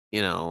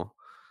 you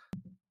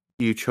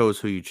chose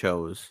who you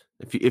chose.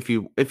 If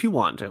you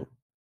want to.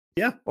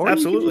 Yeah, or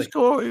absolutely. You can just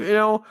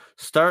go,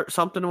 start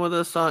something with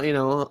us on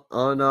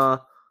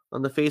the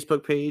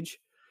Facebook page.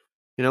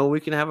 We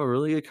can have a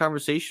really good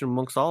conversation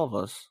amongst all of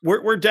us.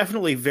 We're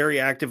definitely very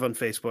active on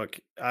Facebook.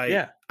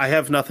 I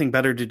have nothing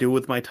better to do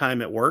with my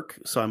time at work,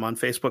 so I'm on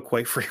Facebook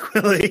quite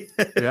frequently.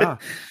 Yeah.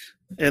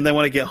 And then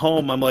when I get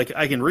home, I'm like,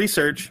 I can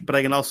research, but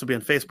I can also be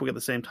on Facebook at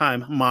the same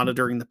time,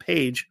 monitoring the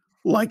page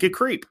like a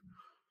creep.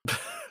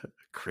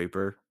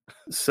 Creeper.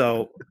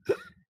 So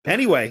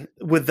anyway,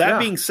 with that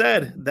being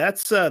said,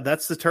 that's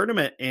the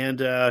tournament, and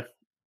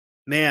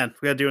man,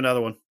 we got to do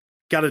another one.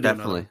 Got to do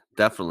another one.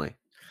 Definitely.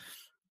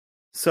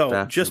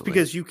 So just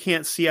because you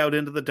can't see out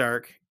into the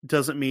dark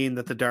doesn't mean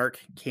that the dark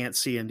can't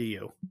see into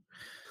you.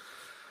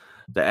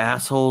 The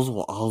assholes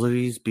will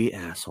always be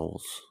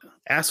assholes.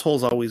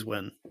 Assholes always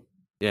win.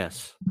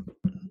 Yes.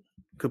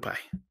 Goodbye.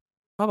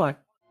 Bye-bye.